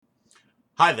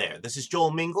Hi there, this is Joel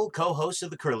Mengele, co-host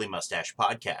of the Curly Mustache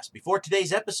Podcast. Before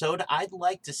today's episode, I'd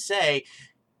like to say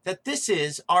that this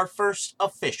is our first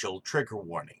official trigger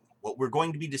warning. What we're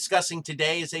going to be discussing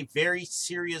today is a very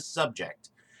serious subject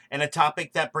and a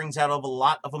topic that brings out a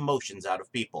lot of emotions out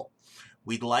of people.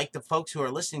 We'd like the folks who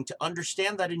are listening to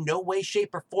understand that in no way,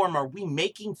 shape, or form are we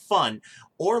making fun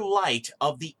or light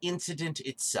of the incident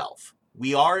itself.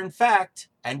 We are, in fact,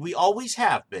 and we always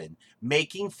have been,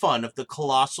 making fun of the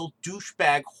colossal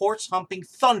douchebag horse-humping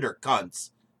thunder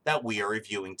cunts that we are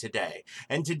reviewing today.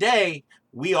 And today,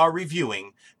 we are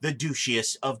reviewing the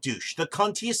douchiest of douche, the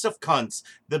cuntiest of cunts,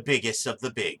 the biggest of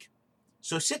the big.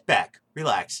 So sit back,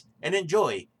 relax, and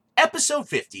enjoy episode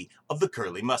 50 of the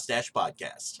Curly Mustache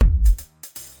Podcast.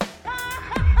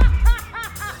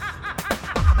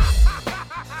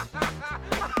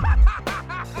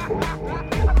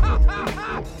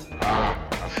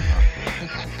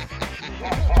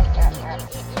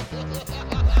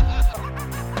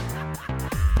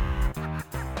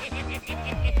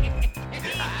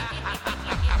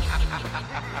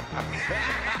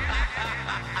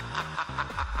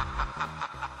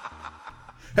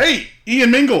 Hey,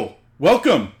 Ian Mengele.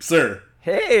 Welcome, sir.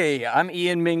 Hey, I'm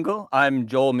Ian Mengele. I'm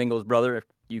Joel Mengele's brother, if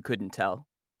you couldn't tell.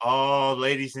 Oh,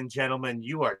 ladies and gentlemen,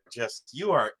 you are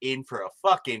in for a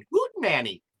fucking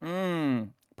hootenanny.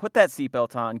 Put that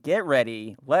seatbelt on. Get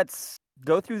ready. Let's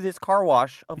go through this car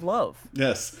wash of love.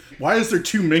 Yes. Why is there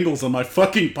two Mengeles on my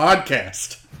fucking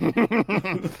podcast?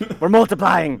 We're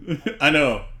multiplying. I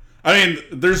know. I mean,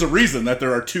 there's a reason that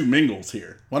there are two Mengeles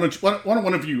here. Why don't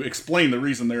one of you explain the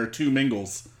reason there are two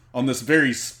Mengeles on this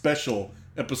very special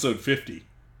episode 50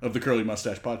 of the Curly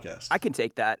Mustache Podcast? I can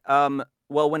take that.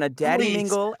 Well, when a daddy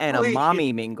Mengele and a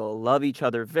mommy Mengele love each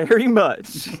other very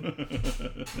much.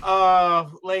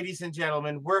 Ladies and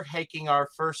gentlemen, we're taking our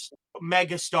first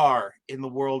megastar in the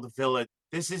world of villain.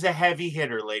 This is a heavy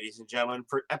hitter, ladies and gentlemen.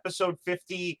 For episode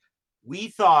 50, we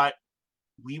thought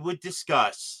we would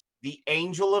discuss the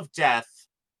Angel of Death,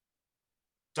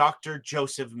 Dr.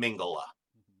 Josef Mengele,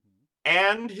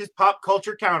 and his pop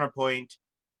culture counterpoint,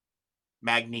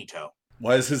 Magneto.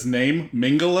 Why is his name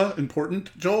Mengele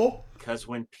important, Joel? Because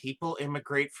when people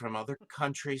immigrate from other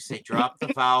countries, they drop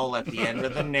the vowel at the end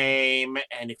of the name,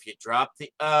 and if you drop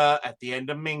the at the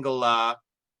end of Mengele,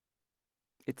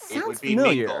 It sounds would be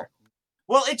familiar. Mengele.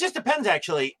 Well, it just depends,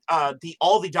 actually.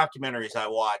 All the documentaries I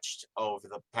watched over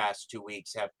the past 2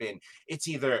 weeks have been, it's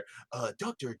either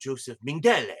Dr. Josef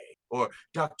Mengele or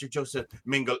Dr. Josef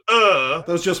Mengele. That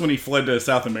was just when he fled to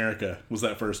South America, was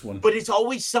that first one. But it's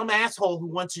always some asshole who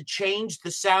wants to change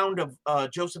the sound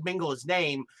of Josef Mengele's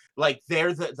name, like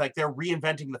they're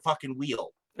reinventing the fucking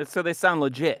wheel. So they sound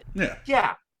legit. Yeah.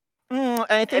 Yeah.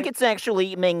 I think it's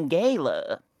actually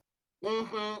Mengele.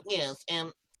 Yes,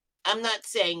 and I'm not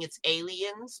saying it's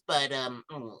aliens, but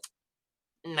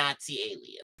Nazi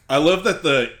aliens. I love that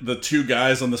the two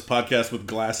guys on this podcast with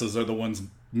glasses are the ones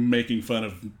making fun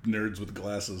of nerds with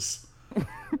glasses,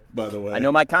 by the way. I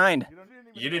know my kind.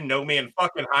 You didn't know me in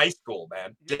fucking high school,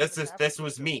 man. This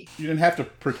was me. You didn't have to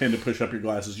pretend to push up your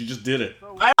glasses. You just did it.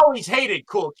 I always hated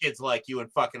cool kids like you in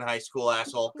fucking high school,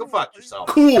 asshole. Go fuck yourself.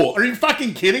 Cool. Are you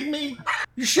fucking kidding me?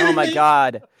 You shitting Oh my me?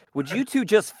 god. Would you two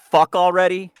just fuck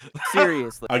already?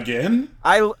 Seriously. Again?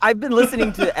 I've been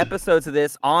listening to episodes of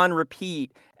this on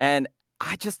repeat, and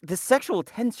the sexual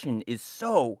tension is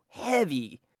so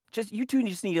heavy. You two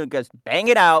just need to just bang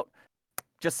it out.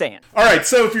 Just saying. All right,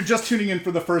 so if you're just tuning in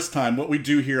for the first time, what we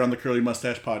do here on the Curly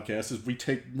Mustache Podcast is we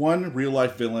take one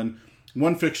real-life villain,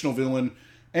 one fictional villain,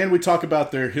 and we talk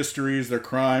about their histories, their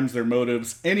crimes, their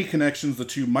motives, any connections the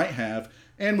two might have,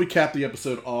 and we cap the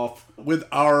episode off with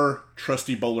our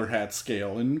trusty bowler hat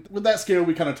scale. And with that scale,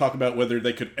 we kind of talk about whether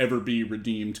they could ever be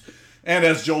redeemed. And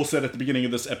as Joel said at the beginning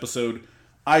of this episode,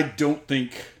 I don't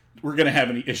think we're going to have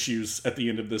any issues at the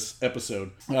end of this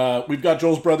episode. We've got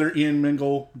Joel's brother, Ian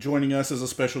Mengele, joining us as a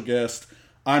special guest.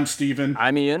 I'm Steven.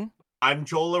 I'm Ian. I'm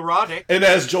Joel Erotic. And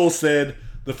as Joel said,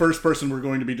 the first person we're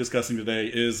going to be discussing today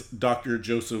is Dr.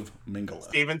 Josef Mengele.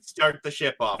 Steven, start the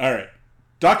ship off. All right.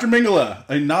 Dr. Mengele,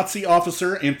 a Nazi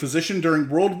officer and physician during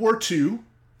World War II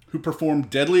who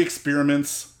performed deadly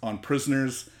experiments on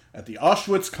prisoners at the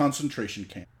Auschwitz concentration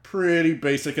camp. Pretty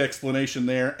basic explanation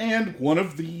there, and one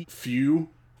of the few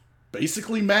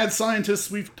basically mad scientists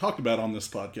we've talked about on this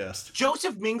podcast.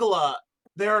 Josef Mengele,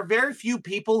 there are very few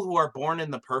people who are born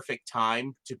in the perfect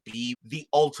time to be the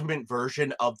ultimate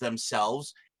version of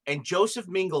themselves, and Josef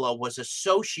Mengele was a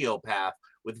sociopath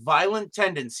with violent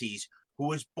tendencies who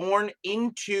was born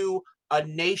into a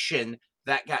nation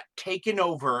that got taken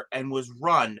over and was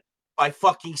run by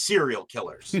fucking serial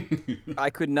killers.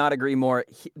 I could not agree more.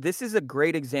 This is a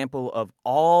great example of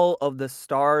all of the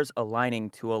stars aligning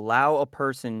to allow a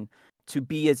person to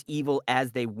be as evil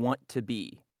as they want to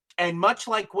be. And much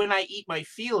like When I Eat My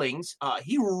Feelings,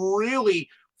 he really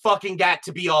fucking got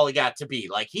to be all he got to be.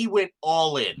 Like, he went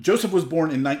all in. Josef was born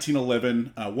in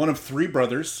 1911, one of three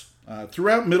brothers.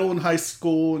 Throughout middle and high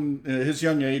school and his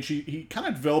young age, he kind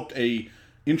of developed a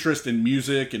interest in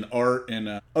music and art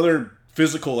and other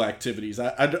physical activities.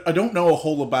 I don't know a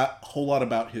whole lot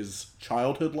about his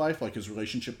childhood life, like his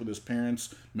relationship with his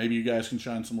parents. Maybe you guys can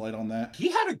shine some light on that. He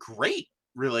had a great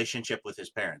relationship with his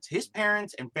parents. His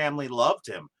parents and family loved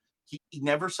him. He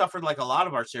never suffered like a lot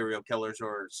of our serial killers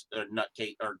or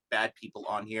nutcase or bad people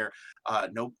on here.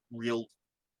 No real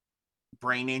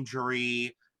brain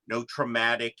injury, no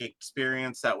traumatic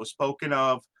experience that was spoken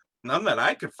of. None that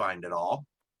I could find at all.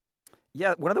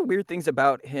 Yeah, one of the weird things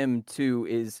about him, too,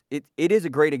 is it is a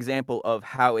great example of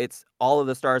how it's all of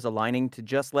the stars aligning to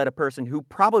just let a person who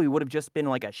probably would have just been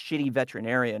like a shitty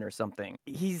veterinarian or something.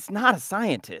 He's not a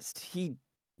scientist. He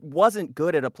wasn't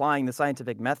good at applying the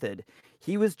scientific method.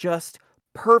 He was just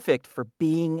perfect for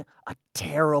being a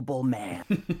terrible man.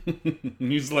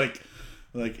 He's like,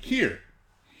 here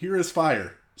is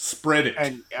fire. Spread it.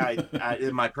 And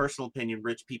in my personal opinion,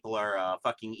 rich people are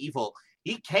fucking evil.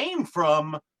 He came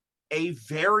from a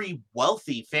very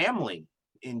wealthy family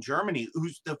in Germany,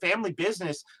 who's the family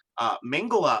business,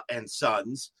 Mengele and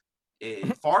Sons,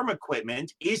 farm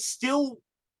equipment, is still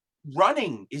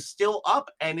running, is still up,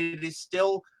 and it is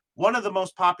still one of the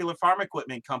most popular farm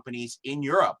equipment companies in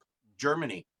Europe,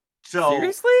 Germany. So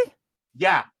seriously?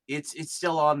 Yeah, it's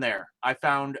still on there. I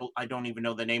don't even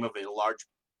know the name of it, a large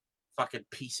fucking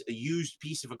used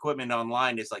piece of equipment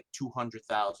online is like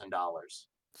 $200,000.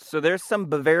 So there's some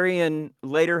Bavarian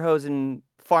lederhosen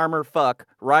farmer fuck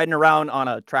riding around on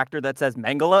a tractor that says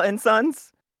Mengele and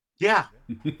Sons? Yeah.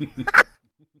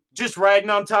 Just riding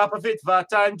on top of it. What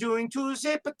I'm doing to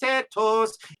the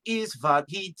potatoes is what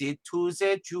he did to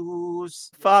the Jews.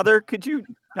 Father, could you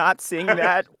not sing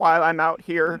that while I'm out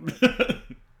here?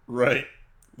 Right.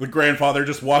 The grandfather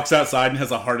just walks outside and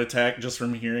has a heart attack just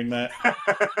from hearing that.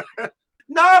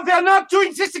 No, they're not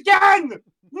doing this again!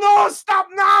 No, stop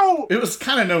now! It was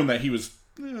kind of known that he was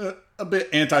a bit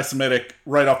anti-Semitic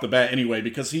right off the bat anyway,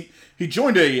 because he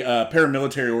joined a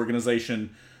paramilitary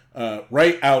organization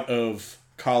right out of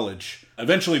college.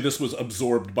 Eventually, this was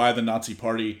absorbed by the Nazi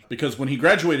Party, because when he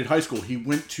graduated high school, he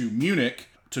went to Munich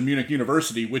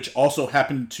University, which also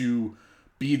happened to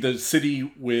be the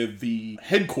city with the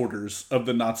headquarters of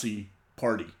the Nazi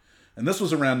Party. And this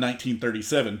was around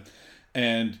 1937.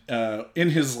 And in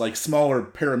his like smaller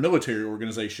paramilitary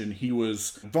organization, he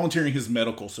was volunteering his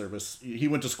medical service. He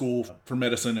went to school for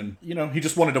medicine, and he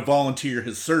just wanted to volunteer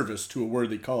his service to a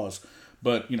worthy cause.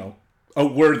 But a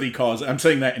worthy cause. I'm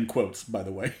saying that in quotes, by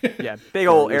the way. Yeah, big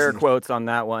old air quotes on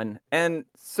that one. And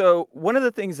so one of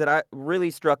the things that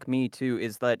really struck me too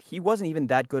is that he wasn't even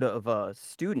that good of a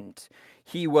student.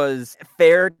 He was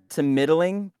fair to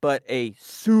middling, but a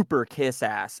super kiss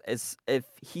ass. As if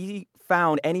he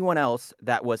found anyone else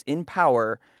that was in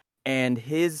power and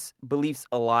his beliefs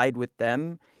allied with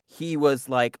them, he was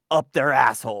like up their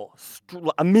asshole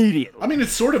immediately. I mean,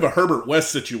 it's sort of a Herbert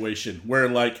West situation where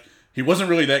like he wasn't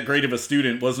really that great of a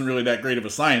student, wasn't really that great of a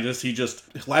scientist. He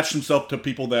just latched himself to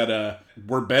people that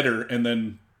were better and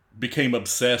then became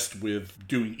obsessed with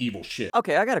doing evil shit.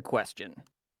 Okay, I got a question.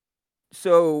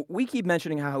 So we keep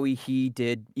mentioning how he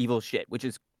did evil shit, which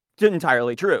is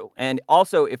entirely true. And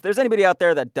also, if there's anybody out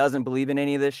there that doesn't believe in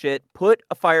any of this shit, put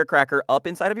a firecracker up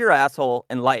inside of your asshole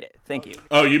and light it. Thank you.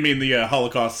 Oh, you mean the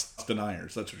Holocaust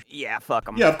deniers? That's what... Yeah, fuck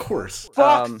them. Yeah, of course.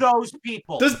 Fuck those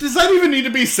people. Does that even need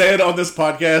to be said on this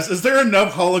podcast? Is there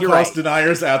enough Holocaust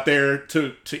deniers out there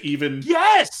to even...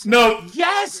 Yes! No.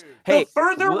 Yes! Hey, the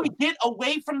further we get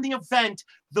away from the event,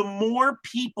 the more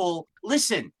people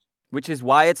listen. Which is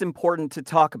why it's important to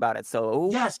talk about it. So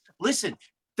yes, listen,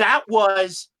 that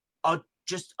was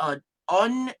just an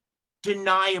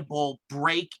undeniable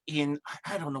break in,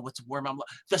 I don't know what's the word,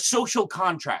 the social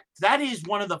contract. That is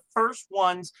one of the first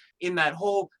ones in that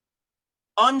whole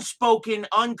unspoken,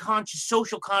 unconscious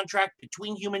social contract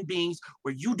between human beings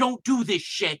where you don't do this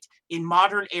shit in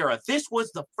modern era. This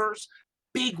was the first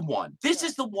big one. This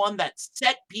is the one that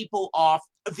set people off,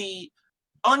 the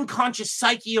unconscious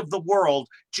psyche of the world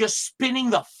just spinning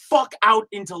the fuck out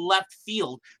into left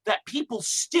field that people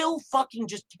still fucking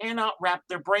just cannot wrap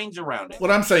their brains around it. What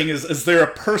I'm saying is there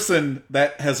a person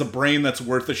that has a brain that's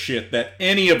worth a shit that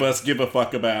any of us give a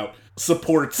fuck about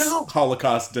supports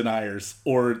Holocaust deniers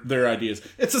or their ideas?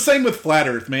 It's the same with Flat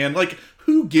Earth, man. Like,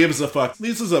 who gives a fuck?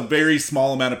 This is a very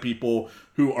small amount of people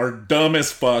who are dumb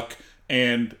as fuck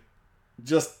and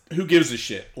just who gives a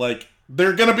shit. Like,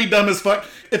 they're gonna be dumb as fuck.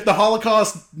 If the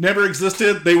Holocaust never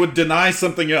existed, they would deny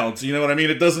something else. You know what I mean?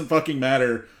 It doesn't fucking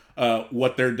matter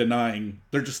what they're denying.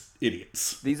 They're just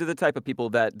idiots. These are the type of people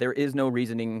that there is no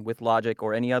reasoning with logic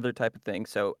or any other type of thing.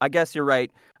 So I guess you're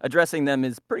right. Addressing them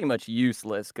is pretty much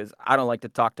useless because I don't like to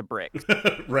talk to bricks.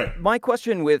 Right. My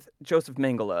question with Josef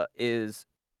Mengele is,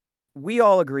 we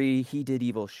all agree he did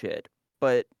evil shit,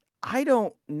 but I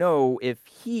don't know if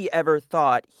he ever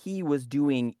thought he was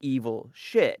doing evil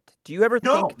shit. Do you ever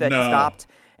think that he stopped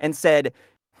and said,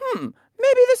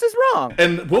 maybe this is wrong?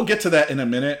 And we'll get to that in a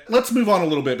minute. Let's move on a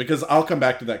little bit because I'll come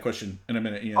back to that question in a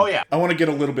minute, Ian. Oh, yeah. I want to get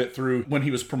a little bit through when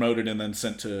he was promoted and then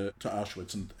sent to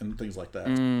Auschwitz and things like that.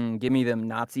 Give me them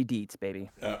Nazi deets, baby.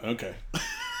 Okay.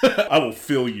 I will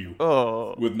fill you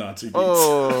with Nazi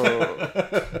deets.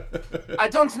 I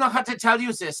don't know how to tell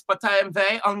you this, but I am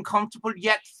very uncomfortable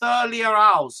yet thoroughly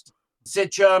aroused. The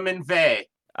German way.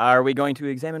 Are we going to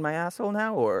examine my asshole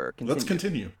now, or continue? Let's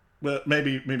continue. But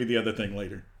maybe the other thing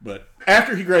later. But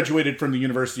after he graduated from the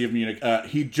University of Munich,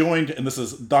 he joined, and this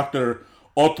is Dr.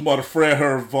 Ottmar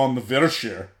Freiherr von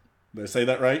Verscher. Did I say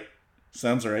that right?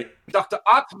 Sounds right. Dr.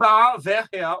 Ottmar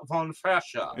Freiherr von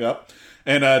Verscher. Yep.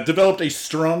 And developed a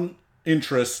strong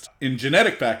interest in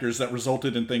genetic factors that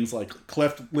resulted in things like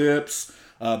cleft lips,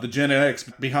 the genetics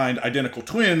behind identical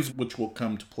twins, which will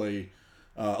come to play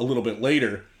a little bit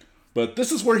later. But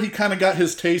this is where he kind of got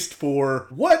his taste for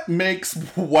what makes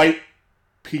white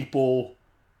people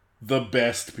the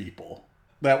best people.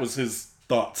 That was his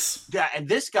thoughts. Yeah, and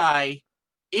this guy,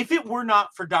 if it were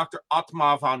not for Dr.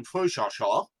 Ottmar von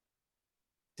Verscher,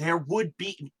 there would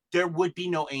be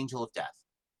no angel of death.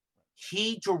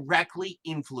 He directly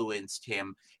influenced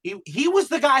him. He was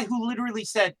the guy who literally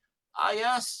said,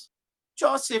 yes,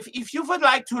 Joseph, if you would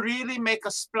like to really make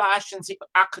a splash in the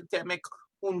academic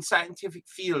and scientific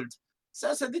field,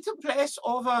 there's a little place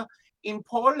over in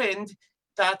Poland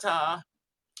that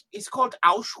is called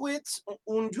Auschwitz,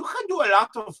 and you can do a lot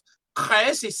of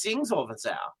crazy things over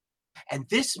there. And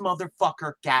this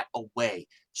motherfucker got away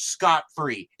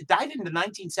scot-free. Died in the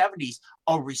 1970s,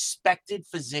 a respected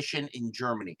physician in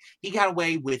Germany. He got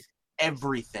away with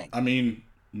everything. I mean,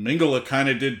 Mengele kind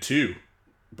of did too,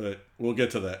 but we'll get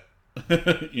to that.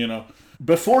 You know,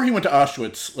 before he went to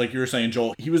Auschwitz, like you were saying,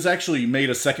 Joel, he was actually made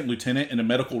a second lieutenant in a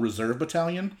medical reserve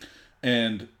battalion,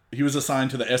 and he was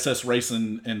assigned to the SS Race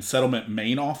and Settlement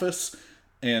Main Office.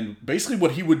 And basically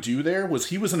what he would do there was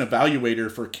he was an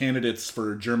evaluator for candidates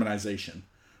for Germanization,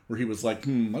 where he was like,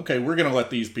 okay, we're going to let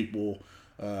these people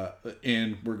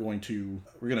in. We're going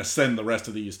to send the rest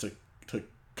of these to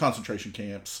concentration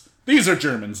camps. These are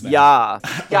Germans now.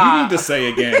 Yeah. We need to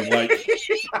say again, like,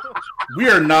 we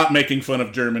are not making fun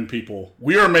of German people.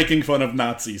 We are making fun of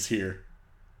Nazis here.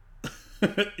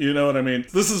 You know what I mean?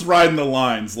 This is riding the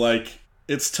lines. Like,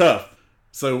 it's tough.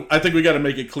 So I think we got to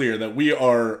make it clear that we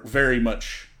are very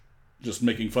much just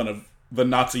making fun of the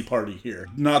Nazi party here,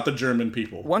 not the German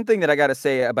people. One thing that I got to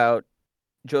say about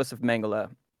Josef Mengele,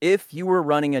 if you were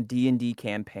running a D&D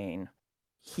campaign,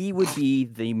 he would be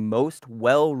the most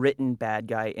well-written bad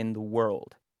guy in the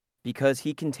world because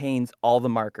he contains all the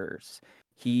markers.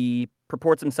 He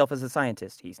purports himself as a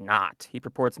scientist. He's not. He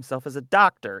purports himself as a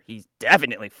doctor. He's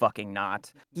definitely fucking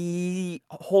not. He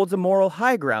holds a moral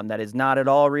high ground that is not at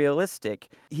all realistic.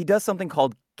 He does something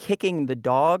called kicking the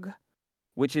dog,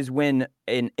 which is when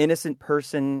an innocent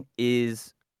person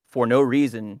is, for no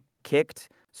reason, kicked,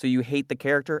 so you hate the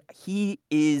character. He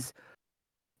is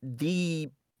the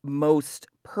most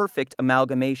perfect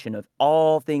amalgamation of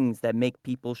all things that make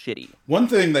people shitty. One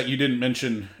thing that you didn't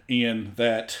mention, Ian,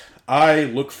 that I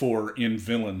look for in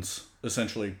villains,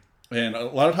 essentially, and a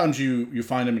lot of times you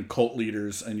find them in cult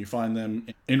leaders and you find them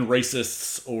in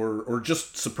racists or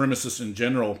just supremacists in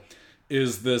general,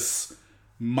 is this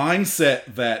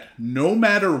mindset that no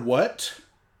matter what,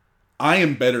 I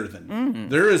am better than you. Mm-hmm.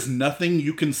 There is nothing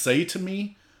you can say to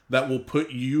me that will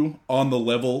put you on the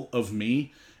level of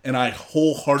me. And I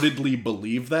wholeheartedly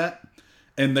believe that,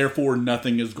 and therefore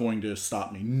nothing is going to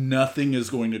stop me. Nothing is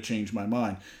going to change my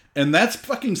mind. And that's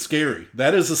fucking scary.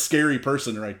 That is a scary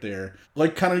person right there.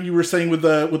 Like kind of you were saying with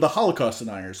the Holocaust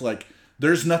deniers. Like,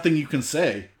 there's nothing you can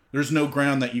say. There's no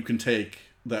ground that you can take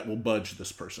that will budge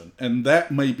this person. And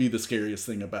that might be the scariest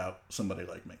thing about somebody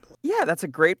like Mengele. Yeah, that's a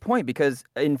great point, because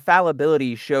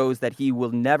infallibility shows that he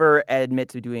will never admit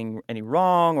to doing any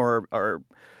wrong or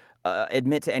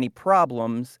admit to any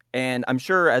problems, and I'm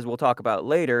sure, as we'll talk about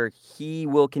later, he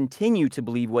will continue to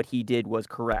believe what he did was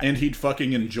correct. And he'd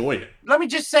fucking enjoy it. Let me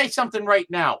just say something right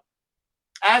now.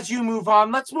 As you move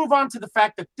on, let's move on to the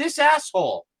fact that this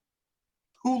asshole,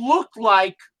 who looked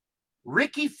like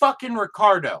Ricky fucking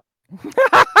Ricardo.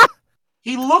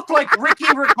 He looked like Ricky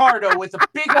Ricardo with a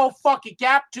big old fucking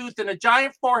gap tooth and a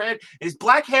giant forehead, his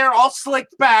black hair all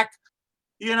slicked back,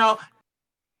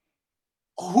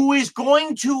 who is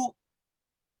going to,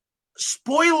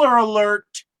 spoiler alert,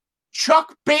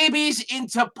 chuck babies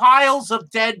into piles of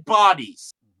dead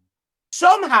bodies.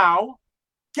 Somehow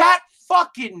got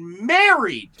fucking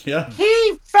married. Yeah.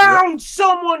 He found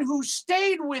someone who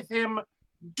stayed with him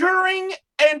during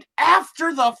and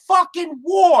after the fucking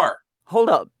war. Hold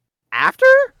up. After?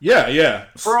 Yeah.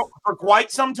 For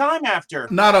quite some time after.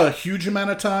 Not a huge amount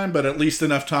of time, but at least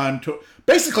enough time to...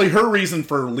 Basically, her reason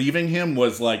for leaving him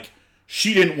was, like,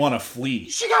 she didn't want to flee.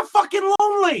 She got fucking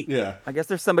lonely. Yeah. I guess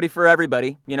there's somebody for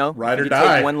everybody, Ride or you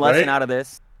die, take one lesson right? out of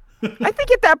this. I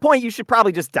think at that point you should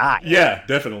probably just die. Yeah,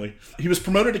 definitely. He was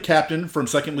promoted to captain from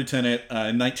second lieutenant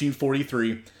in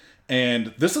 1943,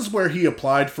 and this is where he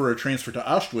applied for a transfer to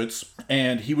Auschwitz,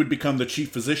 and he would become the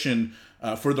chief physician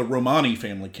for the Romani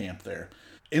family camp there.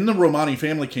 In the Romani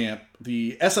family camp,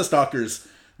 the SS doctors,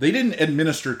 they didn't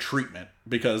administer treatment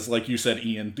because, like you said,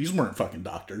 Ian, these weren't fucking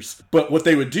doctors. But what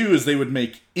they would do is they would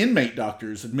make inmate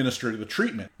doctors administer the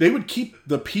treatment. They would keep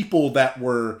the people that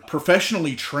were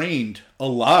professionally trained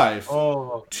alive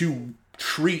to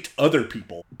treat other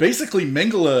people. Basically,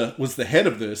 Mengele was the head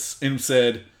of this and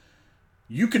said,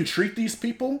 you can treat these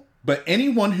people, but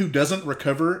anyone who doesn't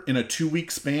recover in a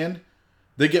 2-week span,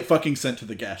 they get fucking sent to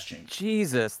the gas chamber.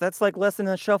 Jesus, that's like less than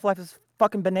a shelf life is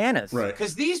fucking bananas. Right.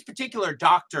 Because these particular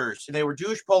doctors, they were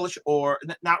Jewish, Polish, or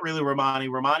not really Romani.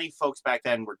 Romani folks back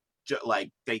then were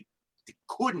they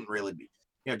couldn't really be.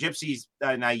 Gypsies,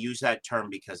 and I use that term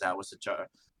because that was such a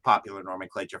popular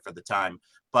nomenclature for the time,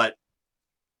 but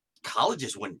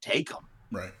colleges wouldn't take them.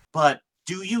 Right. But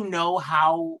do you know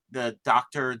how the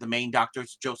main doctor,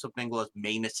 Josef Mengele's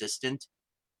main assistant,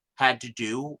 had to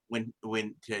do when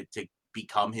to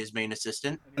become his main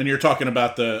assistant? And you're talking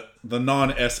about the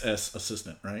non-SS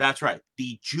assistant, right? That's right.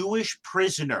 The Jewish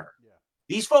prisoner. Yeah.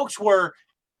 These folks were,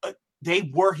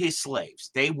 they were his slaves.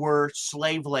 They were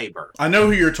slave labor. I know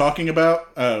who you're talking about,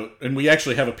 and we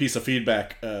actually have a piece of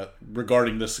feedback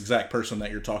regarding this exact person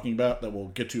that you're talking about that we'll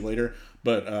get to later.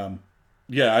 But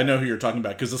yeah, I know who you're talking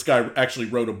about because this guy actually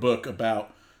wrote a book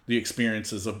about the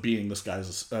experiences of being being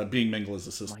Mengele's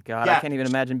assistant. Oh my God, yeah. I can't even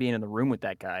imagine being in the room with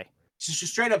that guy. So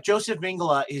straight up, Josef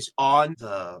Mengele is on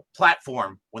the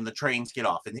platform when the trains get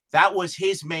off. And that was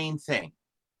his main thing.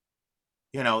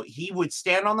 He would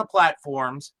stand on the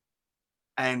platforms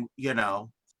and,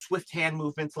 swift hand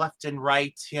movements left and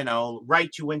right,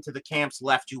 right you into the camps,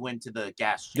 left you into the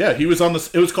gas chamber. Yeah, he was on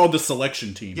it was called the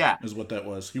selection team. Yeah. Is what that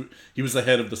was. He was the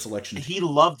head of the selection team. He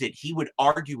loved it. He would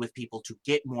argue with people to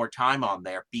get more time on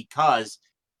there because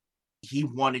he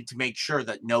wanted to make sure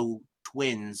that no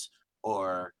twins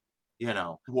or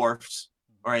dwarfs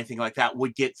or anything like that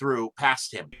would get through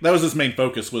past him. That was his main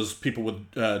focus, was people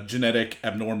with genetic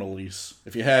abnormalities.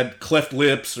 If you had cleft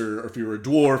lips, or if you were a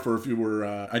dwarf, or if you were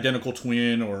identical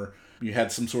twin, or you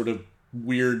had some sort of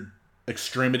weird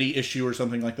extremity issue or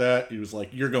something like that, he was like,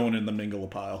 you're going in the Mengele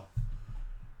pile.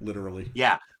 Literally.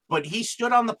 Yeah. But he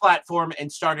stood on the platform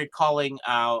and started calling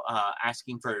out,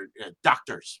 asking for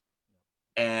doctors.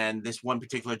 And this one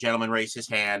particular gentleman raised his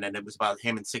hand, and it was about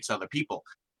him and 6 other people.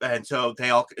 And so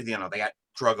they all, they got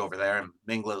drug over there. And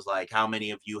Mengele's like, how many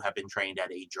of you have been trained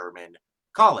at a German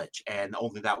college? And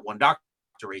only that one doctor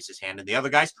raised his hand, and the other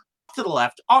guys to the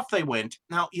left, off they went.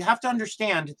 Now, you have to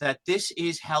understand that this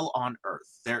is hell on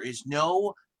earth. There is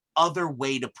no other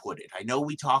way to put it. I know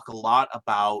we talk a lot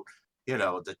about,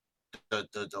 the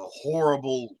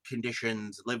horrible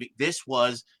conditions living. This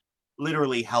was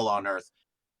literally hell on earth.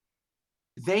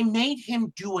 They made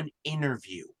him do an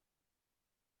interview.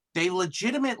 They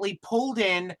legitimately pulled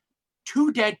in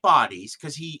 2 dead bodies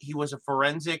because he was a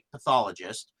forensic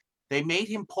pathologist. They made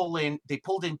him pulled in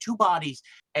 2 bodies,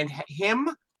 and him,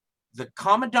 the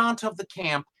commandant of the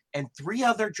camp, and 3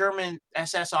 other German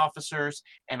SS officers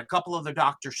and a couple of the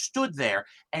doctors stood there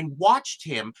and watched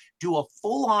him do a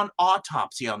full-on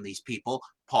autopsy on these people.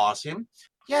 Pause him.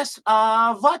 Yes,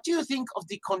 what do you think of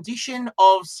the condition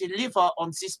of the liver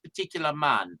on this particular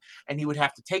man? And he would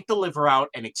have to take the liver out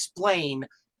and explain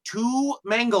to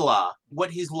Mengele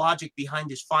what his logic behind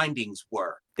his findings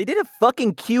were. They did a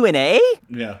fucking Q&A?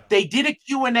 Yeah. They did a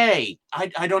Q&A.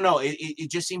 I don't know.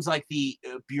 It just seems like the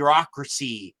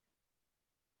bureaucracy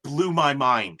blew my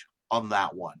mind on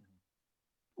that one.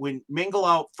 When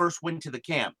Mengele first went to the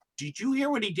camp, did you hear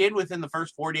what he did within the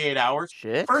first 48 hours?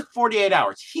 Shit. First 48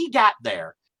 hours. He got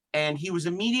there, and he was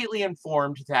immediately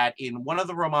informed that in one of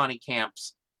the Romani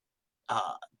camps,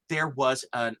 there was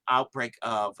an outbreak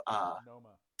of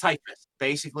typhus.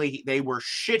 Basically, they were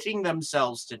shitting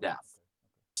themselves to death.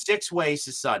 6 ways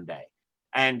to Sunday.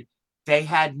 And they've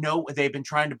been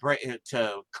trying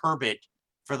to curb it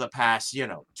for the past,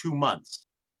 2 months.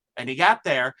 And he got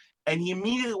there and he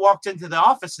immediately walked into the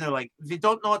office and they're like, they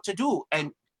don't know what to do.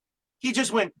 And he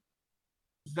just went,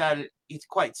 well, it's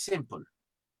quite simple.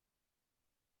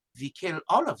 We kill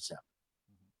all of them.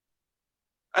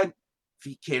 And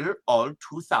we kill all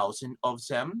 2,000 of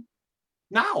them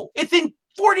now. Within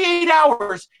 48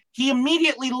 hours, he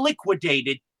immediately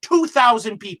liquidated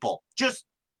 2,000 people.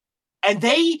 And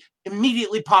they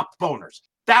immediately popped boners.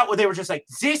 They were just like,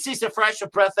 this is the fresh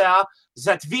breath air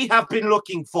that we have been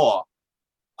looking for.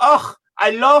 Oh,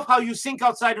 I love how you think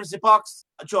outside of the box,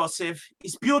 Josef.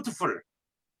 It's beautiful.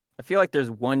 I feel like there's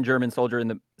one German soldier in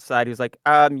the side who's like,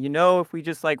 if we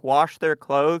just like wash their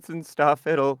clothes and stuff,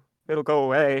 it'll go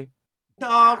away.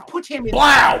 No, put him in.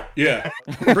 Wow! Yeah.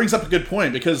 It brings up a good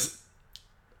point because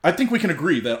I think we can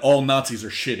agree that all Nazis are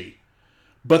shitty.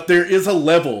 But there is a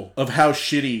level of how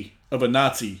shitty of a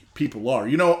Nazi people are.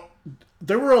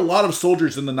 There were a lot of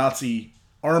soldiers in the Nazi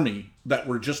army that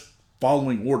were just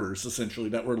following orders, essentially,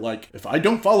 that were like, if I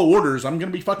don't follow orders, I'm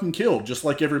going to be fucking killed, just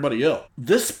like everybody else.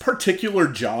 This particular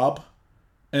job,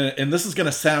 and this is going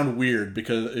to sound weird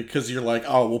because you're like,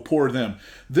 oh, well, poor them.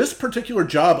 This particular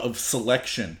job of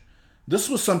selection, this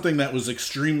was something that was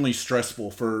extremely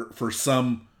stressful for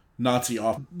some Nazi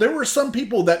officers. There were some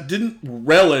people that didn't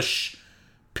relish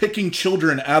picking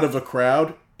children out of a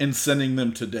crowd and sending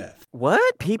them to death.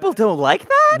 What? People don't like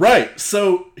that? Right.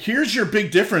 So here's your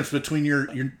big difference between your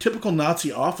typical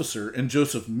Nazi officer and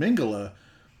Josef Mengele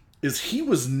is he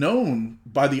was known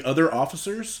by the other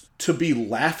officers to be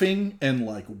laughing and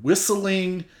like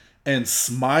whistling and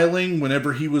smiling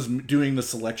whenever he was doing the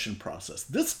selection process.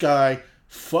 This guy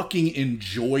fucking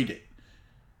enjoyed it.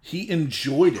 He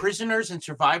enjoyed it. Prisoners and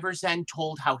survivors then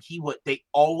told how they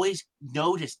always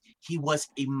noticed he was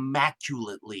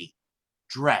immaculately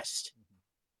dressed.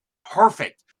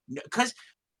 Perfect. Because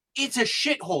it's a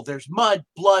shithole. There's mud,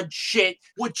 blood, shit,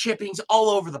 wood chippings all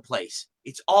over the place.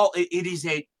 It's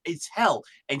hell.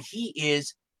 And he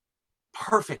is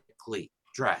perfectly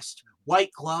dressed.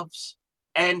 White gloves.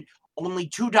 And only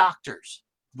 2 doctors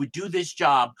would do this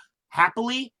job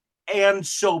happily and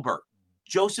sober.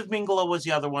 Josef Mengele was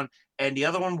the other one. And the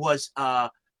other one was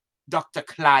Dr.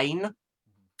 Klein,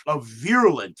 a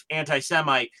virulent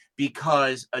anti-Semite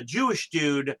because a Jewish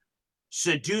dude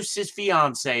seduced his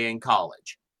fiance in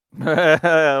college.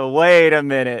 Wait a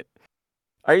minute.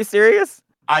 Are you serious?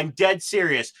 I'm dead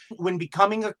serious. When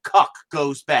becoming a cuck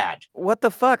goes bad. What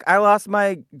the fuck? I lost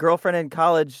my girlfriend in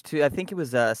college to, I think it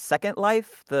was Second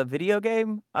Life, the video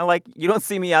game. I'm like, you don't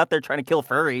see me out there trying to kill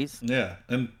furries. Yeah,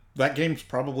 and that game's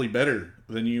probably better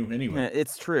than you anyway.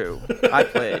 It's true. I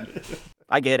played.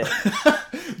 I get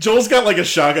it. Joel's got like a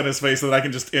shock on his face that I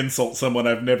can just insult someone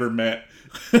I've never met.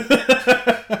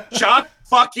 Shot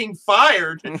fucking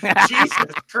fired. Jesus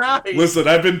Christ. Listen,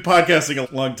 I've been podcasting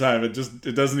a long time. It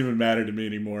doesn't even matter to me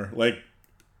anymore. Like,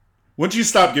 once you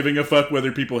stop giving a fuck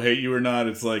whether people hate you or not,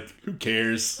 it's like, who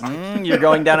cares? You're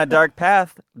going down a dark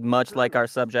path, much like our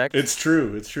subject. It's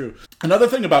true. It's true. Another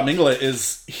thing about Mengele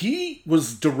is he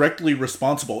was directly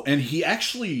responsible, and he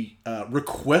actually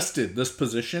requested this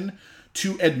position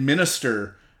to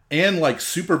administer and like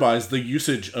supervise the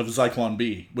usage of Zyklon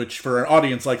B, which for our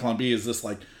audience, Zyklon B is this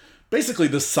like basically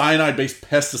the cyanide-based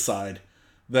pesticide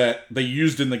that they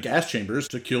used in the gas chambers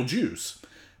to kill Jews.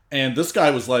 And this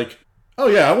guy was like, oh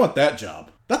yeah, I want that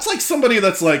job. That's like somebody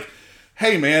that's like,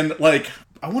 hey man, like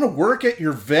I want to work at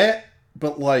your vet,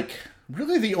 but like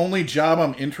really the only job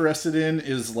I'm interested in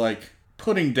is like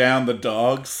putting down the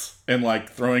dogs and like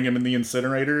throwing them in the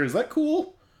incinerator. Is that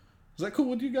cool? Is that cool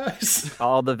with you guys?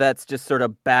 All the vets just sort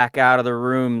of back out of the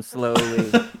room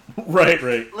slowly. Right.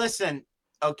 Listen,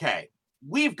 okay,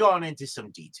 we've gone into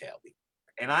some detail,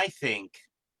 and I think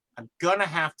I'm gonna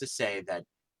have to say that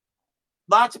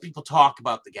lots of people talk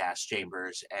about the gas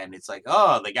chambers, and it's like,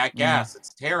 oh, they got gas,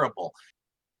 it's terrible.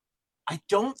 I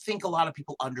don't think a lot of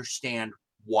people understand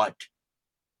what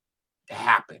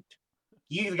happened.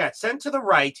 You either got sent to the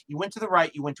right, you went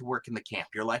to work in the camp.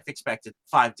 Your life expected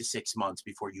 5 to 6 months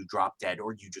before you dropped dead,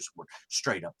 or you just were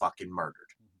straight up fucking murdered.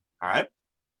 All right?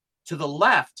 To the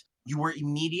left, you were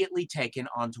immediately taken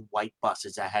onto white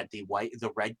buses that had the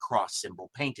Red Cross symbol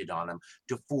painted on them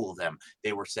to fool them.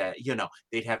 They were said,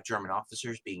 they'd have German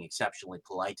officers being exceptionally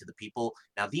polite to the people.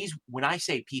 Now when I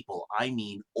say people, I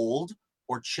mean old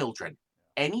or children.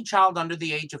 Any child under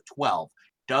the age of 12,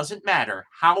 doesn't matter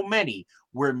how many,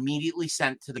 were immediately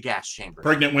sent to the gas chamber.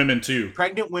 Pregnant women too.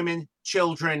 Pregnant women,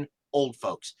 children, old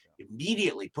folks.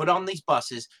 Immediately put on these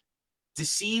buses.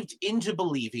 deceived into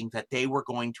believing that they were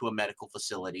going to a medical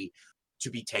facility to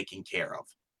be taken care of.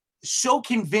 So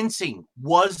convincing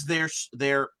was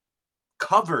their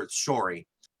cover story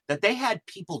that they had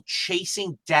people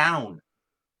chasing down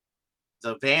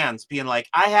the vans being like,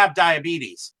 I have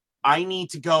diabetes. I need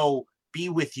to go be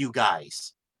with you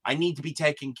guys. I need to be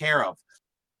taken care of.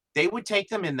 They would take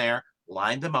them in there,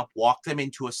 line them up, walk them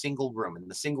into a single room. In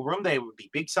the single room, there would be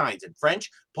big signs in French,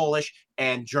 Polish,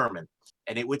 and German.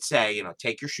 And it would say,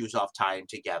 take your shoes off, tie them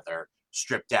together,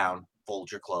 strip down,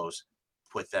 fold your clothes,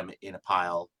 put them in a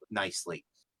pile nicely.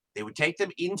 They would take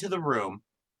them into the room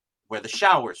where the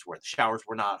showers were. The showers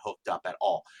were not hooked up at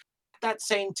all. At that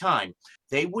same time,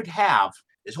 they would have,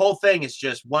 this whole thing is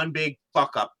just one big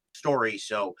fuck up story,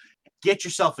 so get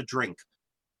yourself a drink.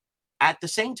 At the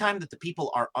same time that the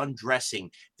people are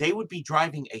undressing, they would be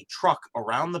driving a truck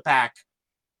around the back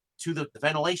to the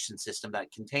ventilation system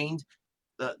that contained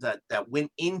that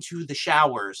went into the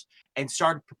showers and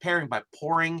started preparing by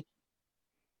pouring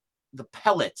the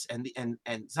pellets, and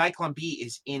Zyklon B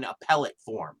is in a pellet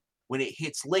form. When it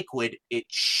hits liquid, it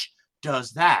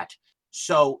does that.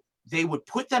 So they would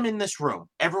put them in this room.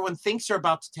 Everyone thinks they're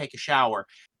about to take a shower,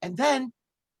 and then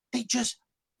they just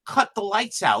cut the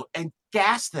lights out and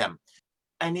gas them.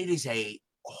 And it is a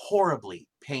horribly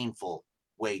painful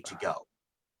way to go.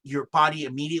 Your body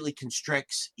immediately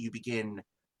constricts. You begin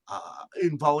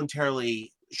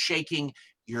involuntarily shaking.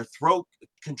 Your throat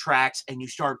contracts, and you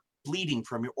start bleeding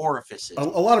from your orifices. A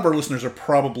lot of our listeners are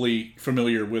probably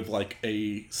familiar with like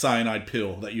a cyanide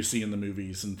pill that you see in the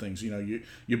movies and things.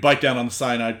 You bite down on the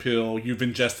cyanide pill. You've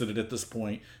ingested it at this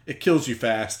point. It kills you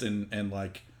fast, and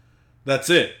like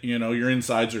that's it. Your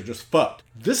insides are just fucked.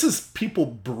 This is people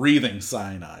breathing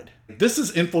cyanide. This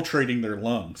is infiltrating their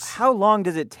lungs. How long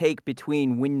does it take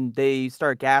between when they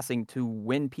start gassing to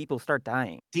when people start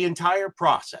dying? The entire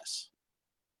process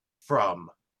from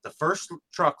the first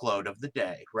truckload of the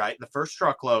day, right? The first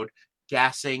truckload,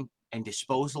 gassing and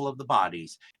disposal of the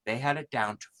bodies, they had it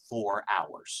down to 4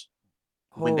 hours.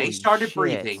 When they started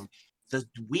breathing, the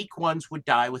weak ones would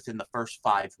die within the first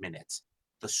 5 minutes.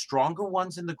 The stronger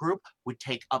ones in the group would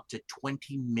take up to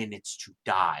 20 minutes to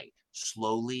die,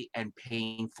 slowly and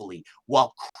painfully,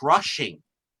 while crushing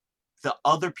the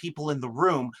other people in the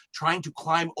room, trying to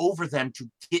climb over them to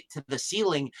get to the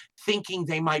ceiling, thinking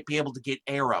they might be able to get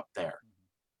air up there.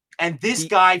 And this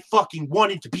guy fucking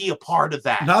wanted to be a part of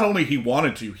that. Not only he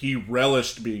wanted to, he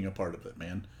relished being a part of it,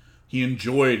 man. He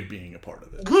enjoyed being a part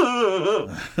of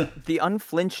it. The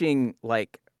unflinching,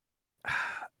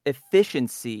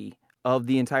 efficiency of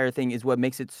the entire thing is what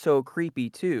makes it so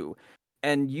creepy, too.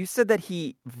 And you said that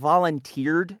he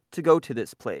volunteered to go to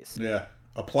this place. Yeah.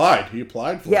 Applied. He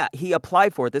applied for it. Yeah, he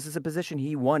applied for it. This is a position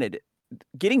he wanted.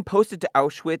 Getting posted to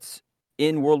Auschwitz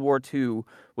in World War II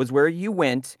was where you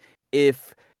went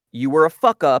if you were a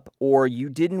fuck up or you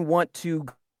didn't want to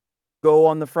go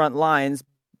on the front lines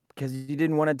because you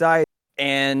didn't want to die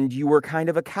and you were kind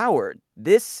of a coward.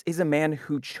 This is a man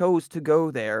who chose to go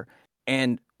there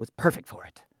and was perfect for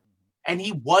it. And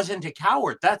he wasn't a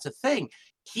coward. That's the thing.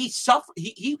 He suffered.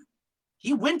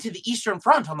 He went to the Eastern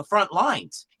Front on the front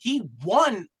lines. He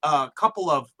won a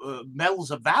couple of medals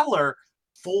of valor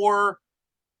for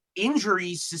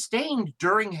injuries sustained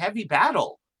during heavy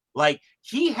battle. Like,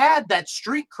 he had that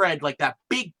street cred, like that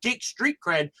big dick street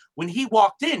cred when he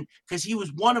walked in, because he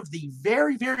was one of the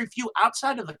very, very few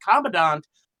outside of the commandant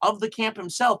of the camp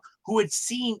himself who had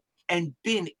seen and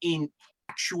been in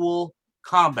actual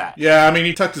combat. Yeah, I mean,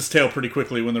 he tucked his tail pretty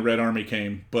quickly when the Red Army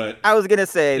came, but I was gonna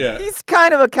say he's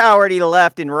kind of a coward. He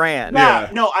left and ran.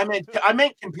 No, I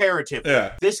meant comparatively.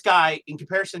 Yeah. This guy, in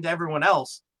comparison to everyone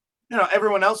else,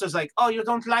 everyone else is like, oh, you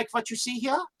don't like what you see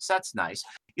here? That's nice.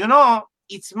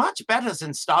 It's much better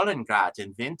than Stalingrad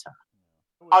in winter.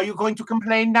 Are you going to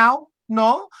complain now?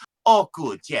 No? Oh,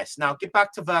 good. Yes. Now get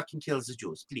back to work and kill the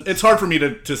Jews, please. It's hard for me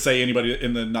to say anybody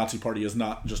in the Nazi party is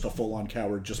not just a full-on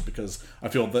coward, just because I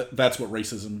feel that that's what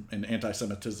racism and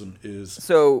anti-Semitism is.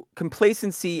 So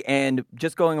complacency and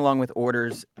just going along with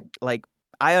orders,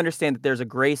 I understand that there's a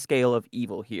gray scale of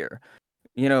evil here.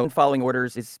 Following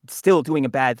orders is still doing a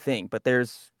bad thing, but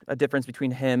there's a difference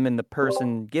between him and the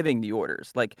person giving the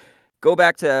orders. Go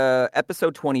back to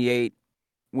episode 28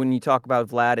 when you talk about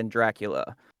Vlad and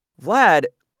Dracula. Vlad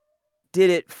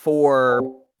did it for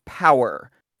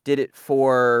power, did it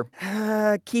for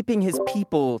keeping his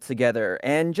people together,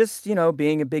 and just,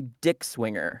 being a big dick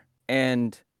swinger.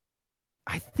 And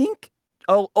I think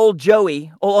old Uncle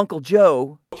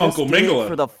Joe, Uncle Mengele,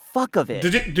 for the fuck of it.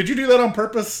 Did you do that on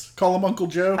purpose? Call him Uncle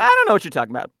Joe? I don't know what you're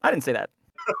talking about. I didn't say that.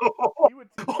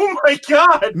 Oh my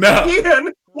God! No,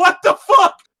 Ian, what the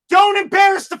fuck? Don't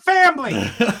embarrass the family.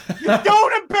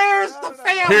 Don't embarrass the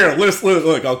family. Here,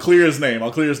 look. I'll clear his name.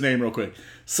 Real quick.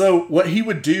 So what he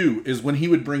would do is when he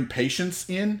would bring patients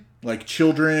in, like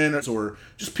children or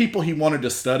just people he wanted to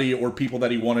study or people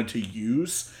that he wanted to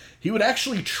use, he would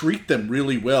actually treat them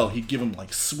really well. He'd give them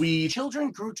like sweets.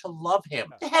 Children grew to love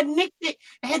him. They had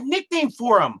nickname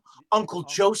for him. Uncle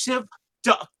Joseph,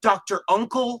 Dr.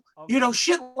 Uncle,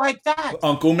 shit like that.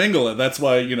 Uncle Mengele. That's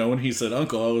why, when he said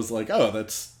uncle, I was like, oh,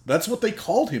 that's what they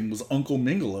called him, was Uncle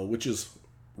Mengele, which is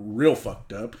real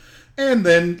fucked up. And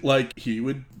then, like, he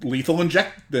would lethal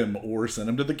inject them or send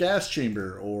them to the gas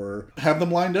chamber or have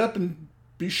them lined up and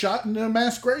be shot in a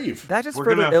mass grave. That just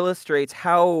further illustrates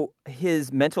how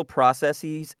his mental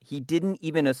processes, he didn't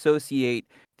even associate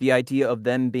the idea of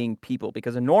them being people.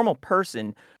 Because a normal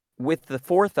person with the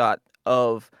forethought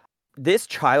of this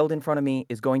child in front of me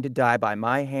is going to die by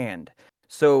my hand.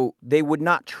 So they would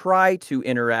not try to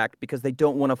interact because they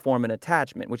don't want to form an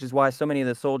attachment, which is why so many of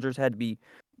the soldiers had to be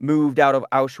moved out of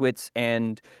Auschwitz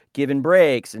and given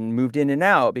breaks and moved in and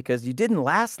out because you didn't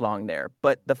last long there.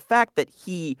 But the fact that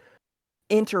he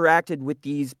interacted with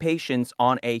these patients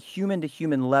on a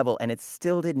human-to-human level and it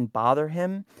still didn't bother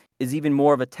him is even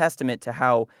more of a testament to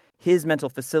how his mental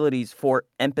facilities for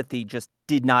empathy just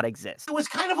did not exist. It was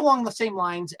kind of along the same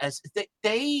lines as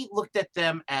they looked at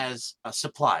them as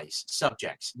supplies,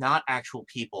 subjects, not actual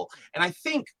people. And I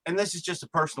think, and this is just a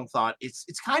personal thought, it's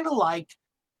kind of like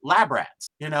lab rats,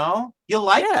 You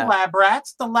like the lab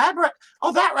rats. The lab rat,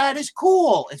 oh, that rat is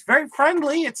cool. It's very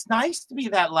friendly. It's nice to be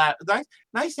that lab.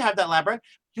 Nice to have that lab rat.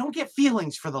 You don't get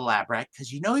feelings for the lab rat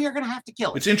because you're going to have to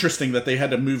kill it. It's interesting that they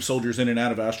had to move soldiers in and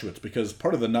out of Auschwitz because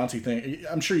part of the Nazi thing,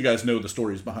 I'm sure you guys know the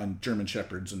stories behind German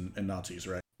Shepherds and Nazis,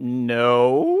 right?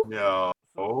 No.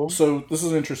 So this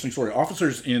is an interesting story.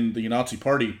 Officers in the Nazi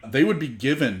party, they would be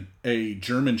given a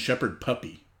German Shepherd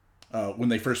puppy when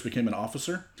they first became an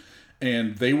officer.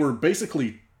 And they were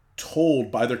basically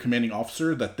told by their commanding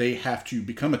officer that they have to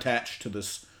become attached to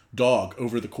this dog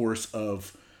over the course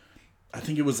of, I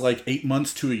think it was like 8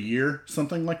 months to a year,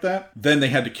 something like that. Then they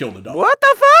had to kill the dog. What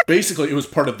the fuck? Basically, it was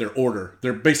part of their order.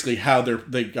 They're basically how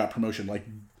they got promotion. Like,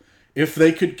 if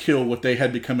they could kill what they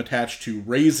had become attached to,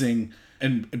 raising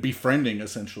and befriending,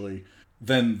 essentially,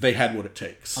 then they had what it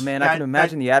takes. Oh, man, I can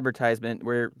imagine the advertisement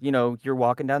where, you're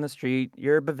walking down the street,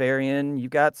 you're a Bavarian, you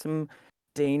got some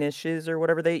Danishes or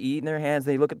whatever they eat in their hands.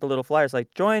 They look at the little flyers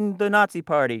like, join the Nazi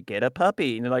party, get a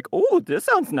puppy. And they're like, oh, this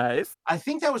sounds nice. I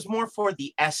think that was more for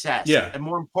the SS. Yeah. And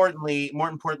more importantly,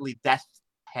 Death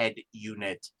Head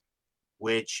Unit,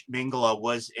 which Mengele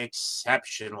was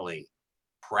exceptionally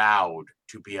proud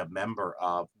to be a member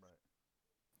of.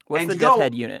 What's the Death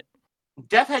Head Unit?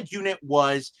 Death Head Unit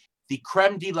was the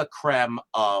creme de la creme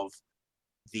of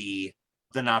the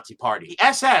Nazi party. The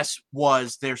SS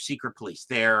was their secret police,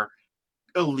 their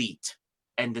elite,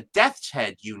 and the Death's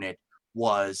Head Unit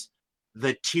was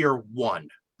the tier 1.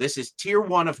 This is tier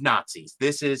 1 of Nazis.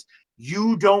 This is,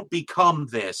 you don't become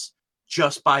this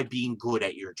just by being good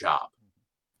at your job.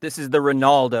 This is the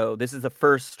Ronaldo. This is the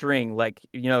first string. Like,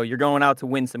 you're going out to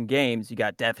win some games. You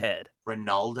got Death Head.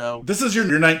 Ronaldo. This is your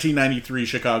 1993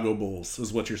 Chicago Bulls,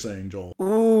 is what you're saying, Joel.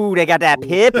 Ooh, they got that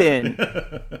Pippen.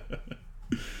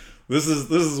 This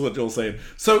is what Joel's saying.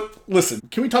 So, listen,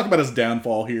 can we talk about his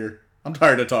downfall here? I'm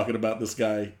tired of talking about this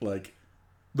guy, like,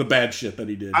 the bad shit that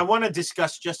he did. I want to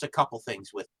discuss just a couple things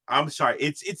with. I'm sorry.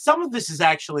 It's some of this is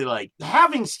actually like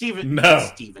having Stephen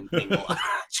Mengele,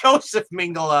 Josef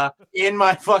Mengele in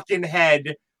my fucking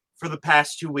head for the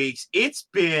past 2 weeks. It's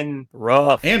been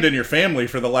rough, and in your family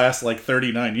for the last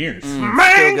 39 years.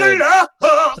 Mengele,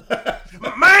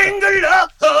 Mengele.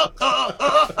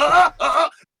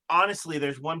 Honestly,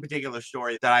 there's one particular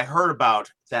story that I heard about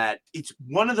that it's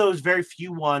one of those very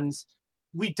few ones.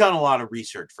 We've done a lot of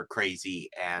research for crazy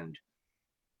and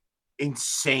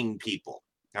insane people.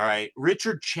 All right.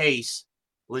 Richard Chase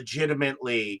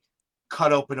legitimately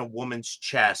cut open a woman's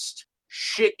chest,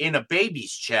 shit in a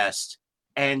baby's chest,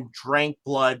 and drank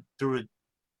blood through a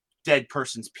dead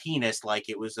person's penis like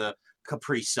it was a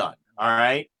Capri Sun. All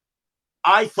right.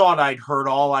 I thought I'd heard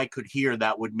all I could hear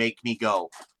that would make me go,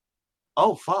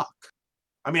 oh, fuck.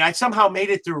 I mean, I somehow made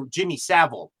it through Jimmy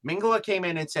Savile. Mengele came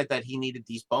in and said that he needed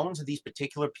these bones of these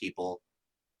particular people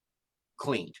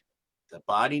cleaned. The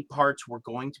body parts were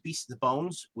going to be the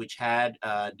bones, which had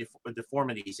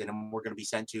deformities in them, were going to be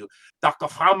sent to Dr.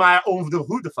 Hammer of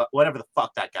the whatever the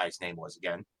fuck that guy's name was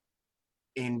again,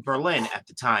 in Berlin at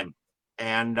the time.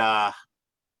 And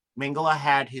Mengele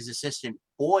had his assistant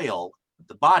boil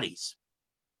the bodies,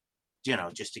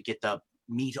 just to get the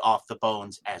meat off the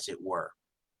bones, as it were.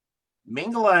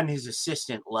 Mengele and his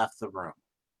assistant left the room.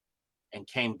 and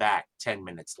came back 10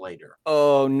 minutes later.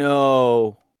 Oh,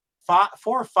 no. 4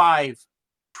 or 5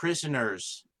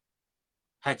 prisoners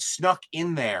had snuck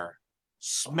in there,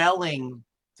 smelling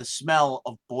the smell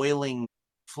of boiling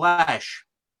flesh.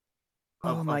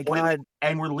 Oh, my God.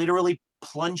 And were literally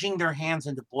plunging their hands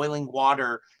into boiling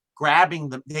water, grabbing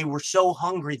them. They were so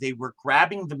hungry, they were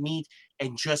grabbing the meat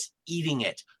and just eating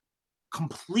it,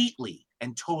 completely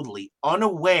and totally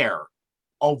unaware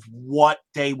of what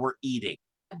they were eating.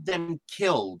 Them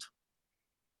killed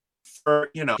for,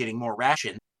 getting more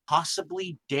ration,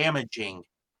 possibly damaging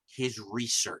his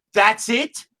research. That's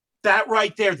it. That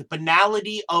right there, the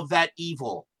banality of that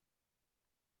evil,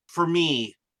 for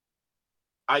me,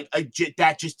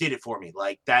 that just did it for me.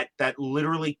 Like that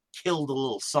literally killed a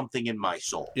little something in my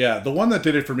soul. Yeah, the one that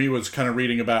did it for me was kind of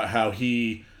reading about how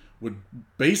he would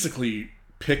basically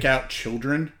pick out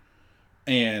children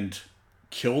and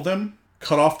kill them,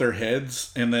 cut off their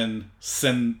heads, and then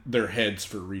send their heads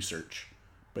for research.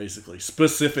 Basically,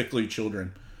 specifically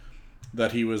children.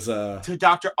 That he was to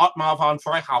Dr. Ottmar von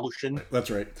Freyhausen.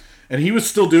 That's right. And he was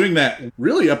still doing that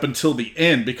really up until the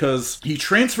end, because he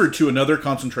transferred to another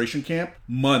concentration camp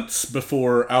months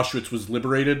before Auschwitz was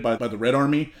liberated by the Red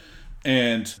Army.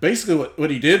 And basically what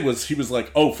he did was he was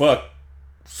like, oh fuck,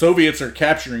 Soviets are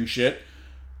capturing shit.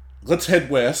 Let's head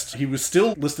west. He was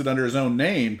still listed under his own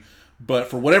name, but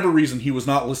for whatever reason, he was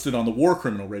not listed on the war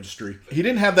criminal registry. He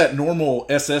didn't have that normal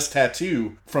SS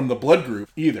tattoo from the blood group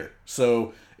either.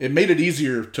 So it made it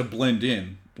easier to blend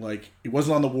in. Like, he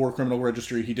wasn't on the war criminal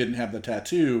registry. He didn't have the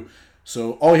tattoo.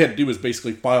 So all he had to do was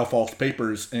basically file false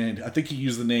papers. And I think he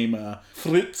used the name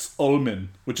Fritz Ullmann,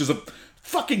 which is a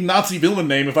fucking Nazi villain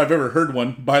name if I've ever heard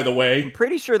one, by the way. I'm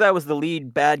pretty sure that was the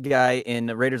lead bad guy in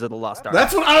Raiders of the Lost Ark.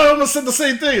 That's what I almost said the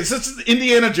same thing. It's just an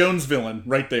Indiana Jones villain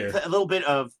right there. A little bit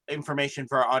of information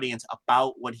for our audience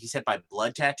about what he said by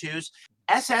blood tattoos.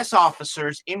 SS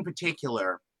officers in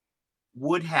particular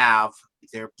would have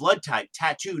their blood type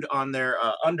tattooed on their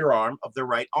underarm of their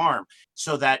right arm,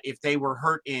 so that if they were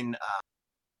hurt in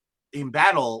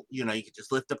battle, you could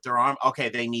just lift up their arm. Okay,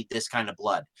 they need this kind of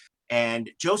blood. And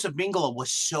Josef Mengele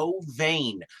was so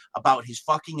vain about his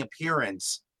fucking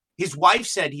appearance. His wife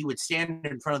said he would stand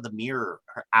in front of the mirror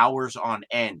for hours on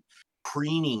end,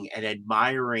 preening and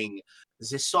admiring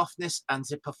the softness and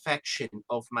the perfection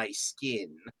of my skin.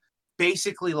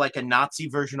 Basically like a Nazi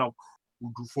version of,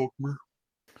 would you fuck me?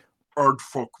 I'd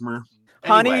fuck me.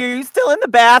 Honey, Anyway. are you still in the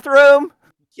bathroom?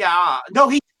 Yeah. No,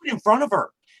 he did it in front of her.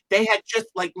 They had just,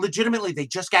 legitimately, they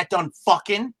just got done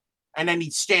fucking. And then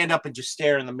he'd stand up and just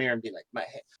stare in the mirror and be like, "My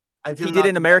head." He did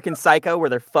an American Psycho where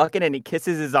they're fucking and he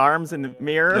kisses his arms in the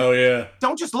mirror. Oh, yeah.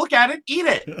 Don't just look at it, eat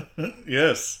it.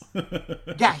 Yes.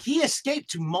 Yeah, he escaped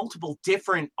to multiple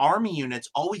different army units,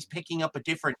 always picking up a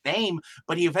different name,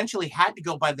 but he eventually had to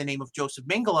go by the name of Josef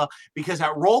Mengele, because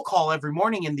at roll call every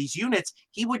morning in these units,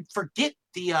 he would forget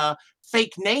the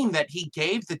fake name that he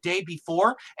gave the day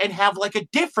before and have like a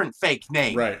different fake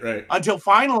name. Right. Until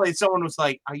finally someone was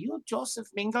like, "Are you Josef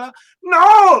Mengele?"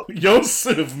 "No!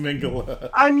 Josef Mengele.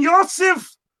 I'm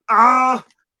Josef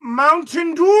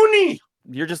Mountain Dooney."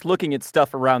 You're just looking at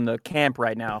stuff around the camp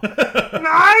right now.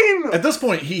 Nine! At this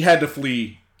point, he had to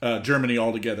flee Germany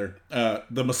altogether.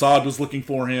 The Mossad was looking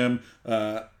for him.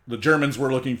 The Germans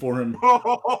were looking for him.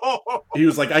 He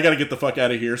was like, I gotta get the fuck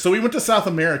out of here. So he went to South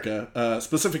America,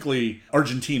 specifically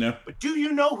Argentina. But do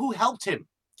you know who helped him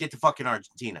get to fucking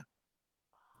Argentina?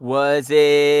 Was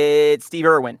it Steve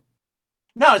Irwin?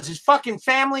 No, it's his fucking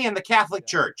family and the Catholic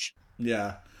Church.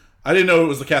 Yeah. I didn't know it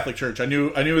was the Catholic Church. I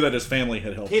knew that his family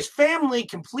had helped. His family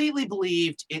completely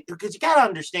believed it, because you gotta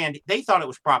understand, they thought it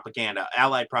was propaganda,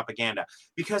 Allied propaganda,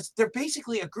 because they're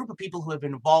basically a group of people who have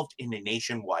been involved in a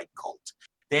nationwide cult.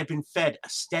 They have been fed a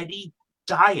steady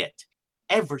diet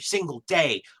every single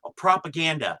day of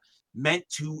propaganda meant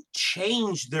to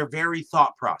change their very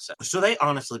thought process. So they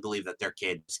honestly believe that their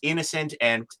kid is innocent,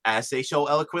 and as they so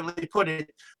eloquently put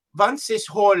it, once this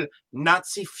whole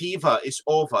Nazi fever is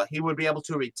over, he will be able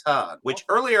to return. Which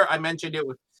earlier I mentioned it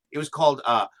was called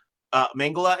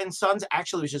Mengele and Sons.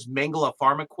 Actually, it was just Mengele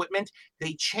Farm Equipment.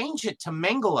 They changed it to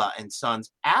Mengele and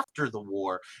Sons after the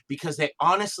war because they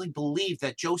honestly believed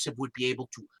that Joseph would be able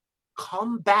to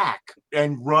come back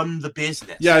and run the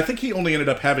business. Yeah, I think he only ended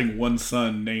up having one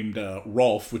son named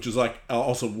Rolf, which is like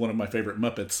also one of my favorite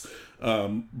Muppets.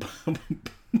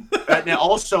 And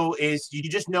also is, you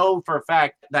just know for a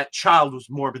fact that child was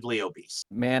morbidly obese.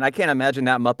 Man, I can't imagine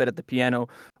that Muppet at the piano.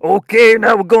 Okay,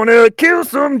 now we're gonna kill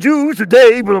some Jews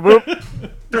today. Blah, blah.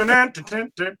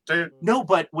 No,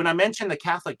 but when I mentioned the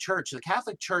Catholic Church,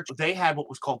 they had what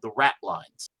was called the rat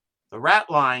lines. The rat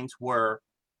lines were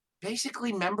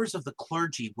basically members of the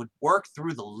clergy would work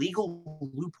through the legal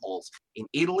loopholes in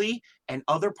Italy and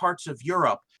other parts of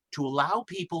Europe to allow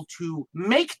people to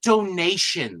make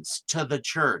donations to the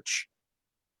church,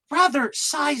 rather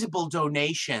sizable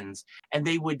donations, and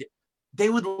they would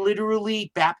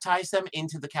literally baptize them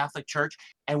into the Catholic Church.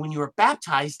 And when you were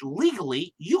baptized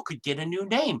legally, you could get a new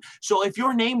name. So if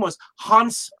your name was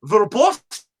Hans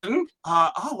Verboten,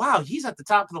 oh wow, he's at the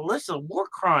top of the list of war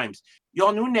crimes.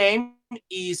 Your new name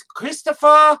is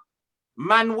Christopher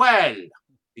Manuel,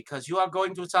 because you are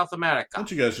going to South America. Don't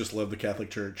you guys just love the Catholic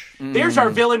Church? There's our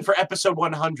villain for episode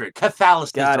 100,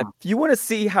 Catholicism. God, if you want to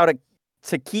see how to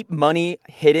keep money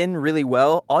hidden really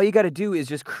well, all you got to do is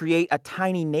just create a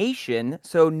tiny nation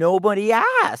so nobody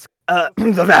asks.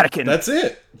 The Vatican. That's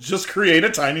it. Just create a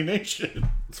tiny nation.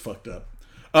 It's fucked up.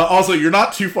 Also, you're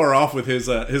not too far off with his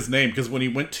name, because when he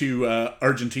went to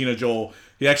Argentina, Joel,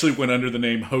 he actually went under the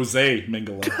name Jose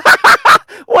Mengele.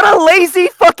 What a lazy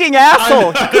fucking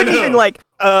asshole! He couldn't even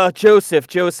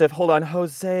Joseph. Hold on,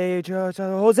 Jose.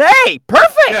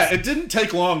 Perfect. Yeah, it didn't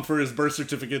take long for his birth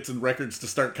certificates and records to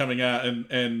start coming out,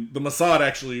 and the Mossad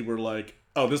actually were like,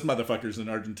 "Oh, this motherfucker's in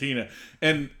Argentina."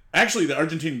 And actually, the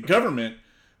Argentine government,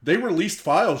 they released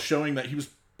files showing that he was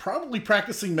probably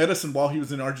practicing medicine while he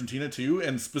was in Argentina too,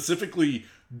 and specifically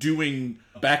doing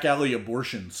back alley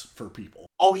abortions for people.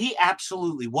 Oh, he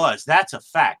absolutely was. That's a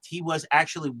fact. He was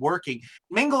actually working.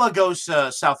 Mengele goes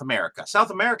to South America.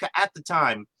 South America at the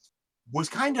time was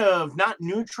kind of not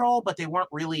neutral, but they weren't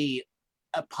really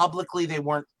publicly, they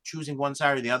weren't choosing one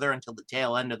side or the other until the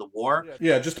tail end of the war.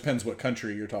 Yeah, it just depends what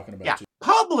country you're talking about. Yeah, too.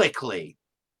 Publicly,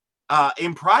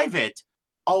 in private,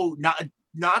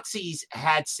 Nazis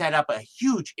had set up a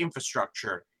huge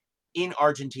infrastructure in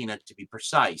Argentina, to be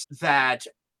precise, that,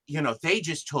 they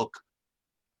just took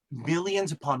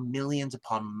millions upon millions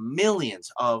upon millions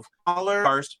of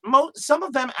dollars. Some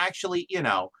of them actually,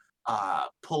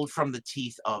 pulled from the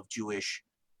teeth of Jewish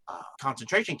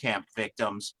concentration camp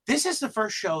victims. This is the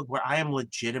first show where I am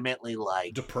legitimately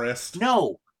depressed.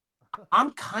 No,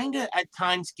 I'm kind of at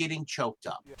times getting choked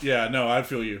up. Yeah, no, I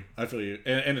feel you.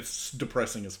 And it's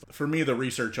depressing as fuck. For me, the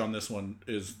research on this one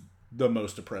is the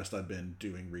most depressed I've been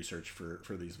doing research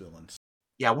for these villains.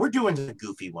 Yeah, we're doing the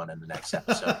goofy one in the next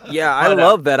episode. Yeah, I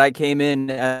love that I came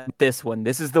in at this one.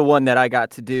 This is the one that I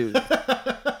got to do.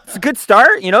 It's a good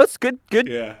start, it's good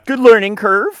learning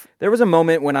curve. There was a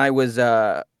moment when I was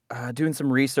doing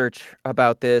some research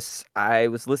about this. I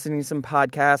was listening to some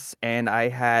podcasts, and I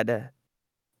had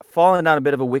fallen down a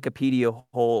bit of a Wikipedia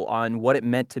hole on what it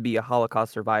meant to be a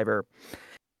Holocaust survivor.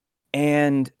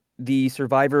 And the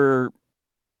survivor,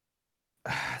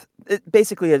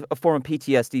 basically a form of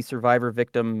PTSD, survivor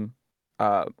victim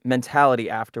mentality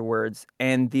afterwards,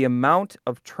 and the amount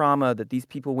of trauma that these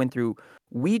people went through.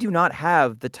 We do not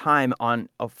have the time on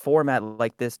a format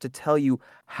like this to tell you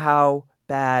how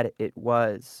bad it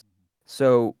was.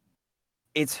 So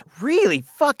it's really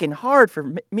fucking hard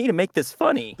for me to make this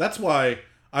funny. That's why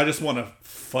I just want to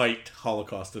fight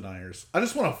Holocaust deniers. I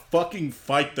just want to fucking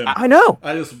fight them. I know.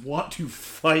 I just want to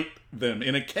fight them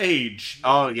in a cage.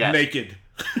 Oh, yeah. Naked.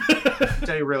 I'll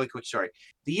tell you a really quick story.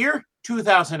 The year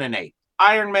 2008,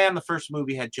 Iron Man, the first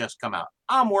movie, had just come out.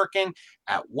 I'm working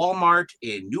at Walmart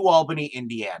in New Albany,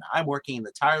 Indiana. I'm working in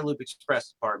the Tire Loop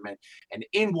Express department, and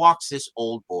in walks this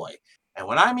old boy. And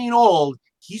when I mean old,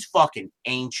 he's fucking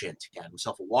ancient. He got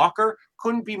himself a walker.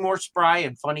 Couldn't be more spry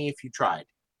and funny if you tried.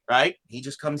 Right? He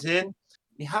just comes in.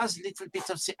 He has a little bit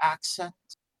of the accent,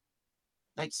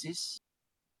 like this.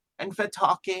 And we're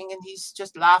talking, and he's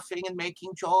just laughing and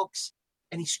making jokes.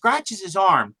 And he scratches his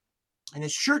arm, and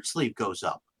his shirt sleeve goes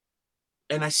up.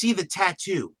 And I see the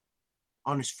tattoo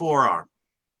on his forearm.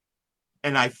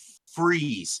 And I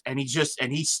freeze. And he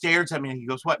stares at me, and he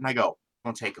goes, "What?" And I go,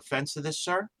 "Don't take offense to this,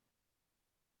 sir.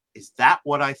 Is that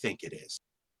what I think it is?"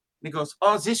 And he goes,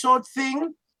 "Oh, this old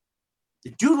thing?"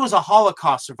 The dude was a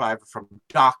Holocaust survivor from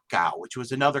Dachau, which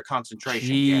was another concentration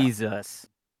camp. Jesus.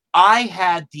 I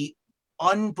had the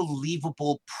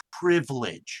unbelievable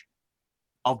privilege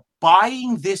of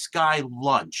buying this guy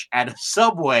lunch at a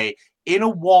Subway in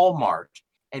a Walmart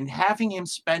and having him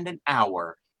spend an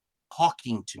hour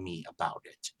talking to me about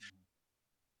it.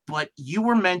 But you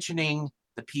were mentioning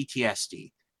the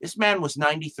PTSD. This man was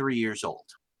 93 years old.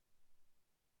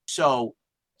 So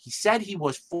he said he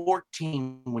was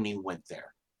 14 when he went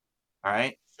there. All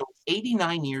right. So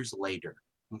 89 years later.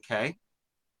 Okay.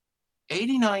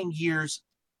 89 years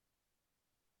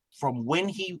from when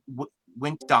he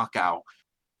went to Dachau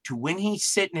to when he's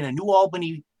sitting in a New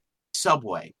Albany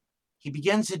subway, he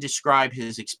begins to describe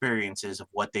his experiences of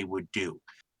what they would do.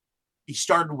 He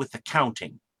started with the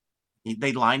counting.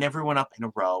 They line everyone up in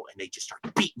a row and they just start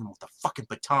beating them with a fucking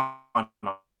baton on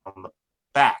the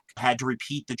back. Had to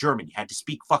repeat the German. You had to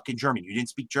speak fucking German. You didn't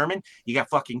speak German, you got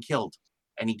fucking killed.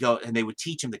 And they would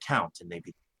teach him the count, and they'd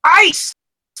be ice,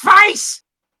 twice,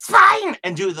 fine,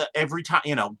 and do the every time,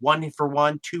 1 hit for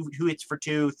 1, 2 hits for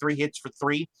 2, 3 hits for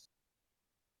 3.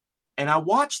 And I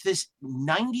watched this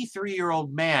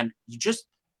 93-year-old man.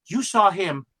 You saw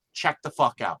him check the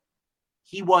fuck out.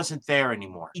 He wasn't there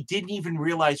anymore. He didn't even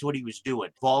realize what he was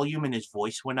doing. Volume in his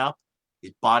voice went up.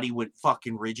 His body went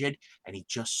fucking rigid, and he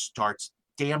just starts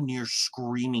damn near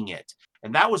screaming it.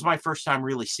 And that was my first time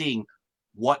really seeing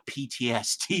what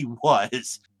PTSD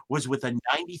was with a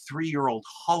 93-year-old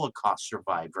Holocaust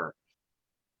survivor.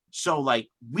 So, I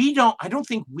don't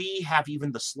think we have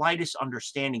even the slightest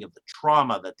understanding of the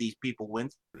trauma that these people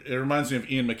went through. It reminds me of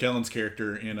Ian McKellen's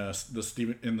character in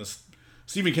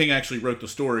Stephen King actually wrote the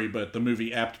story, but the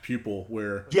movie Apt Pupil,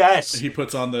 where he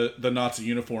puts on the Nazi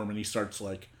uniform and he starts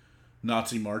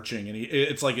Nazi marching, and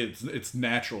it's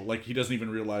natural. He doesn't even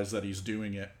realize that he's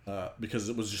doing it because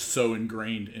it was just so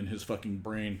ingrained in his fucking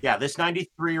brain. Yeah, this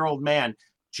 93-year-old man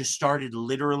just started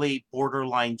literally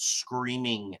borderline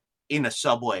screaming in a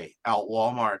subway out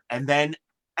Walmart, and then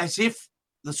as if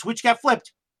the switch got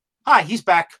flipped, hi, he's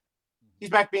back. He's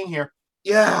back being here.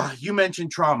 Yeah, you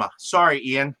mentioned trauma. Sorry,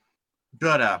 Ian.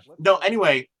 But no,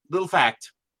 anyway, little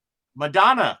fact.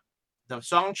 Madonna, the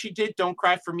song she did, Don't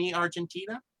Cry For Me,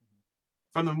 Argentina,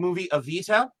 from the movie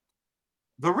Evita,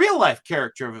 the real-life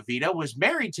character of Evita was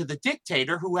married to the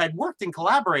dictator who had worked and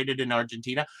collaborated in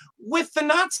Argentina with the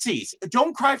Nazis.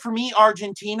 Don't Cry For Me,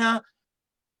 Argentina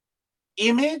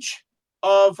image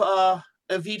of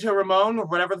Evita Ramon, or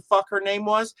whatever the fuck her name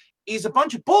was, is a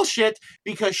bunch of bullshit,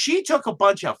 because she took a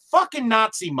bunch of fucking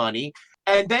Nazi money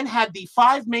and then had the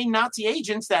 5 main Nazi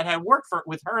agents that had worked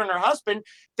with her and her husband.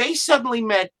 They suddenly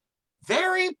met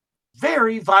very,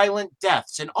 very violent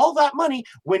deaths, and all that money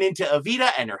went into Evita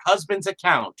and her husband's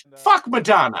account. Fuck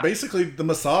Madonna. Basically, the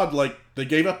Mossad, they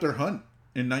gave up their hunt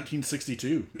in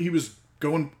 1962. He was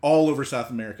going all over South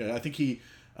America. I think he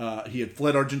had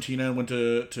fled Argentina and went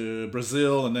to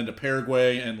Brazil and then to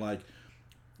Paraguay, and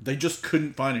they just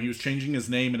couldn't find him. He was changing his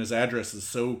name and his addresses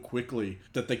so quickly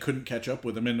that they couldn't catch up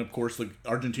with him. And of course, the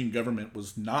Argentine government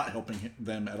was not helping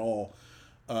them at all.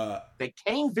 They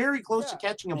came very close to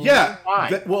catching him. Yeah.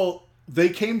 They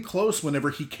came close whenever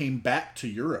he came back to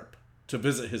Europe to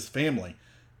visit his family.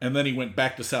 And then he went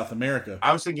back to South America.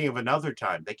 I was thinking of another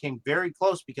time. They came very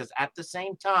close because at the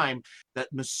same time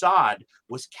that Mossad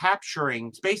was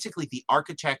capturing basically the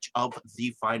architect of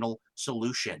the final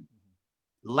solution,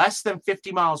 less than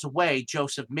 50 miles away,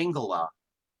 Josef Mengele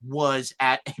was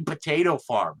at a potato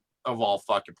farm, of all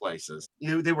fucking places.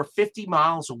 They were 50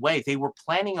 miles away. They were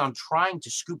planning on trying to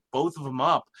scoop both of them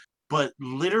up, but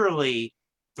literally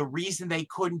the reason they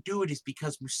couldn't do it is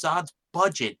because Mossad's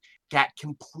budget got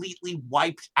completely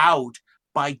wiped out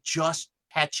by just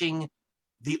catching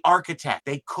the architect.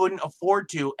 They couldn't afford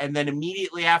to. And then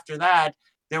immediately after that,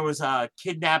 there was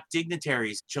kidnapped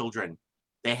dignitaries' children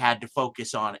they had to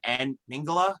focus on. And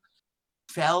Mengele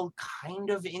fell kind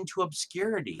of into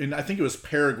obscurity. And I think it was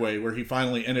Paraguay where he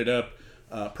finally ended up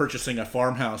purchasing a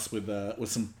farmhouse with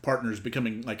some partners,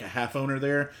 becoming a half owner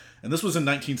there. And this was in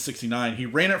 1969. He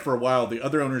ran it for a while. The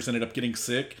other owners ended up getting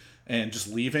sick and just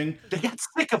leaving. They got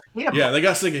sick of him. Yeah, they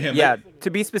got sick of him. Yeah,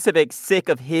 to be specific, sick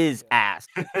of his ass.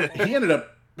 He ended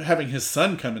up having his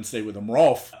son come and stay with him,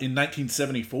 Rolf, in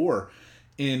 1974.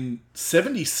 In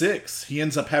 76, he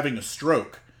ends up having a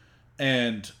stroke.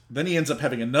 And then he ends up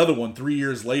having another one 3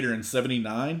 years later in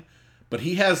 79. But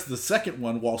he has the second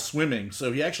one while swimming.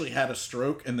 So he actually had a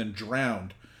stroke and then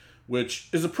drowned, which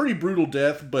is a pretty brutal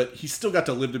death, but he still got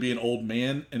to live to be an old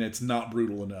man, and it's not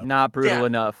brutal enough. Not brutal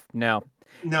enough, no.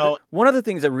 No. One of the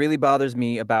things that really bothers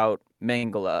me about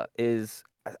Mengele is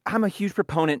I'm a huge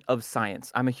proponent of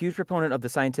science. I'm a huge proponent of the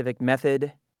scientific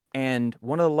method. And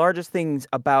one of the largest things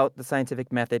about the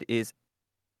scientific method is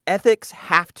ethics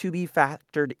have to be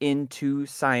factored into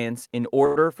science in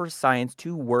order for science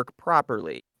to work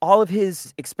properly. All of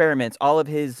his experiments, all of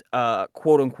his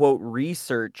quote-unquote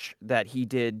research that he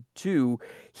did too,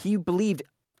 he believed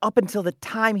up until the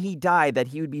time he died that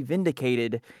he would be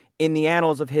vindicated in the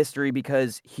annals of history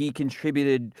because he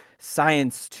contributed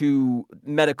science to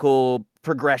medical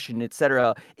progression,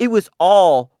 etc. It was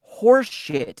all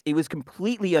horseshit. It was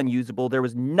completely unusable. There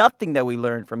was nothing that we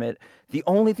learned from it. The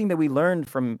only thing that we learned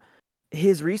from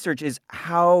his research is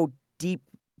how deep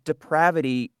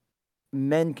depravity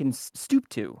men can stoop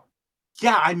to.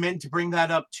 Yeah, I meant to bring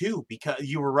that up too, because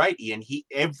you were right, Ian.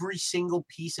 Every single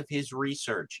piece of his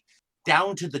research,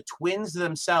 down to the twins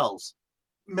themselves,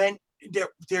 meant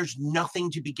there's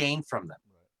nothing to be gained from them.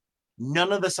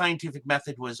 None of the scientific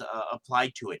method was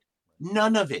applied to it.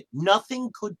 None of it. Nothing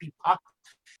could be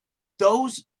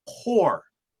those poor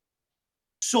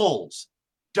souls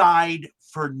died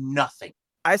for nothing.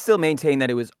 I still maintain that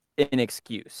it was an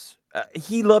excuse.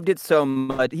 He loved it so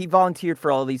much. He volunteered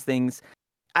for all these things.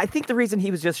 I think the reason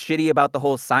he was just shitty about the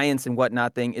whole science and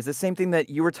whatnot thing is the same thing that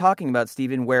you were talking about,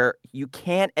 Stephen, where you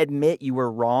can't admit you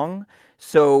were wrong.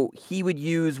 So he would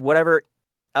use whatever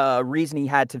reason he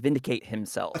had to vindicate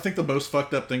himself. I think the most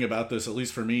fucked up thing about this, at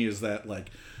least for me, is that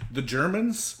like the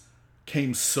Germans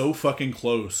came so fucking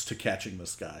close to catching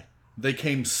this guy. They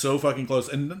came so fucking close.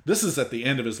 And this is at the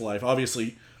end of his life.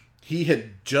 Obviously, he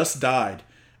had just died.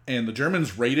 And the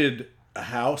Germans raided a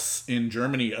house in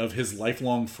Germany of his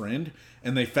lifelong friend.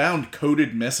 And they found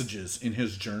coded messages in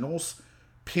his journals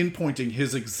pinpointing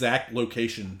his exact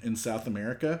location in South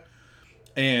America.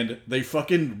 And they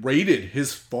fucking raided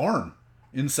his farm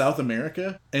in South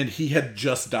America. And he had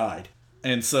just died.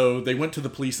 And so they went to the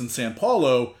police in Sao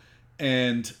Paulo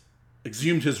and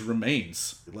exhumed his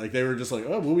remains. Like, they were just like,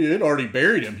 oh, well, we had already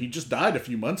buried him. He just died a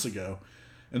few months ago.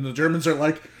 And the Germans are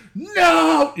like,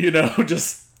 no! You know,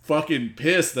 just fucking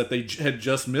pissed that they had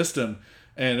just missed him.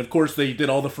 And, of course, they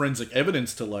did all the forensic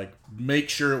evidence to, like, make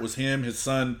sure it was him. His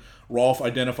son, Rolf,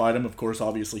 identified him. Of course,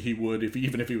 obviously, he would,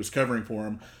 even if he was covering for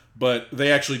him. But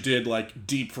they actually did, like,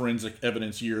 deep forensic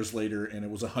evidence years later, and it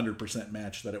was 100%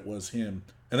 match that it was him.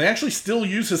 And they actually still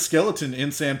use his skeleton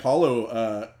in Sao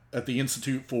Paulo, at the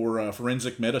Institute for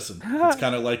Forensic Medicine. It's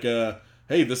kind of like,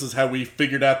 hey, this is how we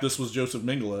figured out this was Josef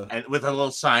Mengele. And with a little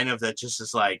sign of that just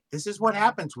is like, this is what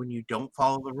happens when you don't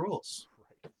follow the rules.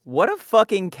 What a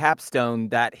fucking capstone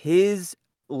that his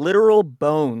literal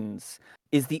bones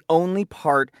is the only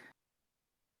part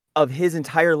of his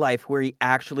entire life where he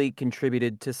actually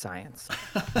contributed to science.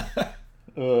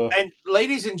 And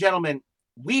ladies and gentlemen,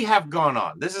 we have gone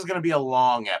on. This is going to be a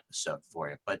long episode for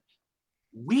you, but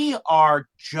we are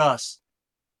just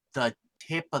the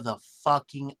tip of the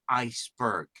fucking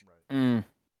iceberg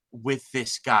with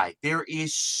this guy. There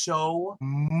is so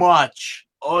much.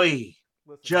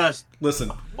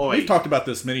 Listen, we've talked about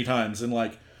this many times, and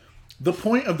like, the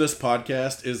point of this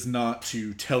podcast is not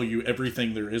to tell you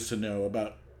everything there is to know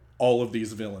about all of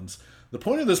these villains. The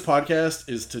point of this podcast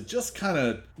is to just kind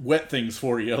of wet things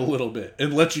for you a little bit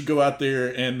and let you go out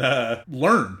there and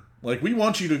learn. Like, we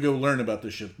want you to go learn about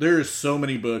this shit. There is so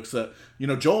many books that, you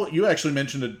know, Joel, you actually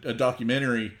mentioned a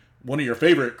documentary, one of your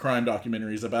favorite crime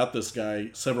documentaries about this guy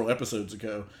several episodes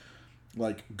ago.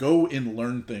 Like, go and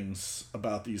learn things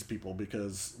about these people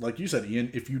because, like you said, Ian,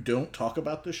 if you don't talk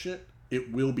about this shit,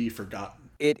 it will be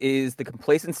forgotten. It is the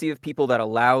complacency of people that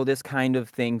allow this kind of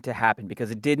thing to happen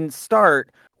because it didn't start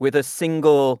with a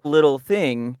single little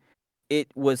thing. It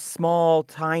was small,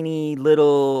 tiny,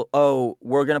 little, oh,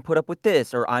 we're going to put up with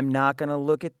this, or I'm not going to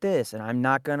look at this, and I'm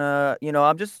not going to, you know,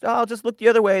 I'll just look the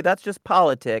other way. That's just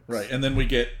politics. Right, and then we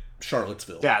get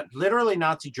Charlottesville. Yeah, literally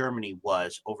Nazi Germany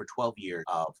was over 12 years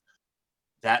of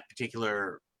that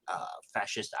particular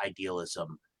fascist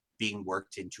idealism being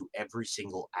worked into every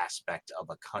single aspect of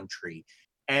a country.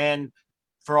 And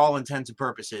for all intents and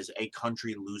purposes, a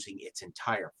country losing its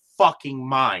entire fucking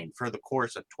mind for the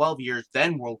course of 12 years,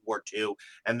 then World War II,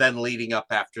 and then leading up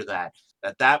after that.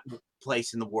 That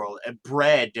place in the world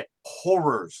bred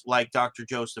horrors like Dr.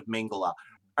 Josef Mengele.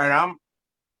 And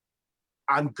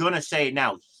I'm gonna say it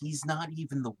now, he's not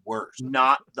even the worst.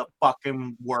 Not the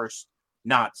fucking worst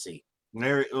Nazi.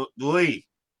 Lee.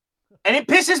 And it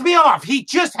pisses me off. He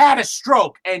just had a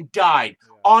stroke and died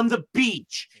on the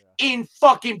beach in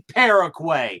fucking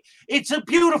Paraguay. It's a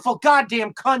beautiful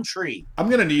goddamn country. I'm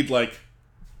going to need like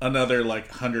another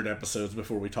 100 episodes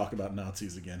before we talk about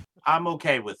Nazis again. I'm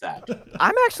okay with that.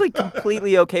 I'm actually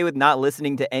completely okay with not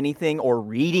listening to anything or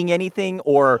reading anything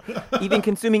or even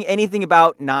consuming anything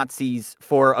about Nazis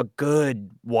for a good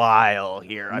while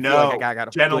here. I feel like I got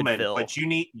a gentlemen, good fill. But you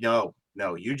need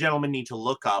you gentlemen need to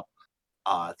look up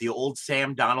the old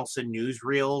Sam Donaldson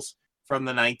newsreels from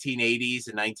the 1980s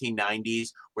and 1990s,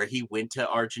 where he went to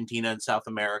Argentina and South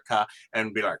America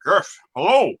and be like, yes,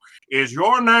 hello, is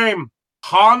your name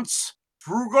Hans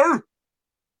Frugel?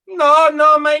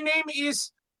 No, my name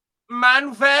is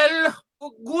Manuel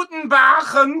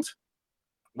Gutenbachend.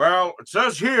 Well, it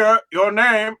says here, your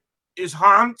name is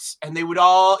Hans. And they would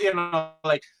all,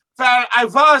 like, well, I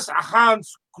was a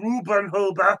Hans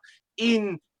Grubenhuber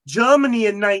in Germany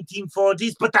in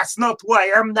 1940s, but that's not who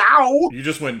I am now. You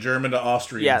just went German to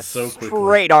Austrian so quickly.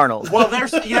 Straight Arnold. Well,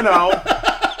 there's,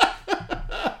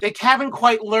 They haven't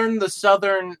quite learned the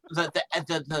southern,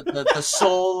 the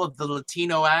soul of the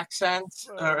Latino accents,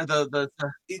 or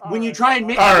when you try and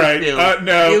mix the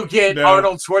two, you get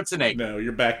Arnold Schwarzenegger. No,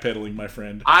 you're backpedaling, my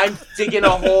friend. I'm digging a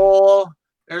hole.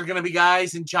 There's going to be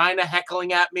guys in China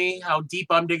heckling at me how deep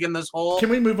I'm digging this hole. Can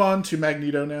we move on to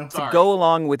Magneto now? To go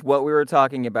along with what we were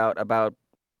talking about,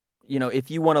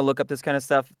 if you want to look up this kind of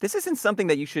stuff, this isn't something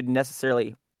that you should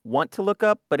necessarily want to look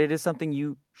up, but it is something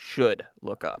you should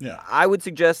look up. Yeah. I would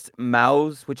suggest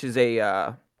Maus, which is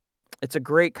it's a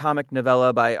great comic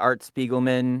novella by Art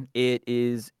Spiegelman. It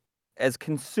is as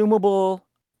consumable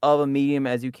of a medium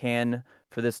as you can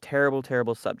for this terrible,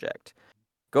 terrible subject.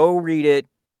 Go read it.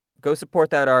 Go support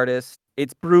that artist.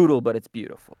 It's brutal, but it's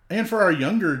beautiful. And for our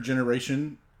younger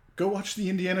generation, go watch the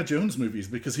Indiana Jones movies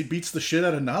because he beats the shit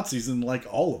out of Nazis in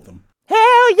like all of them.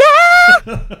 Hell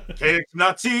yeah! Kick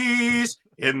Nazis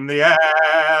in the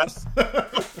ass.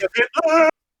 Hitler,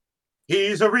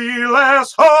 he's a real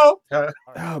asshole.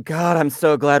 Oh God, I'm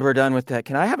so glad we're done with that.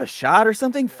 Can I have a shot or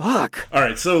something? Fuck. All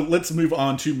right, so let's move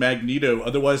on to Magneto,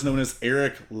 otherwise known as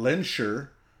Eric Lehnsherr,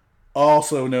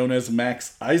 also known as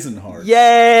Max Eisenhardt.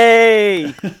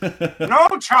 Yay! No,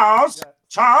 Charles!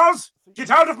 Charles! Get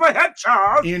out of my head,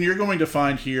 Charles! Ian, you're going to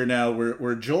find here now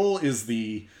where Joel is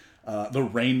the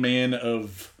Rain Man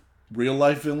of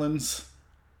real-life villains.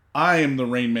 I am the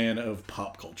Rain Man of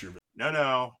pop culture.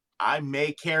 No. I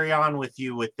may carry on with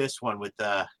you with this one.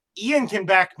 Ian can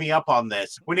back me up on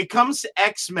this. When it comes to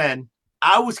X-Men,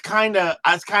 I was kind of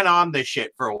on this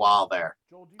shit for a while there.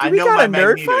 I know my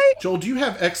Magneto. Joel, do you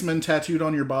have X-Men tattooed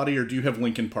on your body, or do you have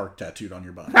Linkin Park tattooed on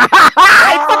your body?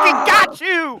 I fucking got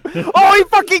you! Oh, he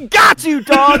fucking got you,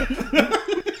 dog!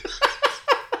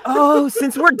 Oh,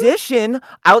 since we're dishing,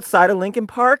 outside of Linkin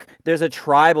Park, there's a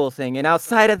tribal thing, and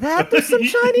outside of that, there's some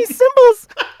Chinese symbols.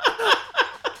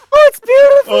 Oh, it's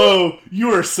beautiful! Oh, you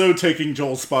are so taking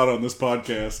Joel's spot on this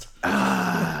podcast.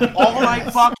 All I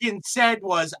fucking said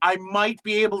was I might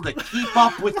be able to keep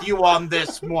up with you on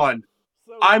this one.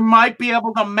 I might be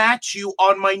able to match you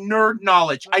on my nerd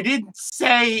knowledge. I didn't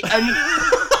say any...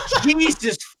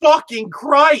 Jesus fucking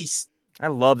Christ! I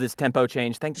love this tempo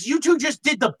change. Thanks. You two just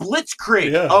did the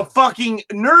blitzkrieg of fucking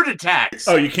nerd attacks.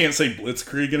 Oh, you can't say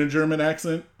blitzkrieg in a German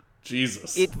accent?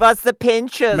 Jesus. It was the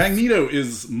pinches. Magneto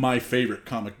is my favorite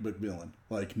comic book villain.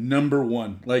 Like, number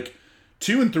one. Like,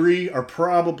 2 and 3 are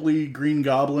probably Green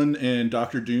Goblin and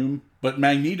Doctor Doom. But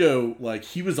Magneto, like,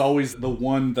 he was always the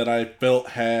one that I felt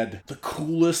had the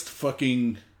coolest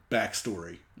fucking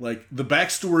backstory. Like, the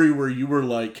backstory where you were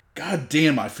like, God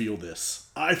damn, I feel this.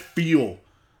 I feel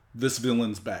this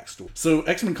villain's backstory. So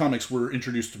X-Men comics were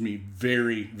introduced to me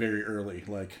very, very early,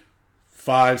 like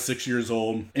 5-6 years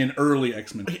old, in early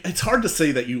X-Men. It's hard to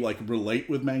say that you like relate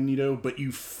with Magneto, but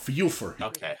you feel for him.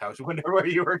 Okay, I was wondering where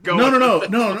you were going.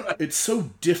 No. It's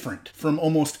so different from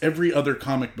almost every other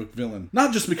comic book villain.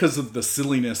 Not just because of the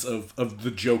silliness of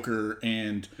the Joker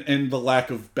and the lack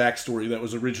of backstory that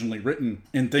was originally written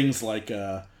in things like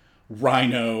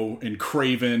Rhino and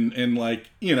Kraven and like,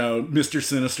 Mr.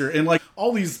 Sinister and like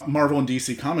all these Marvel and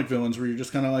DC comic villains where you're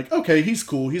just kind of like, okay, he's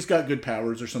cool, he's got good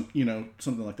powers or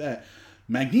something like that.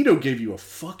 Magneto gave you a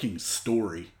fucking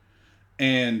story,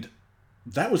 and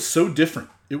that was so different.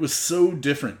 It was so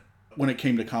different when it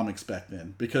came to comics back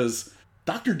then because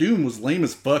Doctor Doom was lame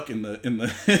as fuck in the in the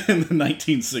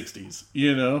 1960s.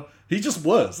 He just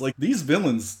was. Like, these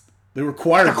villains, they were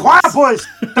choir boys.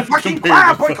 The fucking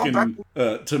choir boys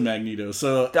to Magneto.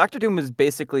 So Doctor Doom was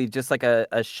basically just like a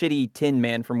shitty Tin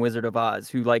Man from Wizard of Oz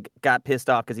who like got pissed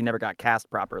off because he never got cast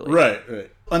properly. Right.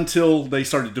 Until they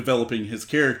started developing his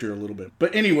character a little bit.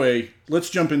 But anyway, let's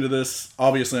jump into this.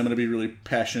 Obviously, I'm going to be really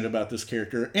passionate about this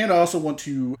character. And I also want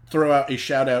to throw out a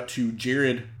shout out to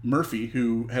Jared Murphy,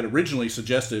 who had originally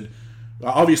suggested,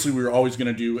 obviously we were always going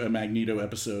to do a Magneto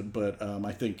episode, but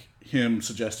I think him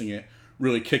suggesting it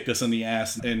really kicked us in the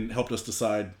ass and helped us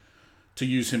decide to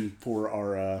use him for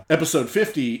our episode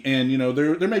 50. And,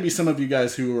 there may be some of you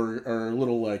guys who are a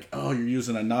little like, oh, you're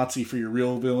using a Nazi for your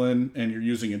real villain and you're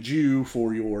using a Jew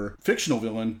for your fictional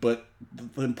villain. But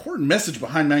the important message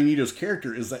behind Magneto's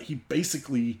character is that he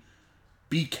basically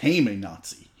became a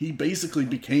Nazi. He basically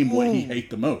became what he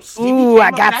hated the most. Ooh,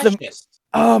 I got some...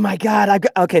 Oh my God.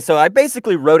 Okay, so I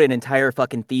basically wrote an entire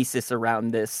fucking thesis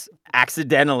around this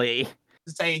accidentally.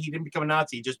 Saying he didn't become a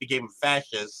Nazi, he just became a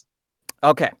fascist.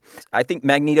 Okay. I think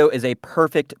Magneto is a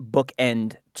perfect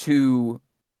bookend to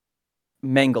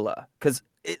Mengele, because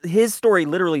his story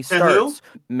literally starts...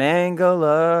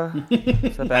 Mengele.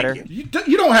 Is that better? You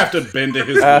don't have to bend to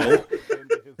his will.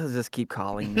 He'll just keep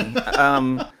calling me.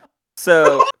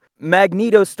 So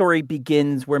Magneto's story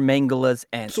begins where Mengele's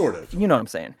ends. Sort of. You know what I'm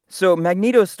saying. So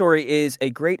Magneto's story is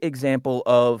a great example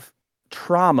of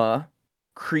trauma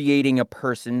creating a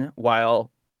person, while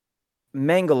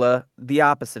Mengele, the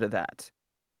opposite of that.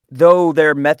 Though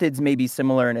their methods may be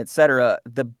similar and etc.,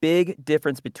 the big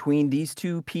difference between these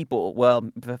two people,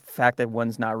 well, the fact that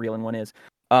one's not real and one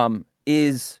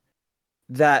is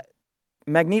that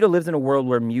Magneto lives in a world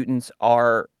where mutants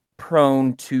are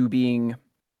prone to being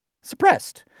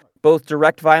suppressed. Both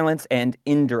direct violence and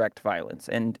indirect violence.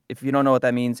 And if you don't know what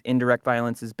that means, indirect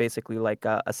violence is basically like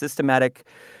a systematic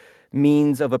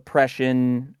means of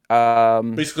oppression.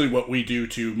 Basically what we do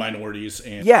to minorities.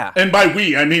 And yeah. And by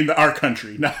we, I mean our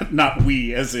country, not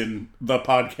we as in the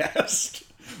podcast.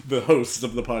 The hosts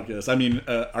of the podcast. I mean,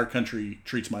 our country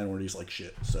treats minorities like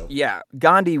shit. So yeah,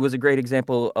 Gandhi was a great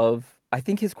example of, I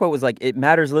think his quote was like, "It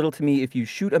matters little to me if you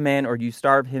shoot a man or you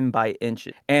starve him by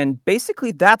inches." And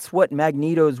basically that's what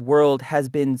Magneto's world has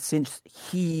been since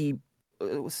he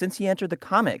entered the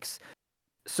comics.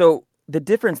 So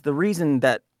the reason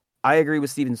that I agree with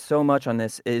Steven so much on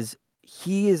this is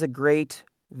he is a great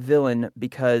villain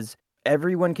because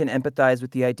everyone can empathize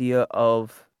with the idea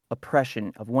of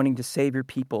oppression, of wanting to save your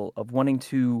people, of wanting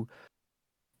to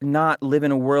not live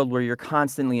in a world where you're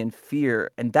constantly in fear.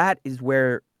 And that is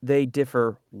where they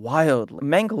differ wildly.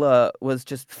 Mengele was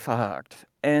just fucked.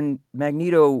 And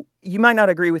Magneto, you might not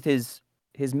agree with his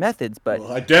methods, but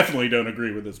I definitely don't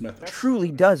agree with his methods.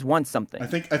 Truly does want something. I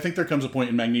think there comes a point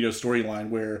in Magneto's storyline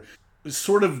where it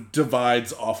sort of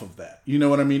divides off of that. You know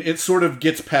what I mean? It sort of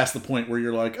gets past the point where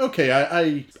you're like, okay,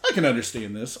 I can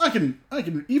understand this. I can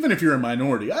even if you're a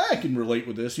minority, I can relate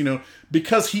with this,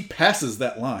 because he passes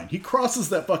that line. He crosses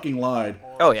that fucking line.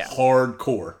 Oh yeah. Hard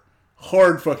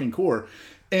fucking core.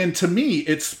 And to me,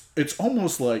 it's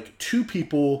almost like two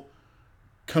people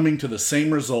coming to the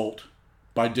same result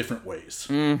by different ways.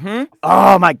 Mm-hmm.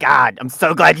 Oh my God, I'm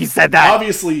so glad you said that.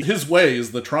 Obviously, his way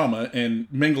is the trauma, and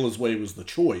Mengele's way was the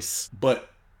choice, but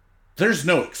there's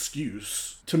no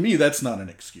excuse. To me, that's not an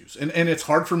excuse. And it's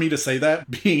hard for me to say that.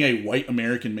 Being a white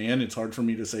American man, it's hard for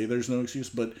me to say there's no excuse,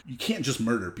 but you can't just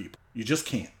murder people. You just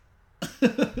can't.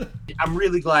 I'm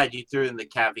really glad you threw in the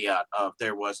caveat of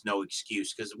there was no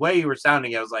excuse, because the way you were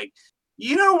sounding, I was like,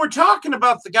 we're talking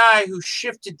about the guy who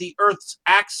shifted the Earth's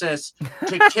axis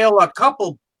to kill a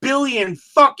couple billion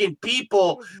fucking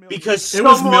people because it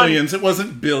was millions. It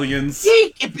wasn't billions.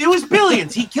 It was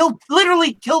billions. He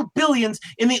literally killed billions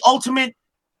in the ultimatum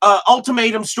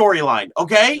storyline.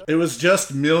 Okay, it was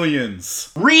just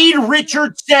millions. Reed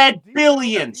Richards said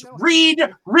billions. Reed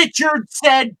Richards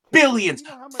said billions.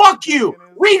 Fuck you.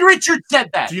 Reed Richards said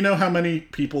that. Do you know how many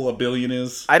people a billion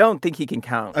is? I don't think he can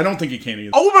count. I don't think he can either.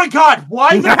 Oh my God!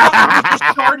 Why the fuck have you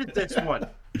just started this one?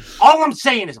 All I'm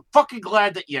saying is I'm fucking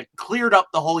glad that you cleared up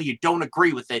the whole you don't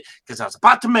agree with it, because I was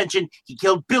about to mention he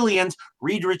killed billions.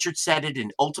 Reed Richards said it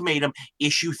in Ultimatum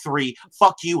issue 3.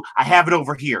 Fuck you. I have it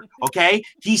over here. Okay?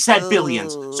 He said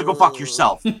billions. So go fuck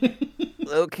yourself.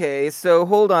 Okay, so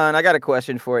hold on. I got a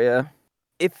question for you.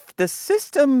 If the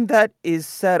system that is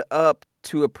set up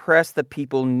to oppress the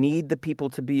people need the people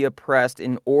to be oppressed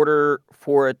in order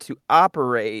for it to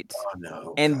operate,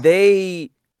 and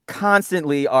they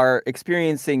constantly are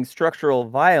experiencing structural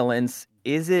violence,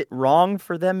 is it wrong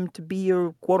for them to be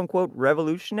a quote-unquote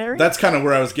revolutionary? That's kind of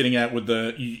where I was getting at with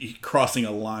the crossing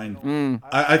a line.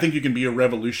 I think you can be a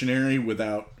revolutionary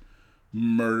without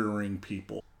murdering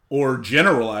people or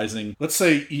generalizing. Let's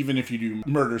say even if you do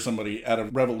murder somebody at a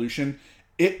revolution,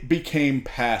 it became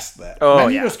past that.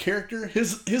 Magneto's character,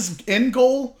 his end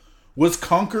goal was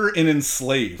conquer and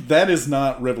enslave. That is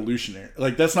not revolutionary.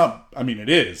 That's not, it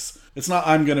is. It's not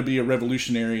I'm going to be a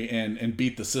revolutionary and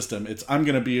beat the system. It's I'm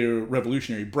going to be a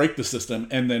revolutionary, break the system,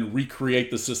 and then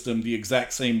recreate the system the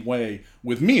exact same way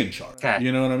with me in charge. Okay.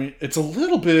 You know what I mean? It's a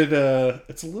little bit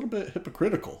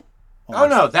hypocritical. Oh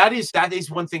no, that is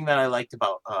one thing that I liked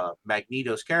about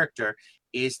Magneto's character,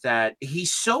 is that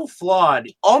he's so flawed,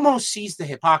 almost sees the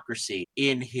hypocrisy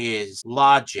in his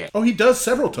logic. Oh, he does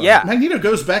several times. Yeah. Magneto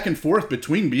goes back and forth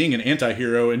between being an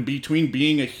anti-hero and between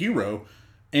being a hero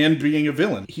and being a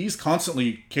villain. He's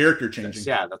constantly character changing.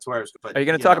 Yeah, that's where I was. Are you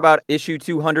going to talk about issue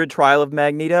 200, Trial of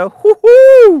Magneto?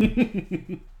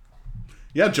 Woohoo!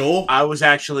 Yeah, Joel. I was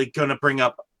actually going to bring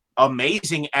up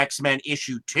Amazing X-Men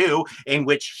issue 2, in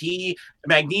which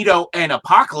Magneto and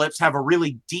Apocalypse have a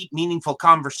really deep, meaningful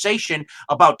conversation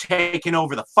about taking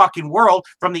over the fucking world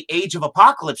from the Age of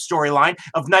Apocalypse storyline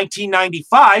of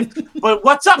 1995. But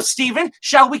what's up, Steven?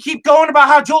 Shall we keep going about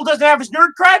how Joel doesn't have his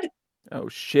nerd cred? Oh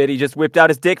shit, he just whipped out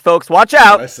his dick, folks. Watch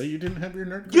out! Did I say you didn't have your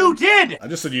nerd cred? You did! I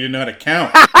just said you didn't know how to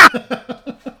count.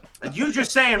 You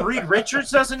just saying Reed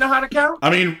Richards doesn't know how to count? I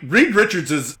mean, Reed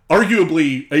Richards is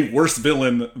arguably a worse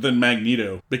villain than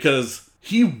Magneto because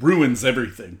he ruins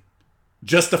everything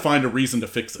just to find a reason to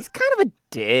fix it. He's kind of a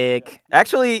dick.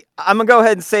 Actually, I'm going to go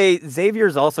ahead and say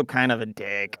Xavier's also kind of a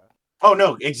dick. Oh,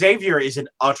 no. Xavier is an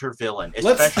utter villain,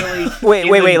 especially... Wait.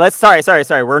 Sorry.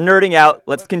 We're nerding out.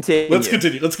 Let's continue. Let's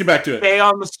get back to it. Stay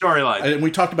on the storyline. And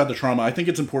we talked about the trauma. I think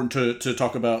it's important to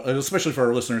talk about, especially for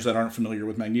our listeners that aren't familiar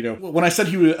with Magneto. When I said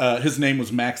his name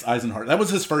was Max Eisenhardt, that was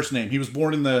his first name. He was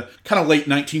born in the kind of late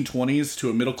 1920s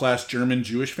to a middle-class German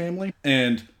Jewish family.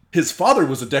 And his father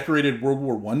was a decorated World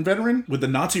War I veteran. With the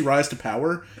Nazi rise to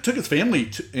power, took his family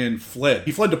and fled.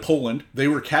 He fled to Poland. They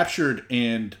were captured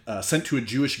and sent to a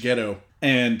Jewish ghetto,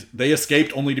 and they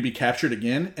escaped only to be captured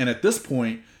again. And at this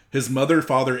point, his mother,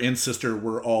 father, and sister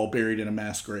were all buried in a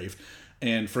mass grave.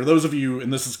 And for those of you,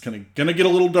 and this is going to get a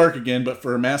little dark again, but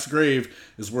for a mass grave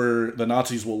is where the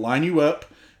Nazis will line you up,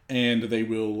 and they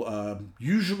will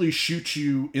usually shoot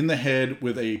you in the head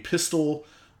with a pistol,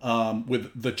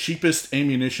 with the cheapest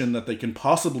ammunition that they can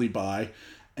possibly buy,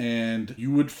 and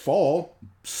you would fall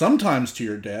sometimes to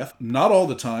your death, not all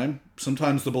the time.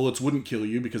 Sometimes the bullets wouldn't kill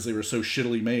you because they were so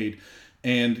shittily made,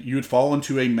 and you would fall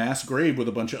into a mass grave with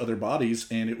a bunch of other bodies,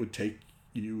 and it would take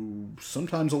you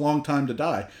sometimes a long time to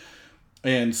die.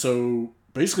 And so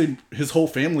basically his whole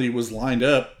family was lined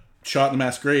up, shot in the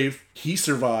mass grave. He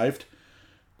survived,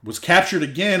 was captured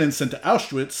again and sent to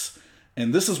Auschwitz.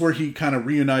 And this is where he kind of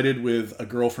reunited with a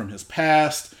girl from his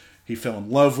past. He fell in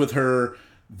love with her.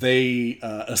 They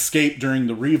escaped during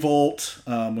the revolt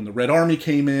when the Red Army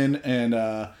came in. And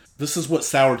this is what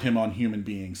soured him on human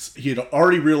beings. He had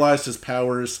already realized his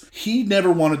powers. He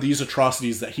never wanted these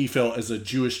atrocities that he felt as a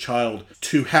Jewish child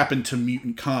to happen to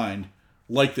mutant kind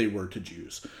like they were to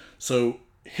Jews. So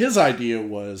his idea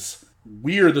was,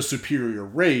 we're the superior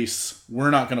race.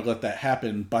 We're not going to let that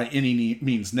happen by any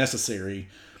means necessary.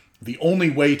 The only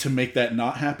way to make that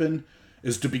not happen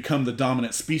is to become the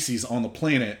dominant species on the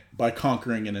planet by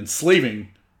conquering and enslaving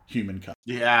humankind.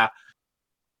 Yeah.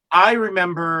 I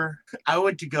remember I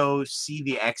went to go see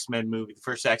the X-Men movie, the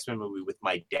first X-Men movie with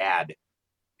my dad.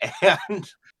 And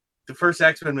the first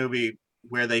X-Men movie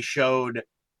where they showed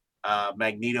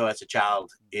Magneto as a child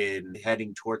in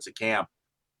heading towards the camp.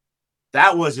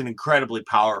 That was an incredibly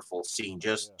powerful scene.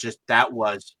 Just that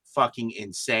was fucking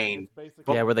insane.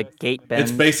 Yeah, where the gate bends.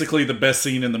 It's basically the best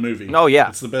scene in the movie. Oh, yeah.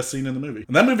 It's the best scene in the movie.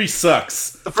 And that movie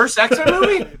sucks. The first X-Men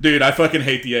movie? Dude, I fucking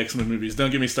hate the X-Men movies.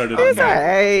 Don't get me started on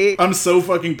that. I'm so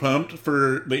fucking pumped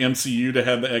for the MCU to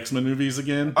have the X-Men movies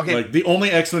again. Okay. Like, the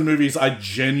only X-Men movies I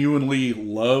genuinely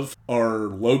love are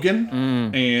Logan,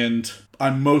 and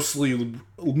I mostly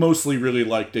really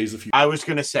like Days of Future. I was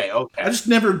going to say, okay. I just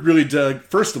never really dug.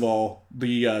 First of all,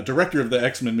 the director of the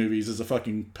X-Men movies is a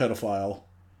fucking pedophile.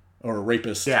 Or a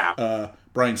rapist. Yeah.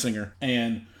 Bryan Singer.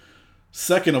 And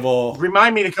second of all...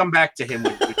 Remind me to come back to him,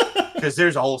 because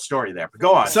there's a whole story there. But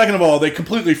go on. Second of all, they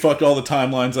completely fucked all the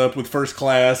timelines up with First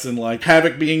Class, and, like,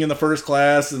 Havoc being in the First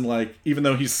Class, and, like, even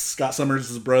though he's Scott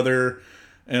Summers' brother,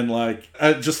 and, like,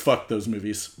 I just fucked those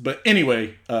movies. But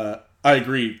anyway, I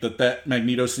agree that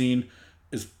Magneto scene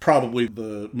is probably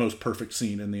the most perfect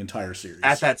scene in the entire series.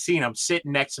 At that scene, I'm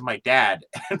sitting next to my dad,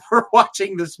 and we're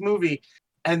watching this movie,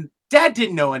 and Dad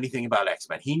didn't know anything about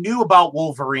X-Men. He knew about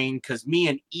Wolverine because me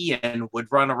and Ian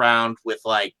would run around with,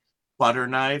 like, butter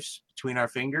knives between our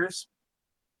fingers.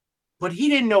 But he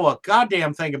didn't know a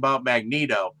goddamn thing about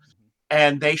Magneto.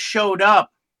 And they showed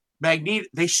up.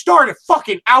 They started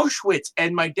fucking Auschwitz.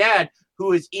 And my dad,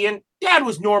 who is Ian, Dad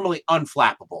was normally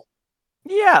unflappable.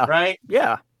 Yeah. Right?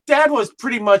 Yeah. Dad was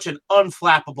pretty much an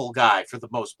unflappable guy for the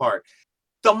most part.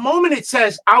 The moment it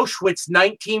says Auschwitz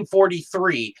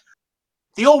 1943...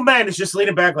 the old man is just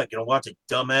leaning back like, watch a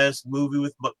dumbass movie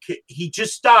with my kid. He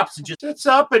just stops and just sits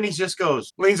up and he just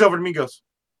leans over to me and goes,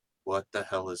 what the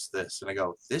hell is this? And I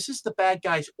go, this is the bad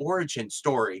guy's origin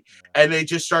story. And they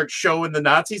just start showing the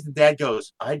Nazis. And Dad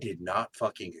goes, I did not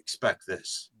fucking expect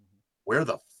this. Where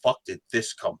the fuck did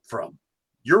this come from?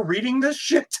 You're reading this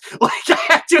shit? Like, I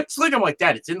had to explain. I'm like,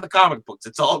 Dad, it's in the comic books.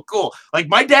 It's all cool. Like,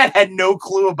 my dad had no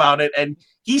clue about it. And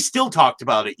he still talked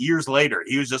about it years later.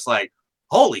 He was just like,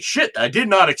 holy shit, I did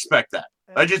not expect that.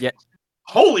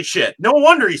 Holy shit, no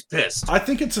wonder he's pissed. I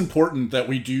think it's important that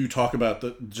we do talk about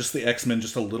the X-Men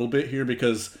just a little bit here,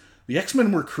 because the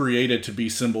X-Men were created to be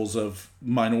symbols of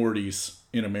minorities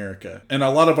in America. And a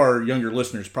lot of our younger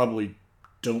listeners probably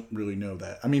don't really know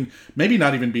that. I mean, maybe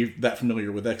not even be that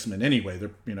familiar with X-Men anyway.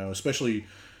 They're, especially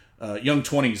young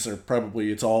 20s are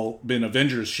probably, it's all been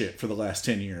Avengers shit for the last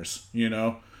 10 years,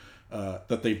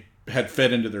 that they've had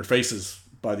fed into their faces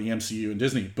by the MCU and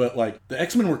Disney. But, like, the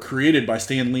X-Men were created by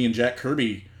Stan Lee and Jack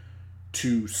Kirby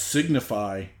to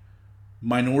signify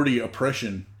minority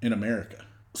oppression in America.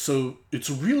 So it's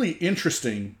really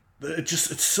interesting.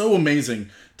 It's so amazing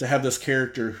to have this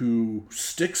character who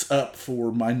sticks up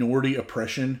for minority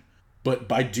oppression, but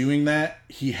by doing that,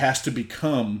 he has to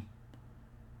become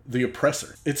the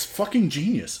oppressor. It's fucking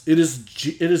genius. It is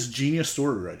genius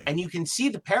story writing. And you can see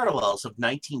the parallels of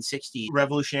 1960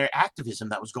 revolutionary activism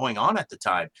that was going on at the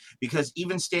time, because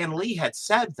even Stan Lee had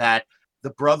said that the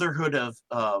Brotherhood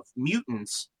of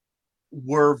Mutants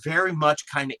were very much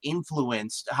kind of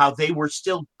influenced, how they were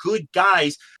still good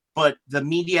guys, but the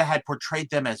media had portrayed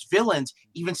them as villains.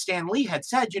 Even Stan Lee had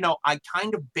said, I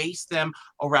kind of based them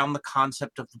around the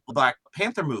concept of the Black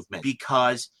Panther movement,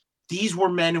 because these were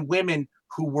men and women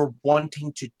who were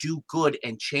wanting to do good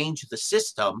and change the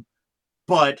system,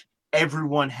 but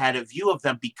everyone had a view of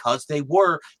them because they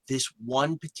were this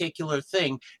one particular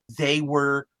thing. They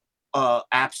were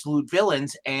absolute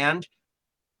villains, and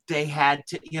they had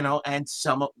to, and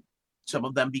some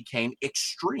of them became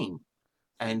extreme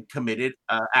and committed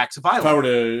acts of violence. If I were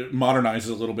to modernize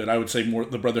it a little bit, I would say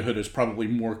the Brotherhood is probably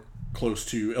more close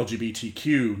to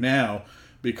LGBTQ now,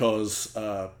 because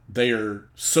they are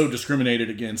so discriminated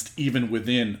against even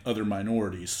within other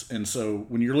minorities. And so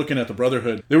when you're looking at the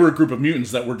Brotherhood, they were a group of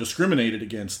mutants that were discriminated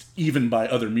against even by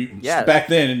other mutants. Yeah. Back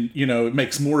then, it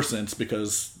makes more sense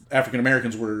because African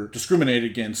Americans were discriminated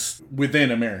against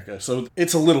within America. So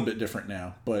it's a little bit different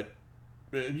now, but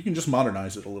you can just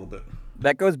modernize it a little bit.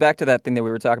 That goes back to that thing that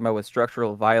we were talking about with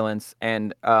structural violence.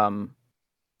 And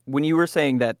when you were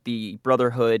saying that the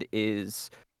Brotherhood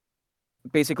is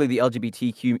basically the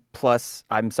LGBTQ plus,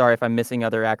 I'm sorry if I'm missing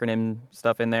other acronym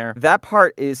stuff in there. That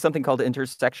part is something called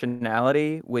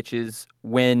intersectionality, which is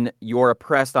when you're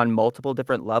oppressed on multiple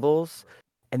different levels.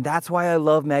 And that's why I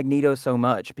love Magneto so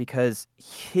much, because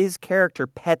his character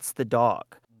pets the dog.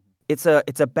 It's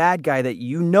a bad guy that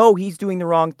he's doing the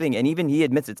wrong thing. And even he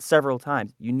admits it several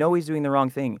times. He's doing the wrong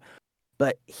thing.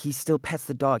 But he still pets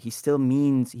the dog. He still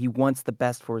means he wants the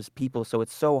best for his people. So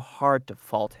it's so hard to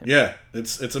fault him. Yeah,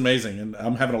 it's amazing. And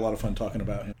I'm having a lot of fun talking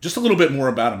about him. Just a little bit more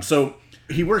about him. So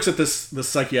he works at this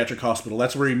psychiatric hospital.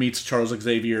 That's where he meets Charles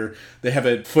Xavier. They have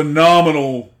a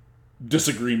phenomenal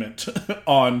disagreement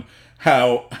on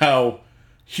how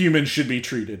humans should be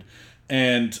treated.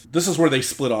 And this is where they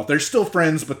split off. They're still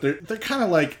friends, but they're kind of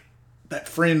like that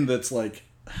friend that's like,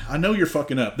 I know you're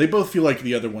fucking up. They both feel like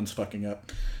the other one's fucking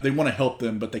up. They want to help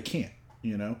them, but they can't,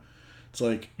 It's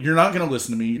like, you're not going to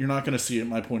listen to me. You're not going to see it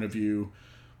my point of view,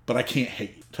 but I can't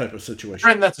hate you type of situation.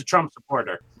 Friend that's a Trump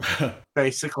supporter,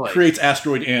 basically. Creates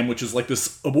Asteroid M, which is like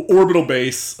this orbital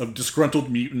base of disgruntled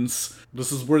mutants.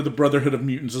 This is where the Brotherhood of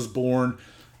Mutants is born.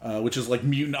 Which is like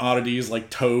mutant oddities like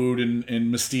Toad and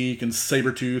Mystique and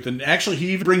Sabretooth. And actually,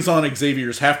 he even brings on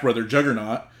Xavier's half-brother,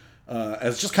 Juggernaut,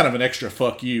 as just kind of an extra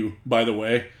fuck you, by the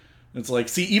way. It's like,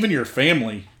 see, even your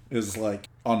family is like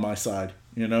on my side,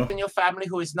 And your family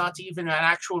who is not even an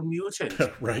actual mutant.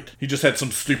 Right. He just had some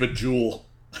stupid jewel.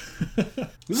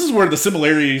 This is where the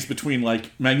similarities between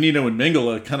like Magneto and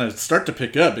Mengele kind of start to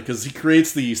pick up, because he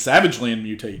creates the Savage Land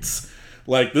mutates.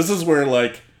 Like, this is where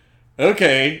like,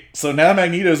 okay, so now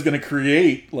Magneto's going to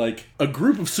create, like, a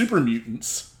group of super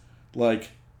mutants, like,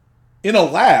 in a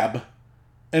lab,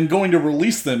 and going to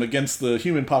release them against the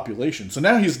human population. So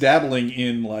now he's dabbling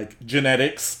in, like,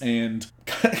 genetics and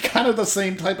kind of the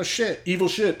same type of shit, evil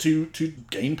shit, to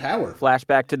gain power.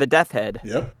 Flashback to the Death Head.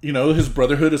 Yep. His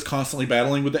Brotherhood is constantly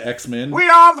battling with the X-Men. We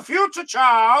are the future,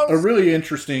 Charles! A really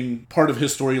interesting part of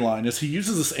his storyline is he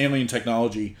uses this alien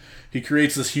technology. He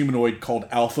creates this humanoid called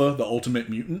Alpha, the Ultimate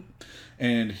Mutant.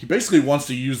 And he basically wants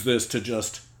to use this to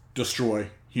just destroy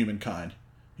humankind.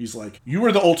 He's like, you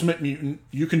are the ultimate mutant.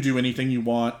 You can do anything you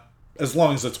want, as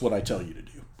long as it's what I tell you to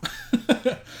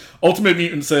do. Ultimate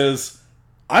Mutant says,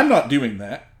 I'm not doing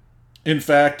that. In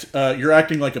fact, you're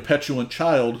acting like a petulant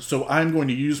child, so I'm going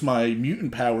to use my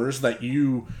mutant powers that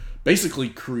you basically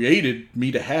created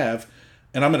me to have,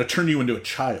 and I'm going to turn you into a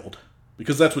child,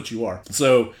 because that's what you are.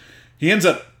 So he ends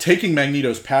up taking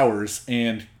Magneto's powers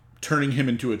and turning him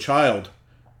into a child.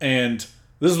 And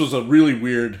this was a really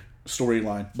weird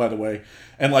storyline, by the way.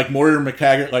 And like Moira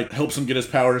McTaggart like helps him get his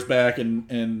powers back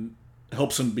and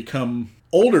helps him become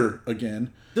older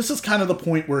again. This is kind of the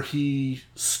point where he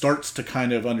starts to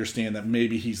kind of understand that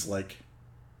maybe he's like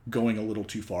going a little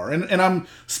too far. And I'm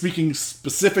speaking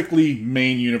specifically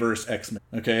main universe X-Men.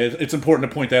 Okay, it's important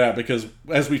to point that out, because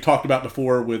as we talked about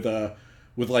before with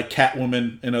like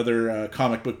Catwoman and other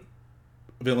comic book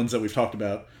villains that we've talked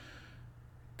about,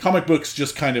 comic books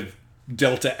just kind of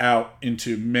delta out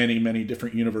into many, many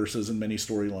different universes and many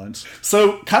storylines.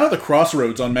 So kind of the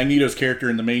crossroads on Magneto's character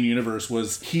in the main universe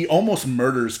was he almost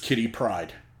murders Kitty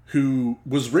Pryde, who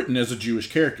was written as a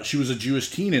Jewish character. She was a Jewish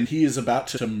teen, and he is about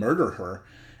to murder her.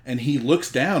 And he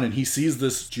looks down and he sees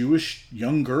this Jewish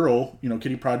young girl. You know,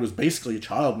 Kitty Pryde was basically a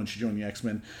child when she joined the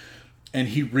X-Men. And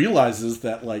he realizes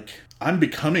that, like, I'm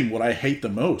becoming what I hate the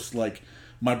most. Like,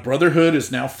 my brotherhood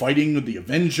is now fighting with the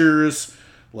Avengers.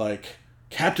 Like,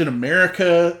 Captain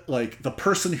America, like, the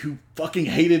person who fucking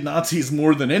hated Nazis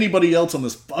more than anybody else on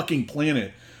this fucking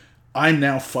planet, I'm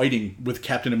now fighting with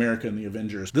Captain America and the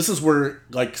Avengers. This is where,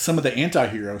 like, some of the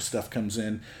anti-hero stuff comes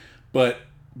in. But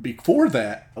before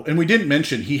that, and we didn't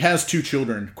mention, he has 2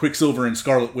 children, Quicksilver and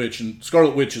Scarlet Witch, and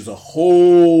Scarlet Witch is a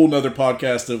whole nother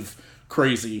podcast of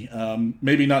crazy.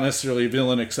 Maybe not necessarily a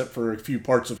villain except for a few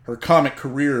parts of her comic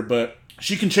career, but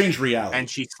she can change reality. And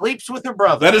she sleeps with her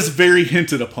brother. That is very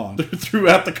hinted upon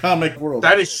throughout the comic world.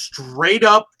 That is straight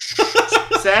up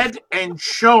said and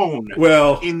shown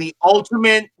in the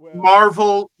Ultimate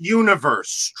Marvel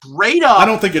universe. Straight up. I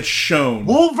don't think it's shown.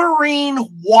 Wolverine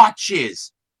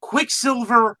watches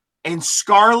Quicksilver and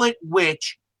Scarlet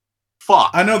Witch fuck.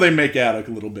 I know they make out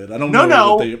a little bit. I don't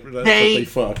know what they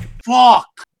fuck. Fuck.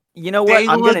 You know what?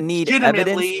 I'm going to need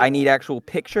evidence. I need actual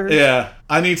pictures. Yeah,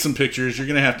 I need some pictures. You're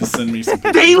going to have to send me some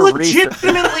pictures. They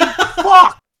legitimately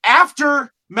fuck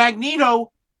after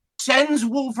Magneto sends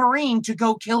Wolverine to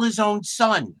go kill his own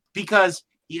son because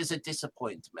he is a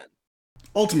disappointment.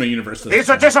 Ultimate Universe. It's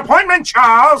a disappointment,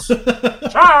 Charles.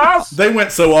 Charles. They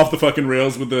went so off the fucking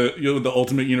rails with the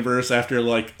Ultimate Universe after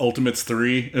like Ultimates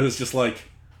 3. It was just like,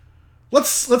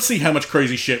 let's see how much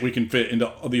crazy shit we can fit into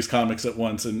all these comics at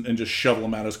once and just shovel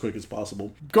them out as quick as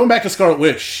possible. Going back to Scarlet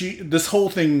Witch, this whole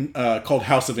thing called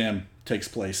House of M takes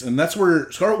place, and that's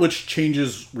where Scarlet Witch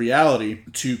changes reality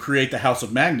to create the House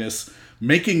of Magnus,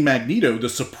 making Magneto the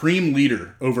supreme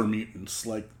leader over mutants,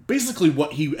 like basically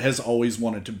what he has always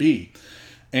wanted to be.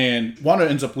 And Wanda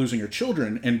ends up losing her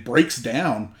children and breaks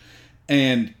down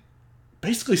and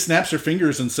basically snaps her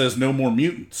fingers and says, no more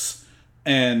mutants.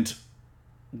 And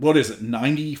what is it?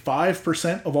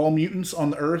 95% of all mutants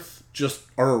on the Earth just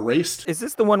are erased. Is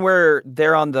this the one where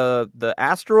they're on the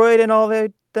asteroid and all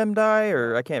them die?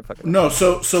 Or I can't fucking remember.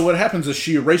 No, so what happens is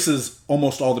she erases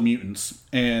almost all the mutants.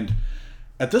 And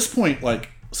at this point,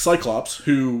 like, Cyclops,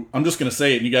 who, I'm just going to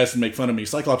say it and you guys can make fun of me,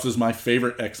 Cyclops is my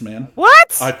favorite X-Man.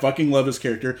 What? I fucking love his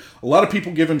character. A lot of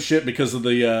people give him shit because of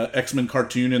the X-Men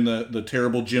cartoon and the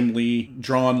terrible Jim Lee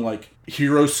drawn, like,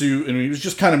 hero suit, and he was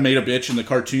just kind of made a bitch in the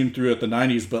cartoon throughout the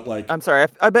 90s, but, like... I'm sorry,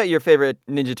 I bet your favorite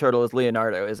Ninja Turtle is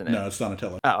Leonardo, isn't it? No, it's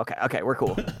Donatello. Oh, okay, we're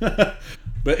cool.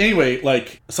 But anyway,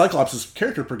 like, Cyclops'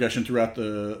 character progression throughout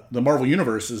the Marvel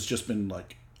Universe has just been,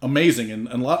 like, amazing, and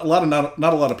not a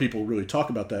lot of people really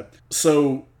talk about that.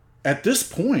 So at this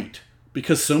point,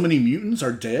 because so many mutants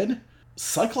are dead,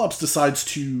 Cyclops decides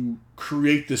to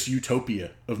create this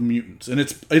utopia of mutants, and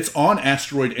it's on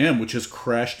asteroid M, which has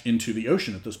crashed into the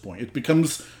ocean at this point. It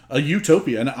becomes a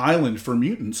utopia, an island for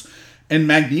mutants. And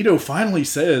Magneto finally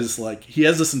says, like, he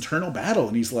has this internal battle,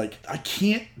 and he's like, I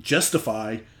can't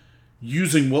justify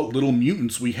using what little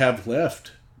mutants we have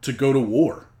left to go to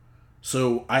war.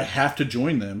 So I have to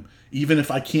join them, even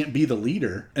if I can't be the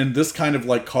leader. And this kind of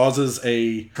like causes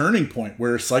a turning point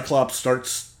where Cyclops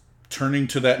starts turning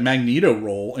to that Magneto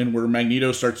role and where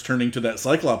Magneto starts turning to that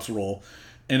Cyclops role.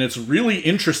 And it's really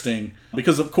interesting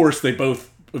because, of course, they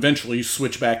both eventually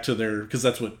switch back to because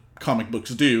that's what comic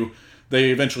books do. They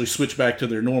eventually switch back to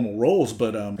their normal roles.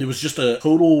 But it was just a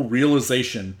total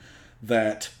realization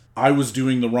that I was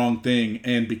doing the wrong thing.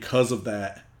 And because of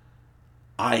that,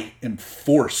 I am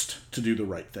forced to do the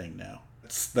right thing now.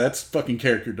 That's fucking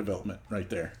character development right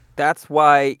there. That's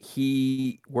why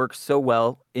he works so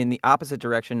well in the opposite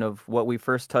direction of what we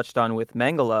first touched on with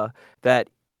Mengele, that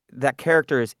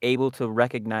character is able to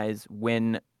recognize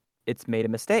when it's made a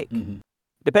mistake. Mm-hmm.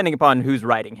 Depending upon who's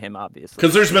writing him, obviously.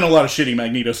 Because there's been a lot of shitty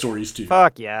Magneto stories, too.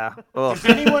 Fuck yeah. Does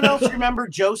anyone else remember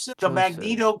Joseph, the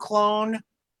Magneto clone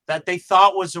that they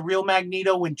thought was a real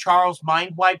Magneto when Charles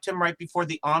mind wiped him right before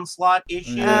the Onslaught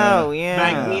issue? Oh, yeah.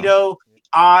 Magneto,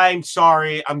 I'm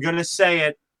sorry, I'm going to say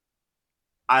it.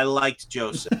 I liked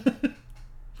Joseph.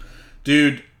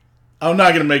 Dude, I'm not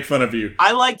going to make fun of you.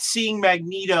 I liked seeing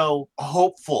Magneto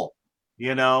hopeful,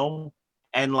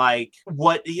 and like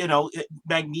what,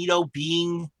 Magneto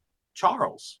being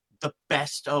Charles, the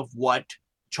best of what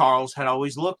Charles had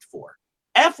always looked for.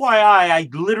 FYI, I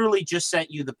literally just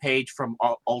sent you the page from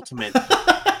Ultimate.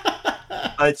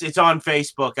 It's on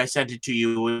Facebook. I sent it to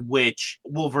you, in which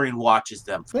Wolverine watches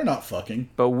them. They're not fucking.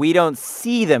 But we don't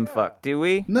see them fuck, do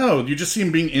we? No, you just see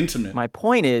them being intimate. My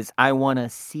point is, I want to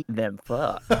see them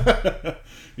fuck.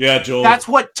 Yeah, Joel. That's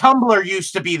what Tumblr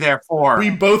used to be there for. We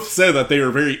both said that they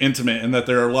were very intimate and that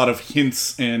there are a lot of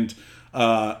hints and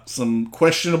some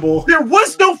questionable... There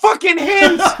was no fucking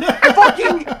hints!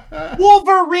 Fucking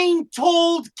Wolverine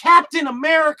told Captain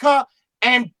America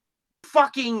and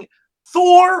fucking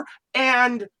Thor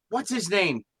and what's his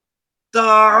name? The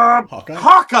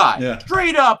Hawkeye. Yeah.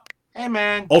 Straight up. Hey,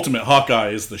 man. Ultimate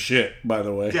Hawkeye is the shit, by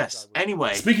the way. Yes.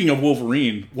 Anyway. Speaking of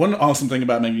Wolverine, one awesome thing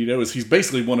about Magneto is he's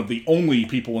basically one of the only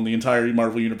people in the entire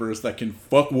Marvel Universe that can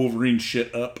fuck Wolverine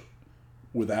shit up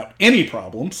without any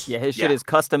problems. Yeah, his shit is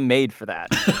custom made for that.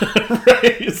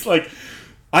 Right? It's like,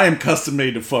 I am custom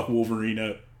made to fuck Wolverine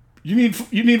up. You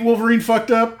need Wolverine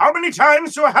fucked up? How many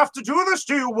times do I have to do this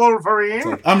to you, Wolverine?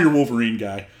 Like, I'm your Wolverine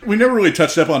guy. We never really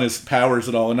touched up on his powers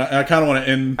at all, and I kind of want to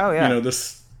end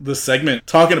this segment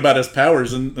talking about his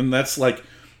powers, and that's like,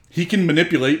 he can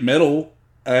manipulate metal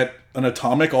at an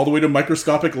atomic all the way to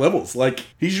microscopic levels. Like,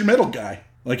 he's your metal guy.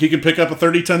 Like, he can pick up a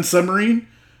 30-ton submarine.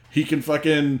 He can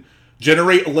fucking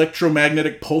generate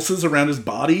electromagnetic pulses around his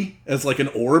body as like an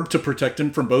orb to protect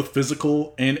him from both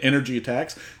physical and energy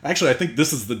attacks. Actually, I think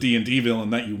this is the D&D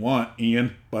villain that you want,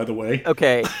 Ian, by the way.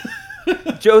 Okay.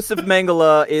 Josef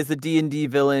Mengele is the D&D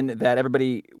villain that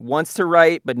everybody wants to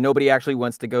write, but nobody actually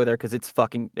wants to go there because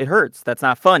it hurts. That's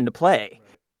not fun to play.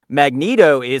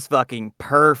 Magneto is fucking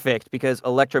perfect because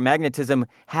electromagnetism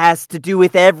has to do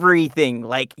with everything.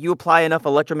 Like, you apply enough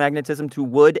electromagnetism to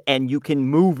wood and you can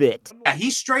move it. Yeah,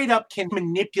 he straight up can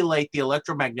manipulate the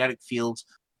electromagnetic fields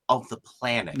of the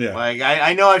planet. Yeah. Like,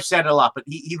 I know I've said it a lot, but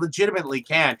he legitimately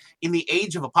can. In the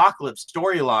Age of Apocalypse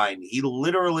storyline, he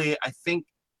literally, I think,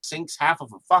 sinks half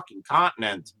of a fucking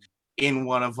continent in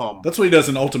one of them. That's what he does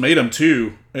in Ultimatum,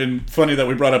 too. And funny that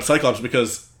we brought up Cyclops,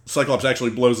 because Cyclops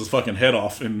actually blows his fucking head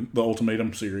off in the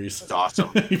Ultimatum series. That's awesome.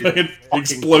 He fucking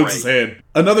explodes his head.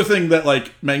 Another thing that,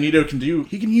 like, Magneto can do,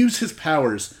 he can use his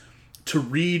powers to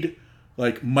read,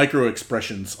 like, micro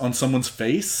expressions on someone's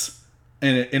face,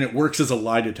 and it works as a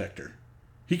lie detector.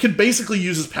 He can basically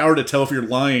use his power to tell if you're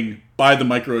lying by the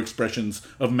micro expressions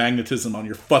of magnetism on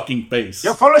your fucking face.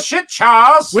 You're full of shit,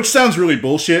 Charles! Which sounds really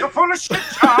bullshit. You're full of shit,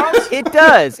 Charles! It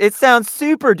does. It sounds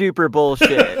super duper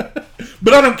bullshit.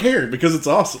 But I don't care, because it's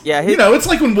awesome. Yeah, it's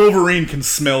like when Wolverine can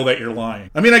smell that you're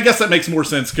lying. I mean, I guess that makes more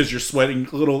sense because you're sweating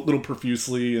a little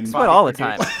profusely. And sweat all the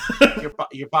time.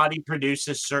 Your body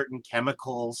produces certain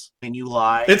chemicals when you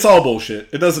lie. It's all bullshit.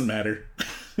 It doesn't matter.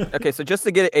 Okay, so just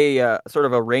to get a sort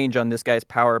of a range on this guy's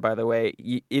power, by the way,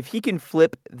 if he can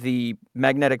flip the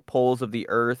magnetic poles of the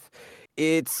Earth,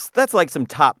 that's like some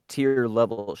top tier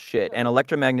level shit. And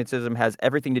electromagnetism has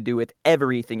everything to do with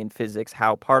everything in physics,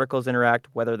 how particles interact,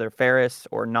 whether they're ferrous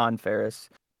or non-ferrous,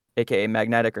 aka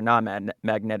magnetic or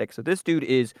non-magnetic. So this dude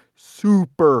is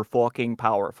super fucking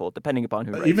powerful, depending upon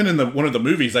who. Even in one of the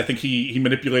movies, I think he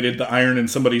manipulated the iron in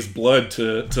somebody's blood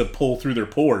to pull through their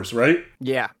pores, right?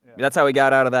 Yeah. That's how he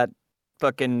got out of that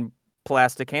fucking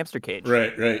plastic hamster cage.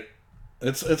 Right.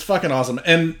 It's fucking awesome.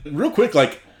 And real quick,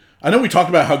 like, I know we talked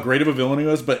about how great of a villain he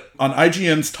was, but on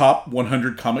IGN's top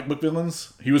 100 comic book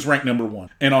villains, he was ranked number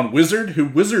 1. And on Wizard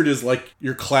is like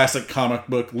your classic comic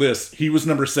book list, he was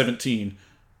number 17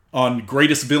 on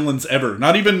greatest villains ever.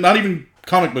 Not even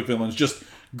comic book villains, just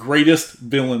greatest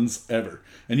villains ever.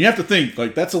 And you have to think,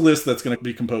 like, that's a list that's going to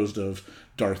be composed of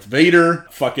Darth Vader,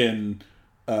 fucking...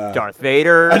 Darth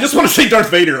Vader. I just want to say Darth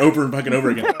Vader over and fucking over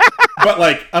again. But,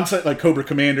 like, I'm saying, like, Cobra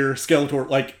Commander, Skeletor,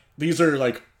 like, these are,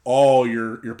 like, all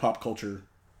your pop culture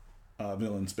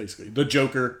villains, basically. The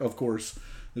Joker, of course,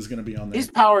 is going to be on there.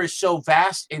 His power is so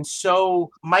vast and so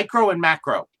micro and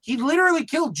macro. He literally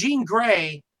killed Jean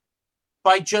Grey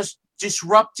by just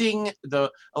disrupting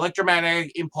the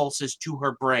electromagnetic impulses to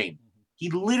her brain. He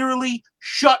literally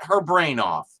shut her brain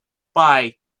off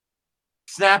by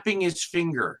snapping his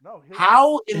finger.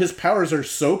 His powers are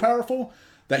so powerful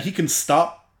that he can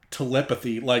stop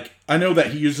telepathy. Like, I know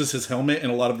that he uses his helmet in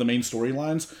a lot of the main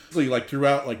storylines. Like,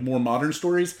 throughout, like, more modern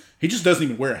stories, he just doesn't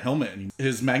even wear a helmet anymore.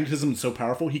 His magnetism is so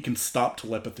powerful, he can stop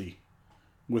telepathy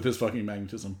with his fucking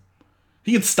magnetism.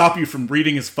 He can stop you from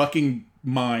reading his fucking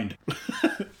mind.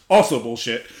 Also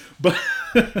bullshit. But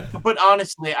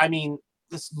honestly, I mean,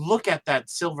 just look at that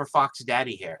silver fox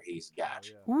daddy hair he's got.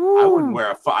 Ooh. I wouldn't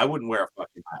wear a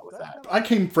fucking hat with that. I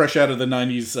came fresh out of the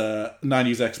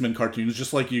 90s X-Men cartoons,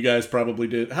 just like you guys probably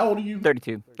did. How old are you?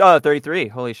 32. Oh, 33.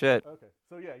 Holy shit. Okay.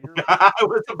 So yeah, I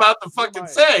was about to fucking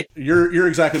say. You're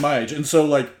exactly my age. And so,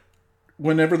 like,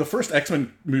 whenever the first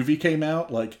X-Men movie came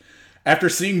out, like, after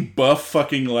seeing buff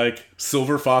fucking, like,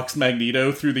 Silver Fox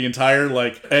Magneto through the entire,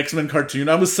 like, X-Men cartoon,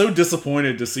 I was so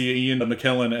disappointed to see Ian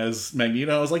McKellen as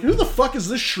Magneto. I was like, who the fuck is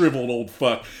this shriveled old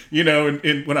fuck? You know,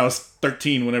 when I was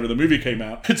 13, whenever the movie came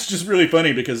out. It's just really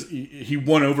funny because he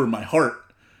won over my heart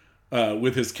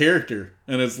with his character.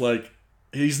 And it's like,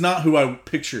 he's not who I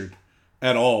pictured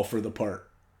at all for the part,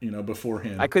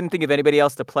 beforehand. I couldn't think of anybody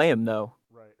else to play him, though.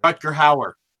 Rutger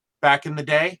Hauer. Back in the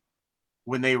day,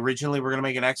 when they originally were going to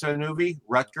make an X-Men movie,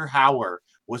 Rutger Hauer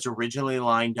was originally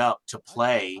lined up to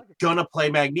play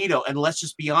Magneto. And let's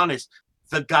just be honest,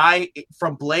 the guy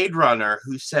from Blade Runner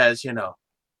who says,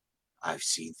 I've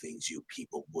seen things you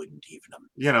people wouldn't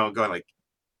even, going like,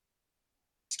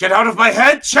 get out of my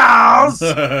head, Charles!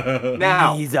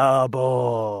 Now.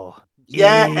 Feasible.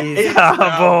 Yeah.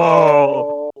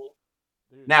 Feasible.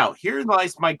 Now, here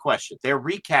lies my question. They're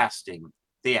recasting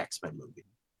the X-Men movie.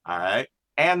 All right.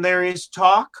 And there is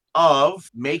talk of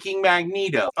making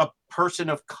Magneto a person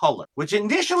of color, which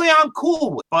initially I'm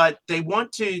cool with, but they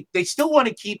still want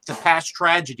to keep the past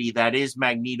tragedy that is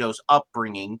Magneto's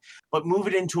upbringing, but move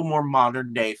it into a more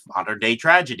modern day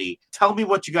tragedy. Tell me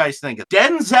what you guys think of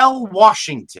Denzel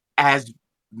Washington as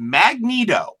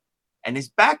Magneto. And his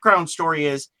background story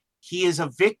is he is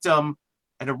a victim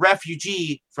and a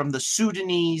refugee from the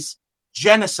Sudanese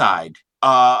genocide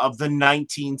of the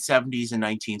 1970s and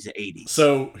 1980s.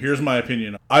 So here's my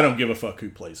opinion. I don't give a fuck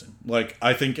who plays him. Like,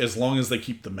 I think as long as they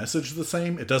keep the message the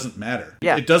same, it doesn't matter.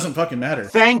 Yeah. It doesn't fucking matter.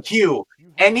 Thank you.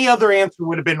 Any other answer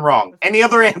would have been wrong.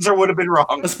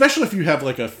 Especially if you have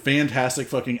like a fantastic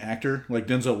fucking actor like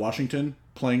Denzel Washington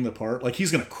playing the part. Like,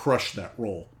 he's going to crush that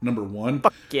role, number one.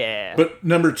 Fuck yeah. But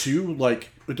number two,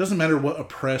 like, it doesn't matter what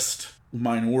oppressed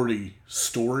minority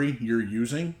story you're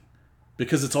using,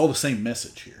 because it's all the same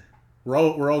message here.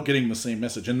 We're all getting the same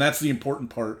message, and that's the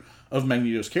important part of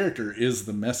Magneto's character, is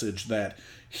the message that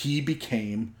he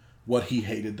became what he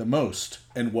hated the most,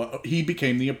 and what he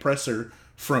became the oppressor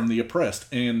from the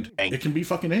oppressed. And it can be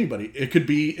fucking anybody. It could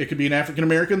be an African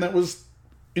American that was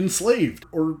enslaved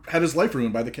or had his life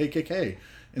ruined by the KKK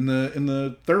in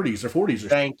the 30s or 40s.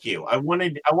 Thank you. I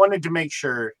wanted to make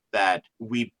sure that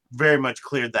we very much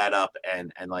cleared that up,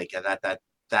 and like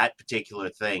that particular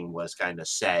thing was kind of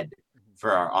said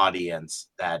for our audience,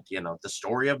 that the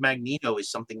story of Magneto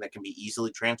is something that can be easily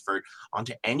transferred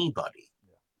onto anybody,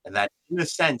 and that in a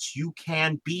sense you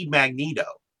can be Magneto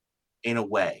in a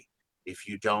way if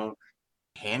you don't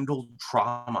handle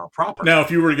trauma properly. Now, if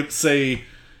you were to say,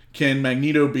 can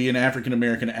Magneto be an African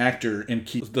American actor and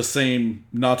keep the same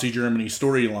Nazi Germany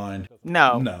storyline?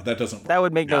 No, that doesn't work. That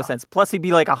would make no sense. Plus, he'd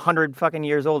be like 100 fucking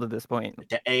years old at this point.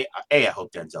 I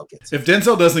hope Denzel gets it. If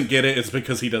Denzel doesn't get it, it's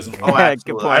because he doesn't want it. Oh,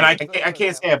 absolutely. And I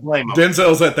can't say I blame him.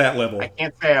 Denzel's at that level. I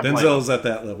can't say I blame him. Denzel's at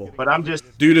that level. But I'm just...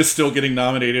 Dude is still getting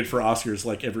nominated for Oscars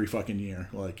like every fucking year.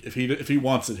 Like, if he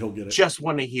wants it, he'll get it. Just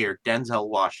want to hear Denzel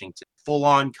Washington.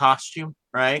 Full-on costume,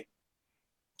 right?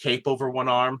 Cape over one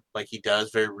arm, like he does,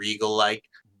 very regal-like.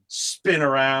 Spin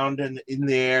around and in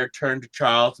the air, turn to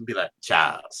Charles and be like,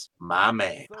 Charles, my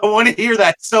man. I want to hear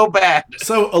that so bad.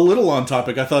 So, a little on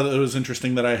topic, I thought it was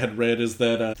interesting that I had read is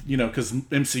that, because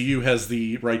MCU has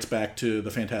the rights back to the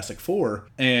Fantastic Four,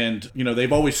 and,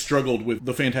 they've always struggled with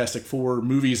the Fantastic Four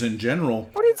movies in general.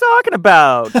 What are you talking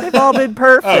about? They've all been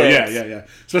perfect. Oh, yeah.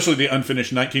 Especially the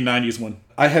unfinished 1990s one.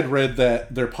 I had read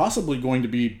that they're possibly going to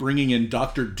be bringing in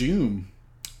Dr. Doom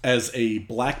as a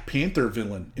Black Panther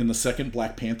villain in the second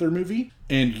Black Panther movie,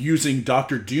 and using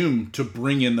Dr. Doom to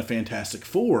bring in the Fantastic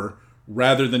Four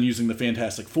rather than using the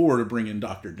Fantastic Four to bring in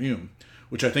Dr. Doom,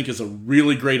 which I think is a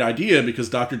really great idea, because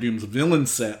Dr. Doom's villain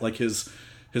set, like his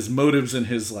motives and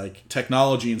his like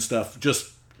technology and stuff,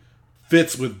 just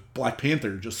fits with Black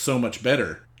Panther just so much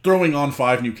better. Throwing on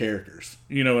 5 new characters.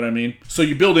 You know what I mean? So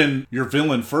you build in your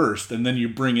villain first, and then you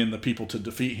bring in the people to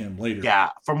defeat him later. Yeah,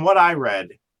 from what I read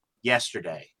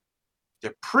yesterday, they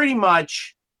pretty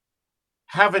much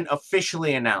haven't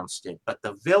officially announced it, but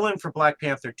the villain for Black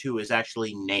Panther 2 is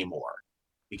actually Namor,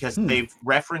 because they've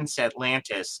referenced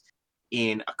Atlantis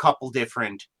in a couple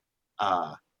different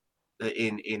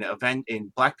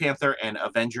in Black Panther and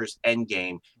Avengers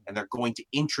Endgame, and they're going to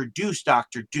introduce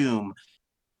Dr. Doom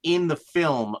in the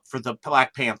film for the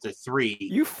Black Panther 3.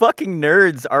 You fucking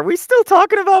nerds. Are we still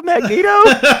talking about Magneto?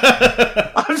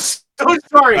 I'm so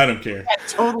sorry. I don't care.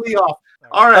 That's totally off.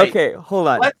 All right. Okay, hold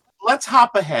on. Let's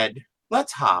hop ahead.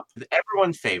 Let's hop.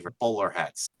 Everyone's favorite, bowler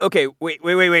hats. Okay, wait.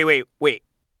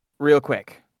 Real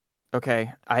quick.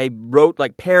 Okay, I wrote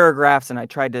like paragraphs and I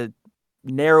tried to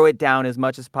narrow it down as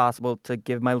much as possible to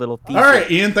give my little thesis. All right,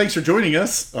 Ian, thanks for joining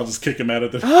us. I'll just kick him out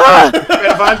of the...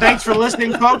 Thanks for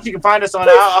listening, folks. You can find us on...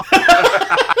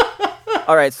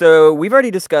 All right, so we've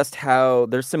already discussed how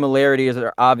their similarities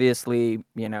are obviously,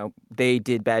 they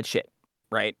did bad shit,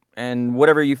 right? And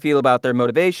whatever you feel about their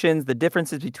motivations, the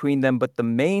differences between them, but the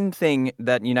main thing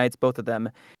that unites both of them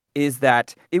is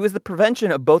that it was the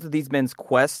prevention of both of these men's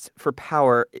quest for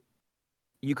power.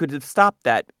 You could have stopped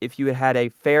that if you had a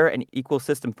fair and equal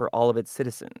system for all of its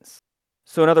citizens.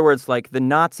 So in other words, like the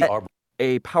Nazis are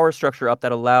a power structure up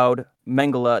that allowed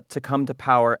Mengele to come to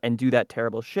power and do that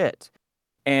terrible shit.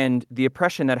 And the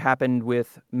oppression that happened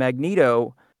with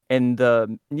Magneto and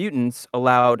the mutants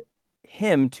allowed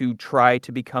him to try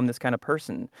to become this kind of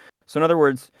person. So in other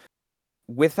words,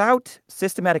 without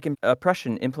systematic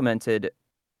oppression implemented,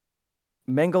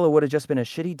 Mengele would have just been a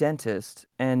shitty dentist,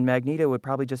 and Magneto would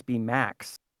probably just be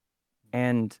Max.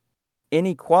 And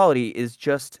inequality is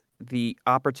just the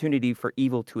opportunity for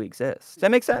evil to exist. Does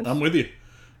that make sense? I'm with you.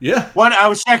 Yeah. What? I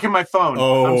was checking my phone.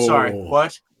 Oh. I'm sorry.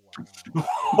 What?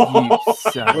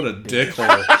 What a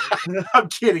dickhole. I'm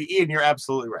kidding. Ian, you're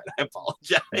absolutely right. I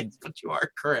apologize, but you are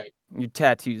correct. Your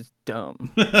tattoo's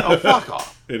dumb. Oh, fuck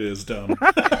off. It is dumb.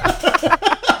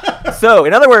 So,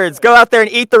 in other words, go out there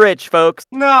and eat the rich, folks.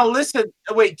 No, listen.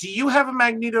 Wait, do you have a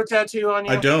Magneto tattoo on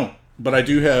you? I don't, but I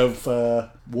do have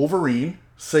Wolverine,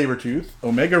 Sabretooth,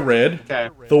 Omega Red,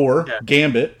 Thor,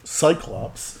 Gambit,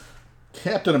 Cyclops,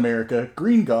 Captain America,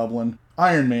 Green Goblin,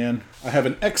 Iron Man. I have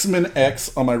an X-Men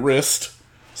X on my wrist,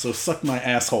 so suck my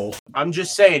asshole. I'm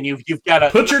just saying, you've got to...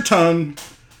 Put your tongue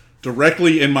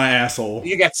directly in my asshole.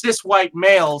 You got cis white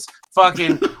males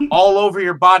fucking all over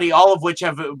your body, all of which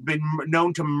have been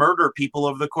known to murder people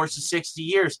over the course of 60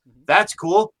 years. That's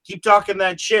cool. Keep talking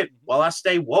that shit while I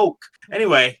stay woke.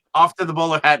 Anyway, off to the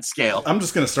bowler hat scale. I'm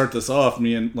just going to start this off,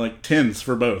 me and like 10s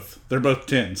for both. They're both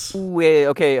 10s. Wait,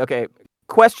 okay.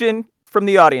 Question from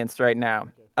the audience right now.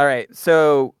 All right,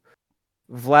 so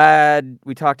Vlad,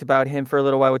 we talked about him for a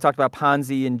little while. We talked about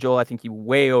Ponzi and Joel. I think you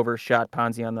way overshot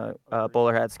Ponzi on the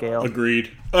bowler hat scale.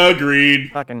 Agreed.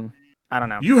 Fucking, I don't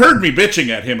know. You heard me bitching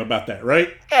at him about that, right?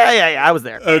 Yeah, I was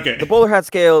there. Okay. The bowler hat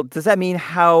scale, does that mean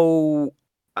how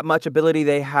much ability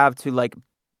they have to, like,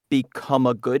 become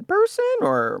a good person?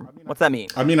 Or what's that mean?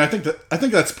 I mean, I think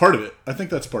that's part of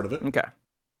it.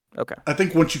 Okay. I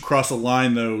think once you cross a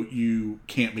line, though, you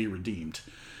can't be redeemed.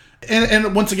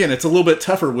 And once again, it's a little bit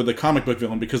tougher with the comic book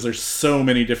villain because there's so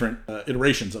many different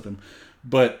iterations of him.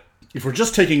 But if we're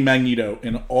just taking Magneto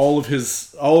and all of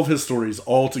his stories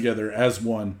all together as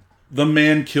one, the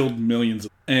man killed millions,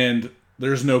 and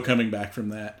there's no coming back from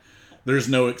that. There's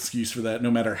no excuse for that, no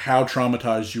matter how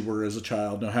traumatized you were as a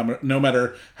child, no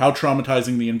matter how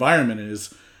traumatizing the environment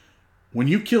is. When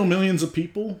you kill millions of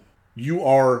people, you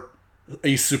are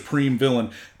a supreme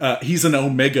villain. He's an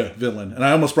Omega villain. And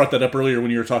I almost brought that up earlier when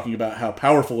you were talking about how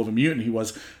powerful of a mutant he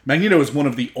was. Magneto is one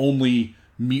of the only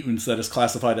mutants that is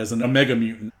classified as an Omega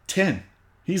mutant. 10.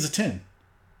 He's a 10.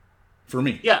 For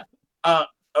me. Yeah.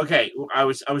 Okay. I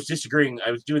was disagreeing.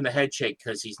 I was doing the head shake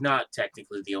because he's not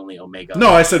technically the only Omega. No,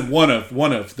 I said one of.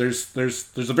 There's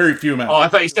a very few amount. Oh, I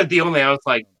thought you said the only. I was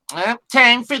like,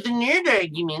 time for the nerd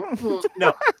argument.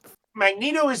 No.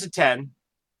 Magneto is a 10.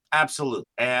 Absolutely.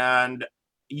 And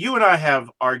you and I have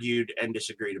argued and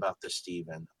disagreed about this,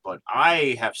 Steven, but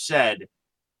I have said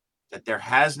that there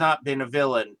has not been a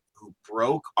villain who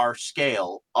broke our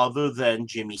scale other than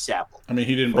Jimmy Savile. I mean,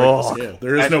 he didn't break the scale.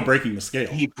 There is no breaking the scale.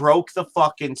 He broke the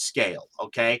fucking scale,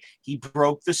 okay? He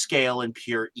broke the scale in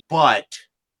pure... But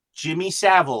Jimmy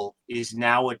Savile is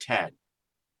now a 10.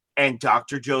 And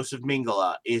Dr. Joseph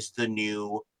Mengele is the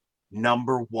new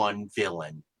number one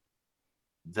villain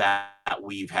that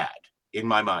we've had, in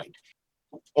my mind.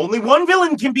 Only one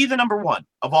villain can be the number one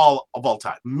of all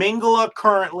time. Mengele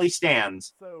currently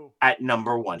stands at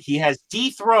number one. He has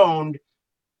dethroned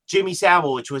Jimmy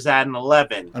Savile, which was at an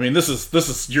 11. I mean, this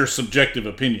is your subjective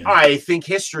opinion. I think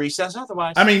history says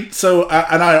otherwise. I mean,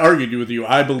 and I argued with you.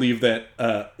 I believe that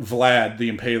Vlad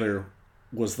the Impaler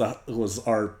was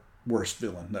our worst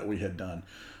villain that we had done.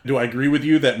 Do I agree with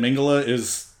you that Mengele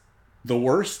is the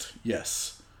worst?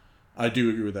 Yes. I do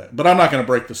agree with that. But I'm not going to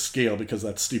break the scale because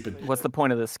that's stupid. What's the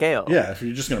point of the scale? Yeah, if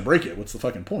you're just going to break it, what's the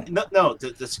fucking point? No,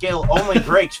 the scale only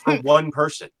breaks for one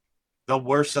person. The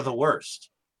worst of the worst.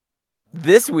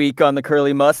 This week on the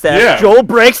Curly Mustache, Joel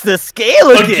breaks the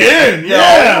scale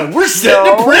again. We're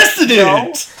setting a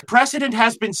precedent. Precedent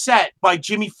has been set by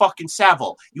Jimmy fucking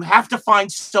Savile. You have to find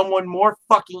someone more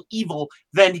fucking evil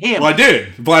than him. Well, I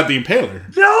did. Vlad the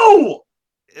Impaler. No!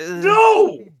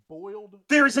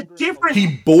 There is a difference.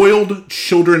 He boiled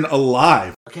children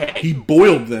alive. Okay. He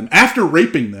boiled them after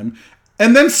raping them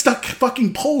and then stuck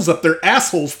fucking poles up their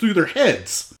assholes through their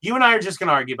heads. You and I are just going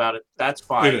to argue about it. That's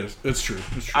fine. It is. It's true.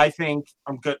 I think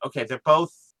I'm good. Okay, they're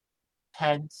both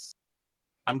 10s.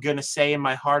 I'm going to say in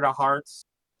my heart of hearts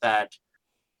that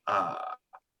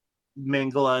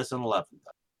Mengele is an 11.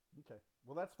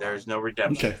 There's no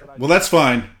redemption. Okay. Well, that's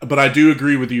fine. But I do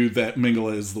agree with you that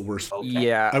Mengele is the worst. Okay.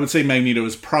 Yeah. I would say Magneto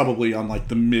is probably on like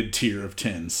the mid-tier of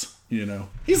 10s You know,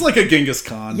 he's like a Genghis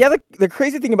Khan. Yeah, the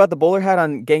crazy thing about the bowler hat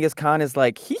on Genghis Khan is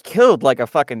like he killed like a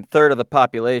fucking third of the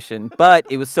population, but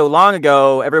it was so long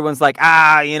ago. Everyone's like,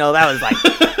 that was like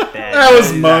that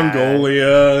was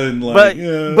Mongolia, and like,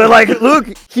 but like, look,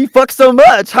 he fucked so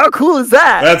much. How cool is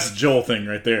that? That's Joel thing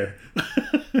right there.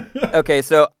 Okay,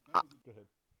 so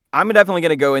I'm definitely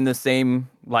gonna go in the same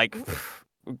like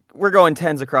we're going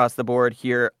 10s across the board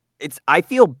here. I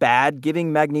feel bad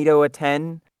giving Magneto a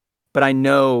 10, but I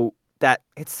know that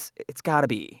it's got to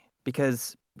be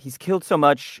because he's killed so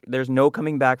much. There's no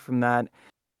coming back from that.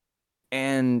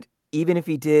 And even if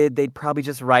he did, they'd probably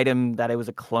just write him that it was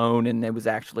a clone and it was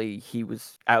actually he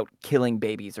was out killing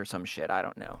babies or some shit. I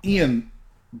don't know. Ian,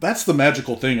 that's the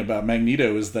magical thing about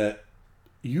Magneto is that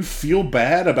you feel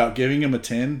bad about giving him a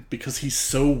 10 because he's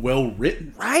so well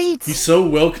written. Right? He's so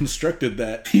well constructed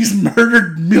that he's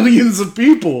murdered millions of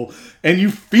people and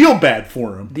you feel bad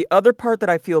for him. The other part that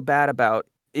I feel bad about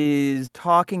is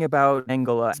talking about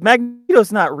Mengele.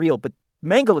 Magneto's not real, but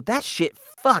Mengele, that shit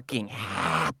fucking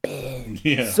happened.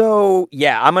 Yeah. So,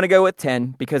 yeah, I'm going to go with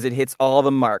 10 because it hits all the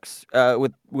marks.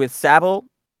 With Savile,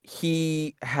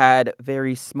 he had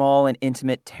very small and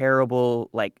intimate, terrible,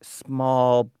 like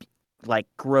small, like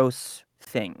gross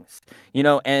things,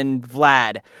 and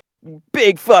Vlad,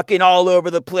 big fucking all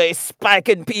over the place,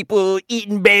 spiking people,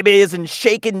 eating babies and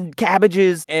shaking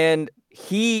cabbages. And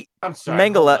I'm sorry,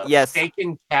 Mengele, yes.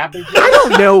 Shaking cabbages? I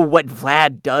don't know what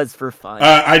Vlad does for fun.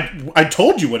 I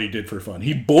told you what he did for fun.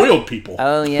 He boiled people.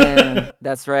 Oh, yeah,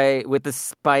 that's right. With the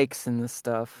spikes and the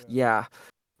stuff. Yeah.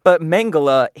 But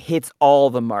Mengele hits all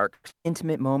the marks.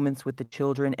 Intimate moments with the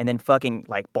children and then fucking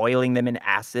like boiling them in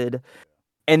acid.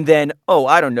 And then,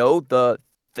 I don't know, the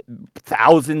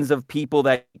thousands of people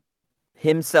that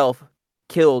himself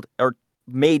killed or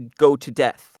made go to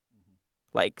death.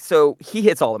 Like, so he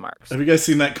hits all the marks. Have you guys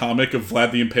seen that comic of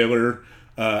Vlad the Impaler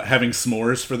having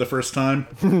s'mores for the first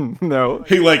time? No.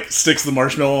 He, like, sticks the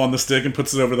marshmallow on the stick and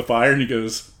puts it over the fire, and he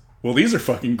goes, well, these are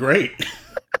fucking great.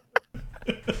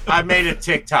 I made a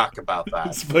TikTok about that.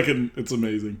 It's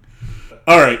amazing.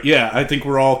 All right, yeah, I think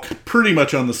we're all pretty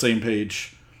much on the same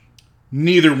page.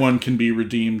 Neither one can be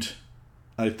redeemed.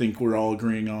 I think we're all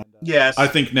agreeing on that. Yes. I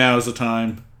think now is the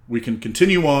time we can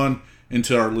continue on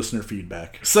into our listener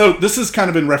feedback. So this is kind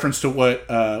of in reference to what,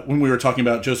 when we were talking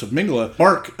about Josef Mengele,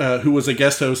 Mark, who was a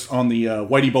guest host on the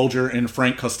Whitey Bulger and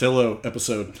Frank Costello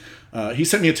episode, he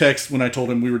sent me a text when I told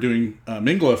him we were doing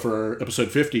Mengele for our episode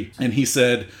 50, and he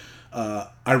said,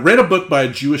 I read a book by a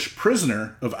Jewish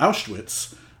prisoner of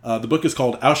Auschwitz. The book is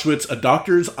called Auschwitz, A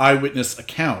Doctor's Eyewitness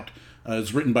Account.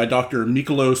 It's written by Dr.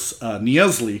 Mikolos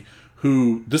Niezli,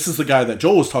 who, this is the guy that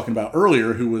Joel was talking about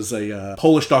earlier, who was a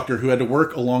Polish doctor who had to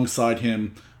work alongside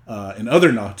him and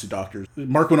other Nazi doctors.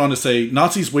 Mark went on to say,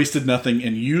 Nazis wasted nothing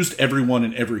and used everyone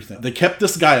and everything. They kept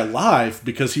this guy alive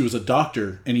because he was a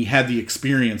doctor and he had the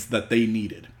experience that they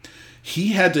needed. He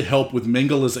had to help with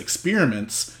Mengele's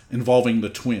experiments involving the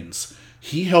twins.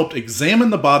 He helped examine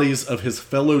the bodies of his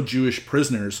fellow Jewish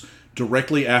prisoners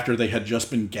directly after they had just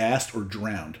been gassed or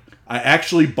drowned. I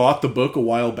actually bought the book a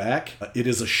while back. It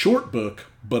is a short book,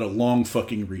 but a long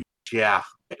fucking read. Yeah.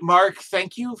 Mark,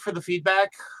 thank you for the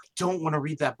feedback. Don't want to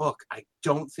read that book. I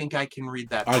don't think I can read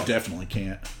that book. I definitely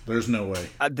can't. There's no way.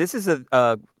 This is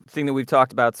a thing that we've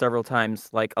talked about several times.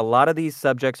 Like, a lot of these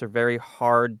subjects are very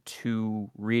hard to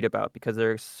read about because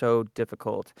they're so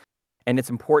difficult. And it's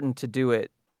important to do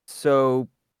it. So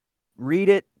read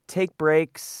it, take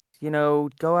breaks. Go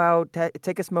out,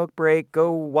 take a smoke break,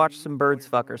 go watch some birds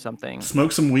fuck or something.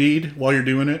 Smoke some weed while you're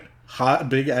doing it.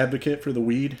 Big advocate for the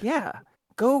weed. Yeah.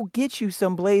 Go get you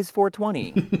some Blaze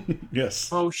 420. Yes.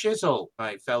 Oh, shizzle,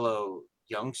 my fellow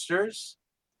youngsters.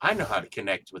 I know how to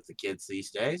connect with the kids these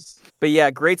days. But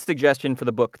yeah, great suggestion for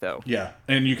the book, though. Yeah,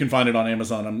 and you can find it on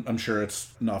Amazon. I'm sure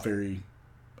it's not very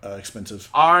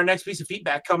expensive. Our next piece of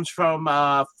feedback comes from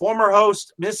former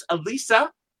host, Miss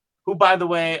Elisa, who, by the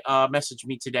way, messaged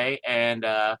me today and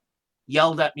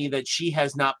yelled at me that she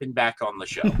has not been back on the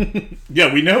show.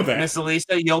 Yeah, we know that. Miss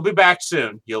Elisa, you'll be back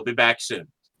soon. You'll be back soon.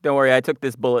 Don't worry, I took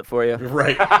this bullet for you.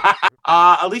 Right.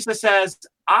 Elisa says,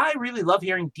 I really love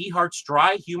hearing D. Hart's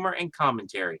dry humor and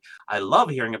commentary. I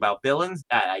love hearing about villains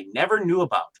that I never knew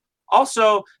about.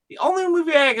 Also, the only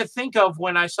movie I could think of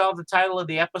when I saw the title of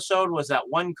the episode was that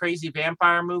one crazy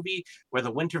vampire movie where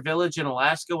the winter village in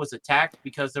Alaska was attacked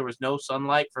because there was no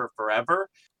sunlight for forever.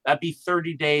 That'd be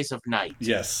 30 Days of Night.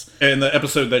 Yes. And the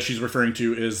episode that she's referring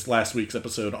to is last week's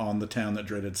episode on The Town That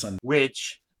Dreaded Sunday.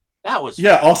 Which, that was...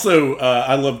 Yeah, also,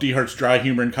 I love D. Hart's dry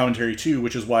humor and commentary too,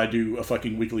 which is why I do a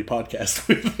fucking weekly podcast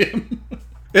with him.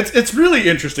 It's really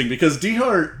interesting because D.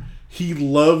 Hart, he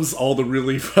loves all the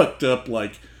really fucked up,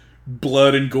 like,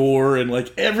 blood and gore and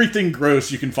like everything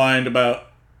gross you can find about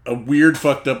a weird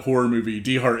fucked up horror movie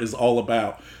D-Hart is all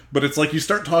about. But it's like you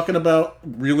start talking about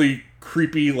really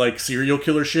creepy like serial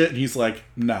killer shit and he's like,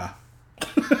 nah.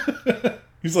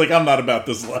 He's like, I'm not about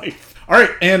this life. All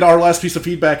right, and our last piece of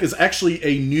feedback is actually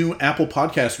a new Apple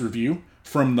Podcast review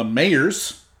from the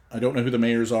Mayors. I don't know who the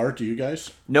Mayors are. Do you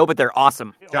guys? No, but they're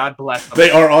awesome. God bless them.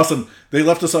 They are awesome. They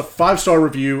left us a 5-star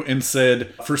review and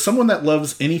said, for someone that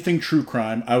loves anything true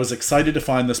crime, I was excited to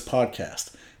find this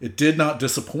podcast. It did not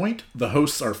disappoint. The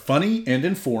hosts are funny and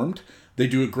informed. They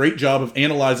do a great job of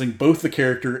analyzing both the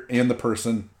character and the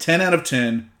person. 10 out of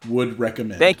 10 would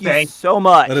recommend. Thank you so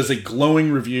much. That is a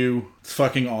glowing review. It's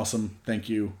fucking awesome. Thank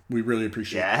you. We really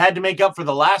appreciate it. Yeah, I had to make up for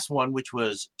the last one, which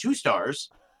was 2 stars.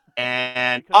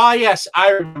 And, yes,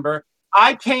 I remember.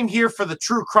 I came here for the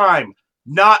true crime,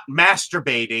 not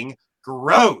masturbating.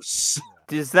 Gross.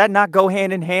 Does that not go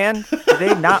hand in hand? Do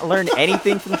they not learn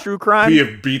anything from true crime? We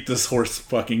have beat this horse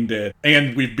fucking dead.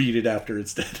 And we beat it after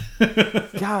it's dead.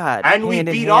 God. And we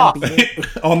beat off.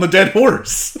 On the dead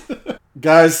horse.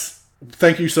 Guys,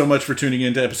 thank you so much for tuning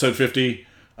in to episode 50.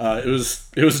 It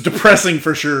was depressing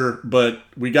for sure, but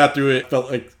we got through it. Felt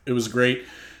like it was great.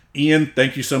 Ian,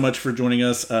 thank you so much for joining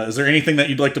us. Is there anything that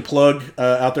you'd like to plug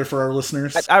out there for our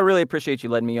listeners? I really appreciate you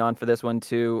letting me on for this one,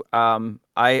 too.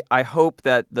 I hope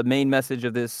that the main message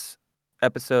of this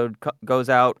episode goes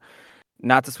out,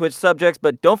 not to switch subjects,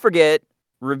 but don't forget,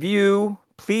 review,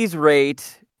 please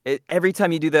rate. Every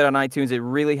time you do that on iTunes, it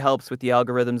really helps with the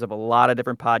algorithms of a lot of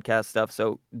different podcast stuff.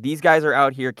 So these guys are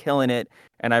out here killing it,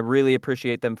 and I really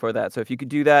appreciate them for that. So if you could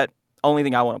do that, only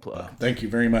thing I want to plug. Thank you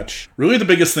very much. Really the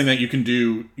biggest thing that you can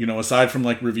do, aside from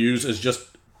like reviews, is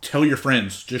just tell your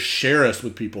friends. Just share us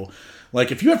with people.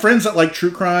 Like if you have friends that like true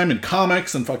crime and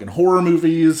comics and fucking horror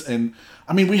movies, and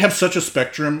I mean we have such a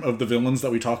spectrum of the villains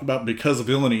that we talk about because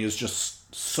villainy is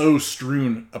just so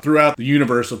strewn throughout the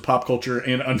universe of pop culture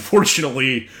and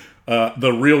unfortunately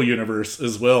the real universe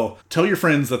as well. Tell your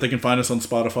friends that they can find us on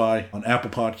Spotify, on Apple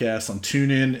Podcasts, on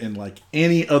TuneIn, and like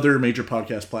any other major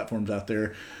podcast platforms out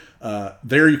there.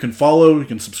 There you can follow, you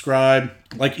can subscribe.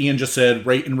 Like Ian just said,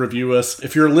 rate and review us.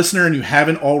 If you're a listener and you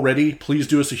haven't already, please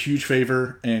do us a huge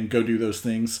favor and go do those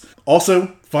things.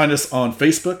 Also, find us on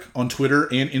Facebook, on Twitter,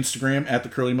 and Instagram at the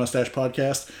Curly Mustache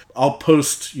Podcast. I'll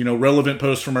post, relevant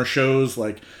posts from our shows,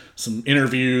 like some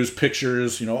interviews,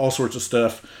 pictures, all sorts of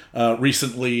stuff.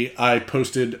 Recently, I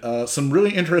posted some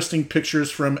really interesting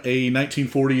pictures from a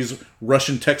 1940s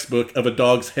Russian textbook of a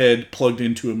dog's head plugged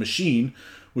into a machine,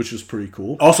 which is pretty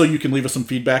cool. Also, you can leave us some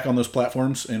feedback on those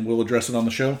platforms, and we'll address it on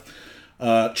the show.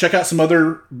 Check out some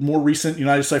other more recent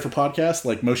United Cypher podcasts,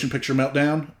 like Motion Picture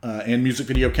Meltdown and Music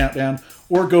Video Countdown,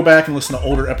 or go back and listen to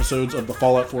older episodes of the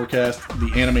Fallout Forecast, the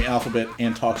Anime Alphabet,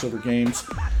 and Talks Over Games.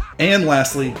 And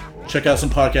lastly, check out some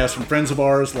podcasts from friends of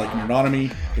ours, like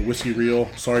Nerdonomy, The Whiskey Reel,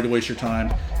 Sorry to Waste Your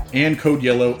Time, and Code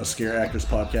Yellow, a Scare Actors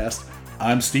podcast.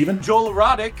 I'm Steven. Joel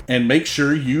Erotic. And make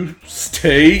sure you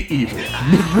stay evil.